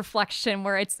reflection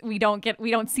where we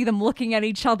don't see them looking at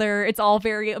each other. It's all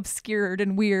very obscured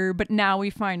and weird, but now we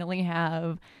finally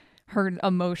have her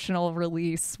emotional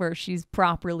release where she's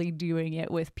properly doing it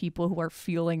with people who are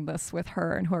feeling this with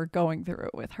her and who are going through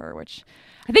it with her, which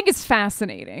I think is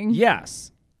fascinating.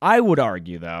 Yes. I would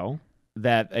argue, though,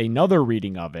 that another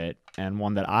reading of it, and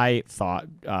one that I thought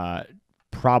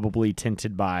probably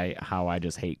tinted by how I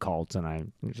just hate cults, and I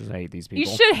just hate these people.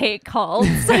 You should hate cults.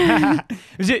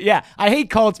 Yeah, I hate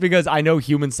cults because I know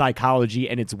human psychology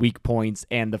and its weak points,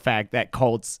 and the fact that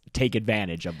cults take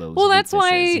advantage of those. Well, that's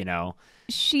why, you know,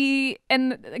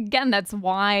 and again, that's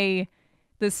why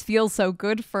this feels so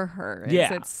good for her. It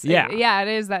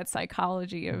is that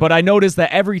psychology. But I noticed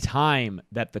that every time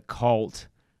that the cult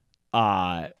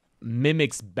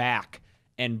mimics back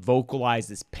and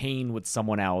vocalizes pain with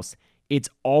someone else, it's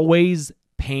always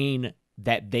pain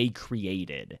that they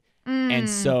created. And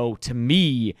so to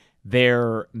me,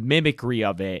 their mimicry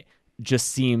of it just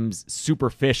seems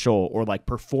superficial or like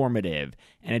performative,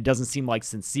 and it doesn't seem like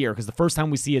sincere, because the first time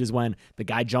we see it is when the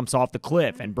guy jumps off the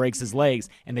cliff and breaks his legs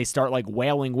and they start like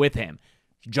wailing with him.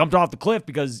 He jumped off the cliff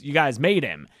because you guys made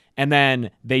him. And then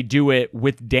they do it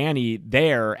with Danny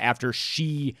there after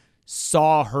she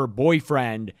saw her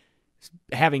boyfriend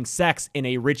having sex in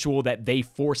a ritual that they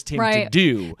forced him to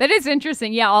do. That is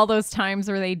interesting. Yeah, all those times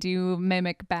where they do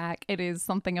mimic back, it is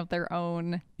something of their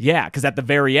own. Yeah, because at the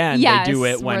very end, they do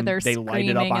it when they light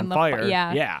it up on fire.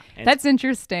 Yeah. That's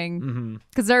interesting.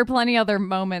 Because there are plenty other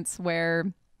moments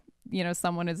where, you know,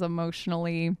 someone is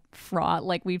emotionally fraught.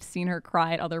 Like we've seen her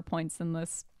cry at other points in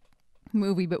this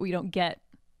movie, but we don't get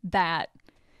that,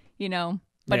 you know.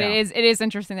 But it is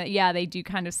interesting that, they do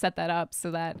kind of set that up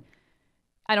so that,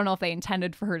 I don't know if they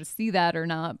intended for her to see that or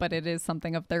not, but it is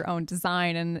something of their own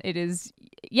design. And it is,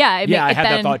 I had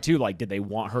that thought too. Like, did they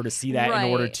want her to see that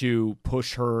in order to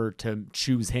push her to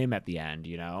choose him at the end,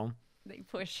 you know? They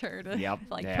push her to,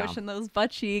 pushing those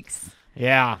butt cheeks.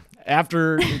 Yeah.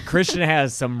 After Christian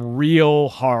has some real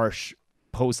harsh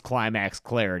post-climax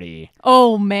clarity.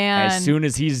 Oh, man. As soon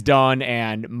as he's done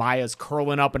and Maya's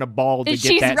curling up in a ball to and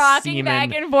get that semen. She's rocking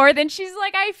back and forth and she's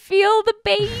like, I feel the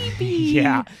baby.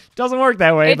 Doesn't work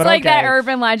that way, it's like that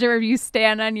urban legend where if you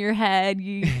stand on your head,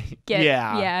 you get,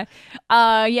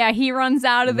 he runs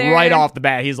out of there. Right off the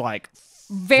bat, he's like,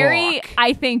 very, fuck.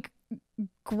 I think,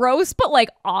 gross but like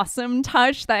awesome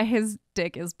touch that his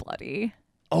dick is bloody.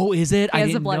 Oh, is it? I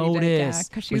didn't notice.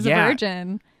 Because she's a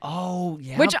virgin. Oh,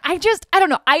 yeah. Which I don't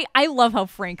know. I love how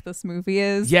frank this movie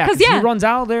is. Yeah, because he runs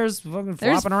out, there's fucking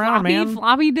flopping around, man.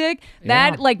 Floppy dick.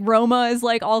 That, like, Roma is,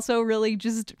 like, also really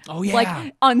just, like,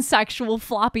 unsexual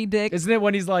floppy dick. Isn't it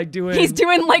when he's, like, doing... He's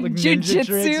doing, like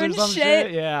jujitsu and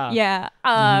shit? Yeah.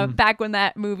 Back when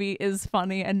that movie is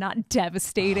funny and not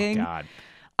devastating. Oh,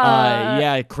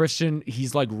 God. Christian,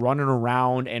 he's like running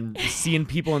around and seeing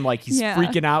people and like he's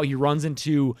freaking out. He runs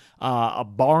into a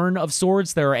barn of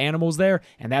sorts. There are animals there,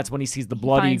 and that's when he sees the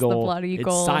blood eagle.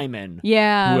 It's Simon.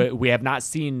 Yeah. Who we have not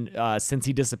seen since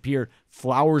he disappeared.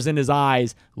 Flowers in his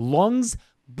eyes, lungs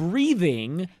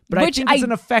breathing, but I think it's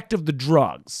an effect of the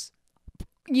drugs.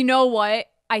 You know what?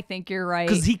 I think you're right.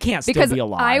 Because he can't still be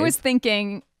alive. I was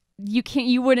thinking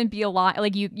you wouldn't be alive.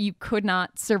 Like you could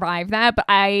not survive that, but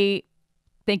I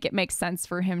think it makes sense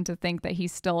for him to think that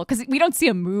he's still, because we don't see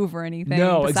him move or anything.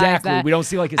 No, besides exactly. that. We don't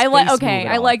see like his I face like move okay,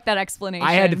 at I all. like that explanation.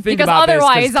 I had to think because about this 'cause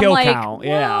otherwise I'm kill like, count,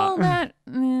 yeah. well, that.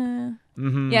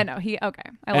 Yeah, no, he okay.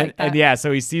 I like that. And yeah,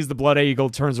 so he sees the blood eagle,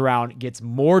 turns around, gets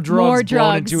more drugs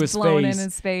blown into his blown face, in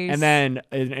his face. and then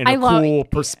in I a love- cool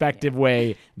perspective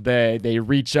way, they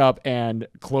reach up and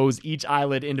close each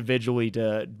eyelid individually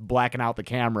to blacken out the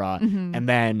camera, and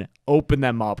then open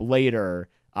them up later.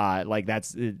 Like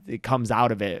it comes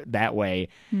out of it that way.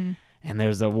 And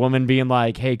there's a woman being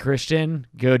like, "Hey, Christian,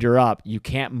 good, you're up. You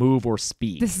can't move or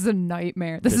speak." This is a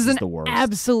nightmare. This This is is an the worst.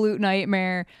 absolute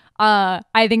nightmare.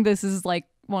 I think this is like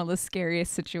one of the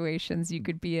scariest situations you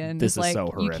could be in. This It's is like so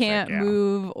you horrific, can't yeah.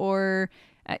 move or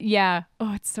yeah.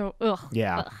 Oh, it's so ugh.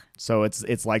 Yeah. Ugh. So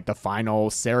it's like the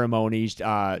final ceremony.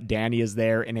 Danny is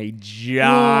there in a Oh,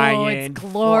 giant it's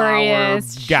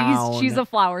glorious. flower gown. She's a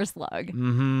flower slug.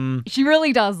 Mm-hmm. She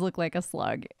really does look like a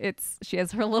slug. She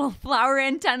has her little flower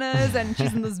antennas and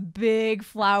she's in this big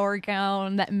flower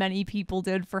gown that many people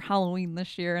did for Halloween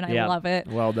this year, and I love it.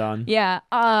 Well done. Yeah.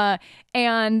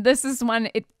 And this is when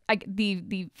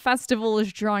the festival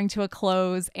is drawing to a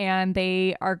close, and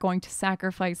they are going to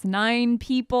sacrifice 9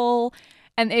 people,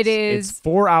 and It's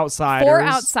 4 outsiders. 4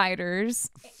 outsiders.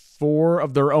 4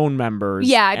 of their own members.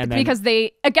 Yeah, and then- because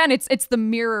it's the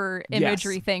mirror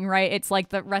imagery Yes. thing, right? It's like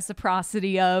the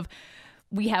reciprocity of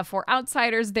we have 4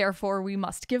 outsiders, therefore we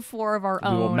must give 4 of our we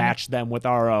own. will match them with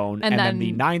our own, and then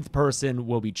the then- 9th person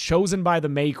will be chosen by the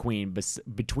May Queen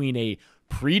between a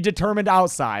predetermined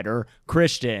outsider,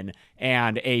 Christian,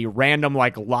 and a random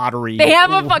like lottery. They have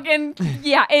a fucking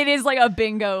it is like a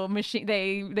bingo machine.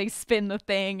 They spin the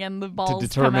thing and the to balls come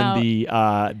determine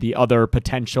out. the other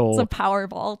potential. It's a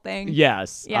Powerball thing.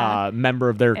 Yes, Yeah. Member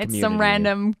of their It's community. some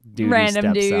random dude who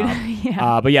steps dude. up.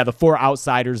 Yeah. But yeah, the 4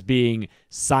 outsiders being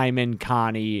Simon,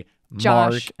 Connie,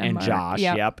 Josh, Mark, and Mark. Josh.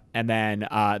 Yep. And then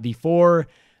the 4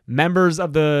 members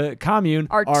of the commune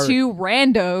are 2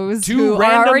 randos two who are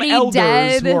random already elders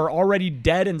dead. who are already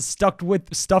dead and stuffed with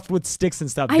sticks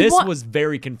and stuff. I This wa- was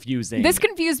very confusing. This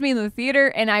confused me in the theater,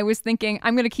 and I was thinking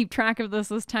I'm going to keep track of this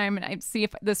time and I'd see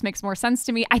if this makes more sense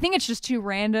to me. I think it's just 2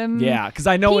 random. Yeah, because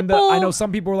I know people-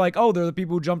 some people were like, "Oh, they're the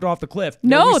people who jumped off the cliff."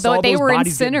 No, we saw they those were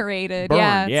bodies get incinerated.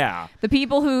 burned. Yeah. The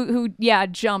people who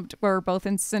jumped were both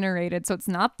incinerated, so it's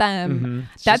not them. Mm-hmm.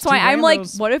 It's That's just why 2 I'm like,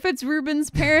 randos. what if it's Ruben's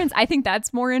parents? I think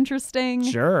that's more interesting.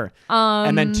 Sure.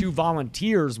 And then 2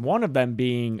 volunteers, one of them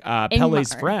being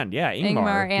Pele's friend. Yeah,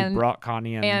 Ingmar, who brought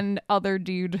Connie and other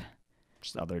dude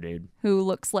just other dude. who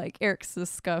looks like Eric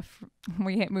Siska from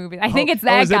We Hate Movies. I think it's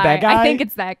that is it guy. that guy? I think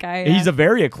it's that guy. He's yeah. a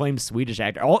very acclaimed Swedish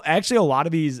actor. Actually, a lot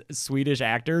of these Swedish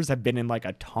actors have been in like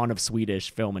a ton of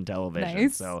Swedish film and television.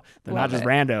 Nice. So they're Love not just it.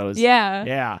 randos.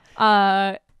 Yeah.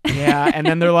 Yeah. Yeah. And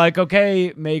then they're like,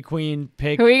 okay, May Queen,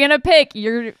 pick. Who are you gonna pick?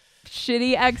 Your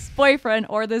shitty ex-boyfriend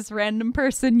or this random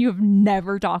person you've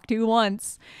never talked to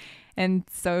once? And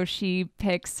so she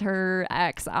picks her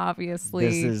ex, obviously.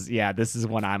 This is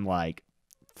when I'm like,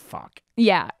 fuck.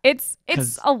 Yeah, it's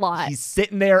 'Cause a lot. He's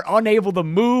sitting there unable to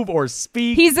move or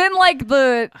speak. He's in like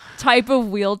the type of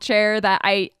wheelchair that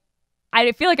I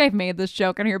feel like I've made this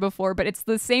joke on here before, but it's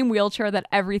the same wheelchair that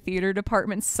every theater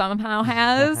department somehow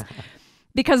has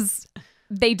because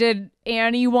they did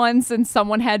Annie once and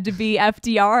someone had to be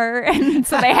FDR, and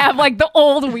so they have like the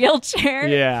old wheelchair.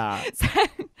 Yeah.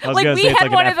 I was Like gonna we say it's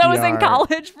had like one an of those in FDR.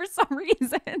 college for some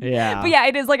reason. Yeah. But yeah,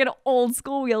 it is like an old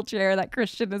school wheelchair that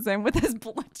Christian is in with his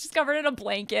just covered in a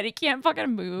blanket. He can't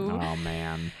fucking move. Oh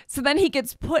man. So then he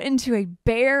gets put into a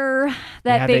bear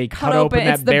that Yeah, they they cut cut open. open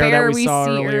that It's the bear that bear we we saw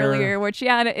see earlier. earlier, which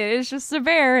it is just a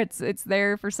bear. It's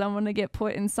there for someone to get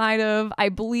put inside of, I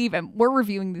believe. And we're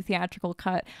reviewing the theatrical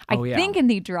cut. Oh, yeah. I think in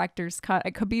the director's cut, I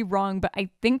could be wrong, but I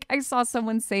think I saw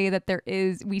someone say that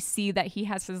we see that he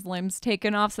has his limbs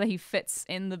taken off so that he fits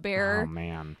in the bear Oh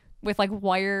man. with like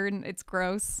wire, and it's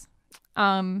gross.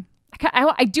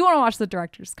 I do want to watch the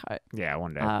director's cut. Yeah,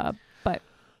 one day. But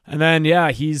And then,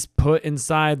 yeah, he's put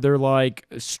inside their, like,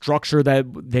 structure that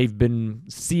they've been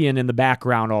seeing in the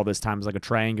background all this time. It's like a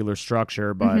triangular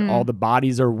structure, but Mm-hmm. all the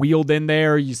bodies are wheeled in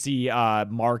there. You see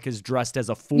Mark is dressed as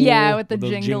a fool. Yeah, with the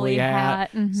a jingly hat.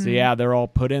 So, Mhm. yeah, they're all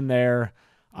put in there.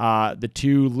 The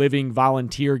 2 living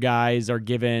volunteer guys are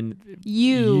given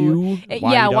Yeah,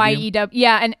 YEW. YEW.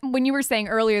 Yeah, and when you were saying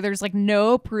earlier, there's like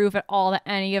no proof at all that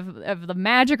any of the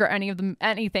magic or any of the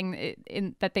anything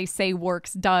that they say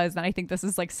works does. And I think this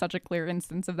is like such a clear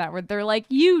instance of that, where they're like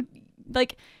you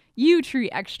tree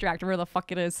extract, where the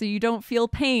fuck it is, so you don't feel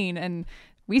pain. And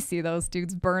we see those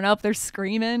dudes burn up. They're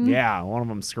screaming. Yeah, one of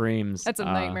them screams. That's a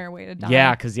nightmare way to die.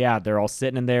 Yeah, because, they're all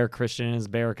sitting in there, Christian in his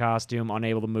bear costume,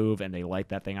 unable to move, and they light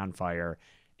that thing on fire.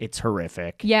 It's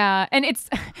horrific. Yeah, and it's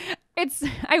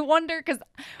I wonder, because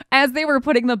as they were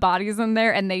putting the bodies in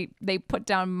there and they put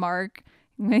down Mark,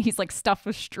 he's like stuffed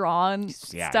with straw and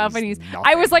stuff, and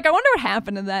I was like, I wonder what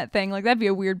happened to that thing. Like, that'd be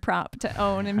a weird prop to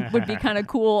own and would be kind of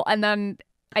cool. And then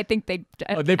I think they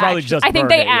probably just I think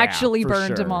burned they it, actually for burned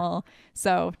sure. them all.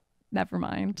 So never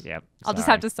mind. Yep. I'll just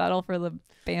have to settle for the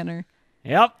banner.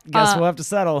 Yep. Guess we'll have to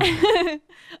settle.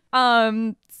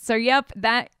 So yep,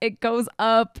 that it goes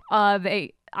up.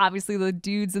 They obviously, the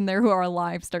dudes in there who are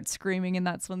alive start screaming, and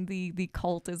that's when the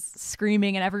cult is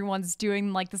screaming, and everyone's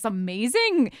doing like this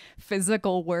amazing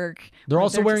physical work. They're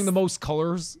also wearing the most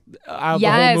colors out of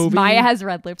the whole movie. Maya has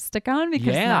red lipstick on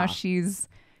because Yeah. now she's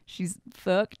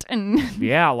fucked, and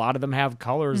Yeah, a lot of them have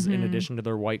colors in addition to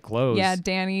their white clothes. yeah,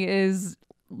 Danny is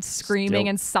screaming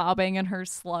and sobbing in her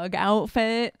slug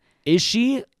outfit. Is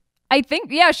she? I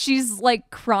think, yeah, she's like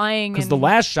crying. Because the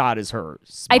last shot is her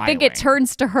smiling. I think it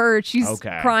turns to her. She's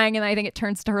Okay. crying, and I think it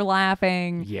turns to her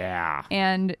laughing. Yeah.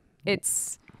 And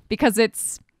it's because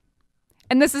it's,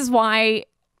 and this is why,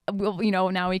 well, you know,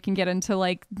 now we can get into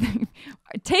like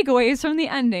takeaways from the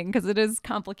ending, because it is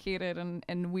complicated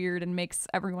and weird and makes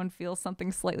everyone feel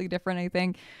something slightly different. I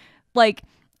think, like,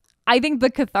 I think the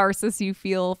catharsis you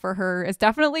feel for her is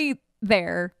definitely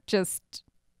there. Just,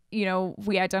 you know,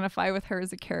 we identify with her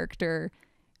as a character.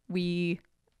 We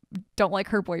don't like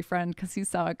her boyfriend because he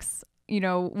sucks. You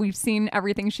know, we've seen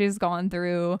everything she's gone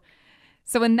through.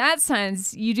 So in that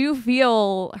sense, you do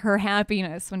feel her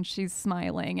happiness when she's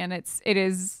smiling, and it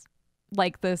is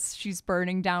like this, she's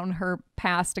burning down her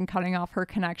past and cutting off her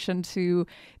connection to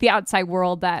the outside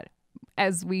world that,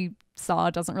 as we saw,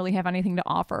 doesn't really have anything to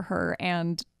offer her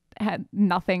and had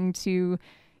nothing to,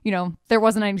 you know, there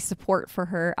wasn't any support for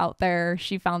her out there.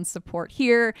 She found support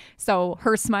here. So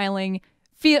her smiling,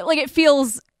 it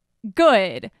feels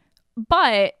good,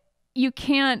 but you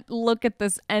can't look at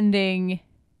this ending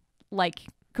like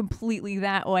completely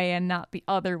that way and not the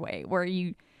other way, where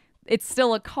it's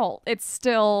still a cult. It's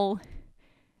still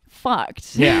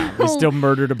fucked. Yeah. They still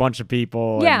murdered a bunch of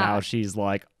people. Yeah. And now she's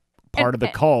like part of the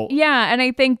cult. Yeah. And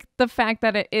I think the fact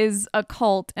that it is a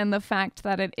cult and the fact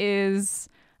that it is,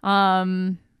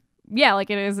 like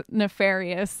it is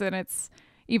nefarious, and it's,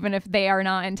 even if they are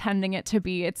not intending it to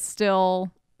be, it's still,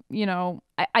 you know,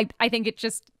 I think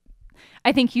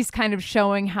I think he's kind of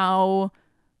showing how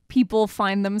people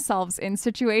find themselves in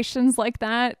situations like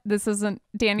that.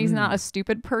 Danny's not a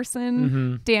stupid person.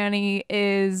 Mm-hmm. Danny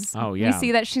is, we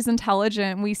see that she's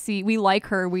intelligent. We like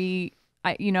her. We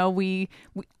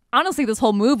honestly, this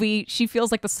whole movie, she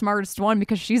feels like the smartest one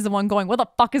because she's the one going, what the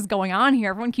fuck is going on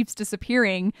here? Everyone keeps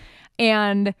disappearing.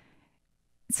 And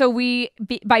so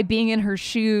by being in her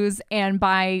shoes and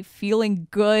by feeling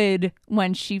good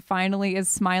when she finally is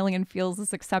smiling and feels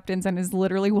this acceptance and is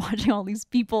literally watching all these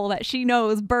people that she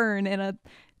knows burn in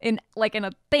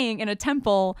a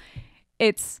temple,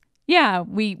 it's, yeah,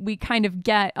 we kind of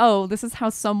get, oh, this is how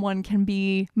someone can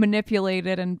be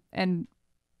manipulated and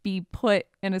be put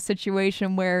in a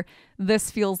situation where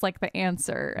this feels like the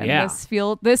answer, and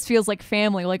this feels like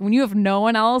family. Like, when you have no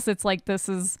one else, it's like, this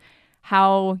is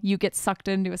how you get sucked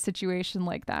into a situation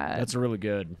like that. That's a really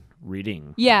good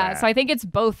reading. Yeah, so I think it's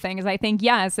both things. I think,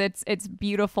 yes, it's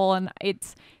beautiful, and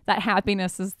it's that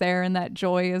happiness is there and that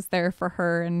joy is there for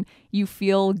her, and you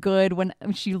feel good when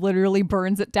she literally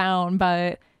burns it down,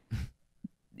 but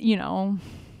you know,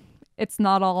 it's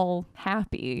not all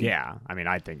happy. Yeah. I mean,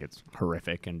 I think it's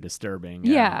horrific and disturbing.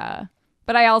 Yeah.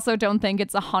 But I also don't think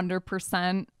it's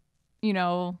 100%, you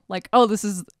know, like, oh, this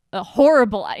is a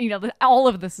horrible, you know, all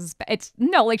of this is, it's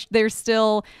no, like, there's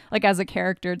still, like, as a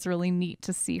character, it's really neat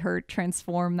to see her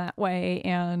transform that way.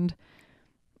 And,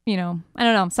 you know, I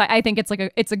don't know. So I think it's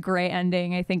like it's a gray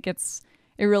ending. I think it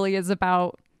really is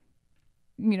about,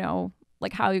 you know,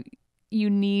 like, how you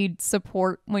need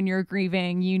support when you're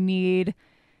grieving. You need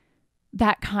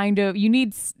that kind of, you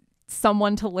need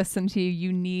someone to listen to you.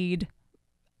 You need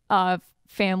a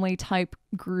family type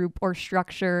group or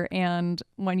structure, and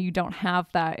when you don't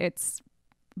have that, it's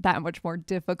that much more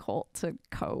difficult to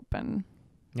cope. And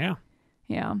yeah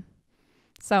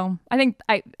so I think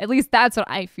at least that's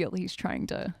what I feel he's trying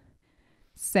to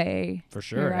say for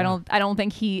sure. I don't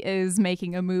think he is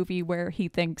making a movie where he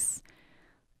thinks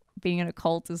being in a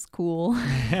cult is cool.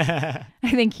 I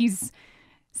think he's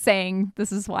saying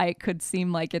this is why it could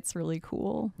seem like it's really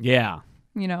cool. Yeah.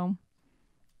 You know?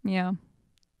 Yeah.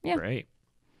 Great.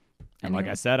 And like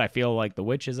I said, I feel like The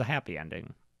Witch is a happy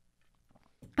ending.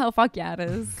 Oh, fuck yeah, it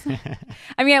is.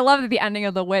 I mean, I love that the ending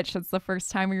of The Witch, it's the first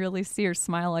time we really see her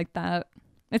smile like that.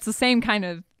 It's the same kind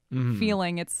of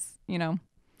feeling. It's, you know.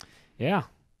 Yeah.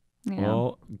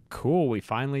 Well, cool. We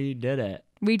finally did it.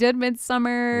 We did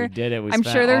Midsommar. We did it. We I'm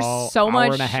spent sure there's all so hour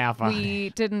much and a half on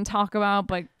we didn't talk about,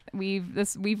 but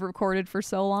we've recorded for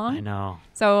so long. I know.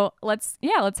 So let's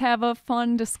have a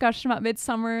fun discussion about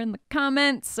Midsommar in the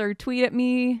comments or tweet at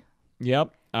me.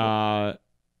 Yep.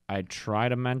 I try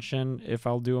to mention if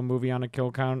I'll do a movie on a kill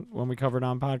count when we cover it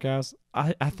on podcast.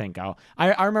 I think I'll. I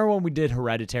remember when we did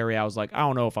Hereditary, I was like, I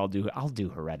don't know if I'll do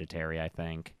Hereditary, I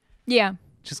think. Yeah.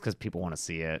 Just because people want to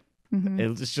see it. Mm-hmm.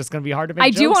 It's just going to be hard to make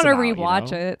I do want to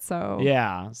rewatch it, so.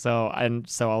 Yeah. So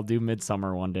I'll do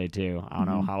Midsommar one day too. I don't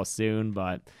know how soon,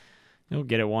 but you'll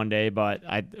get it one day. But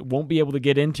I won't be able to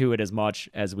get into it as much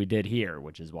as we did here,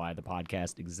 which is why the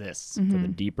podcast exists for the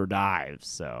deeper dives.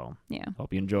 So yeah.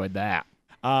 Hope you enjoyed that.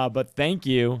 But thank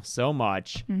you so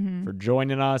much for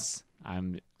joining us.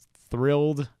 I'm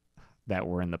thrilled that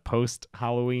we're in the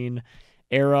post-Halloween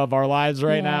era of our lives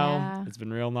right now. It's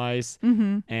been real nice.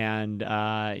 And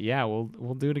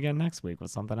we'll do it again next week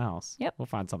with something else. Yep. We'll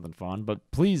find something fun. But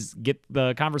please get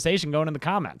the conversation going in the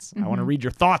comments. I want to read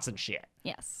your thoughts and shit.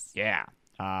 Yes. Yeah.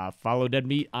 Follow Dead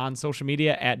Meat on social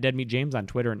media at Dead Meat James on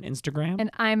Twitter and Instagram. And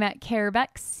I'm at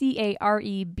Carebec,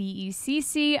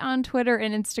 CareBecc on Twitter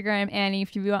and Instagram. And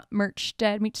if you want merch,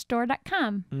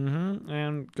 deadmeatstore.com.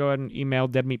 And go ahead and email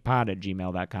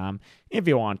deadmeatpod@gmail.com if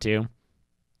you want to.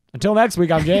 Until next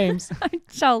week, I'm James. I'm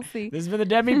Chelsea. This has been the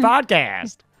Dead Meat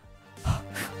Podcast.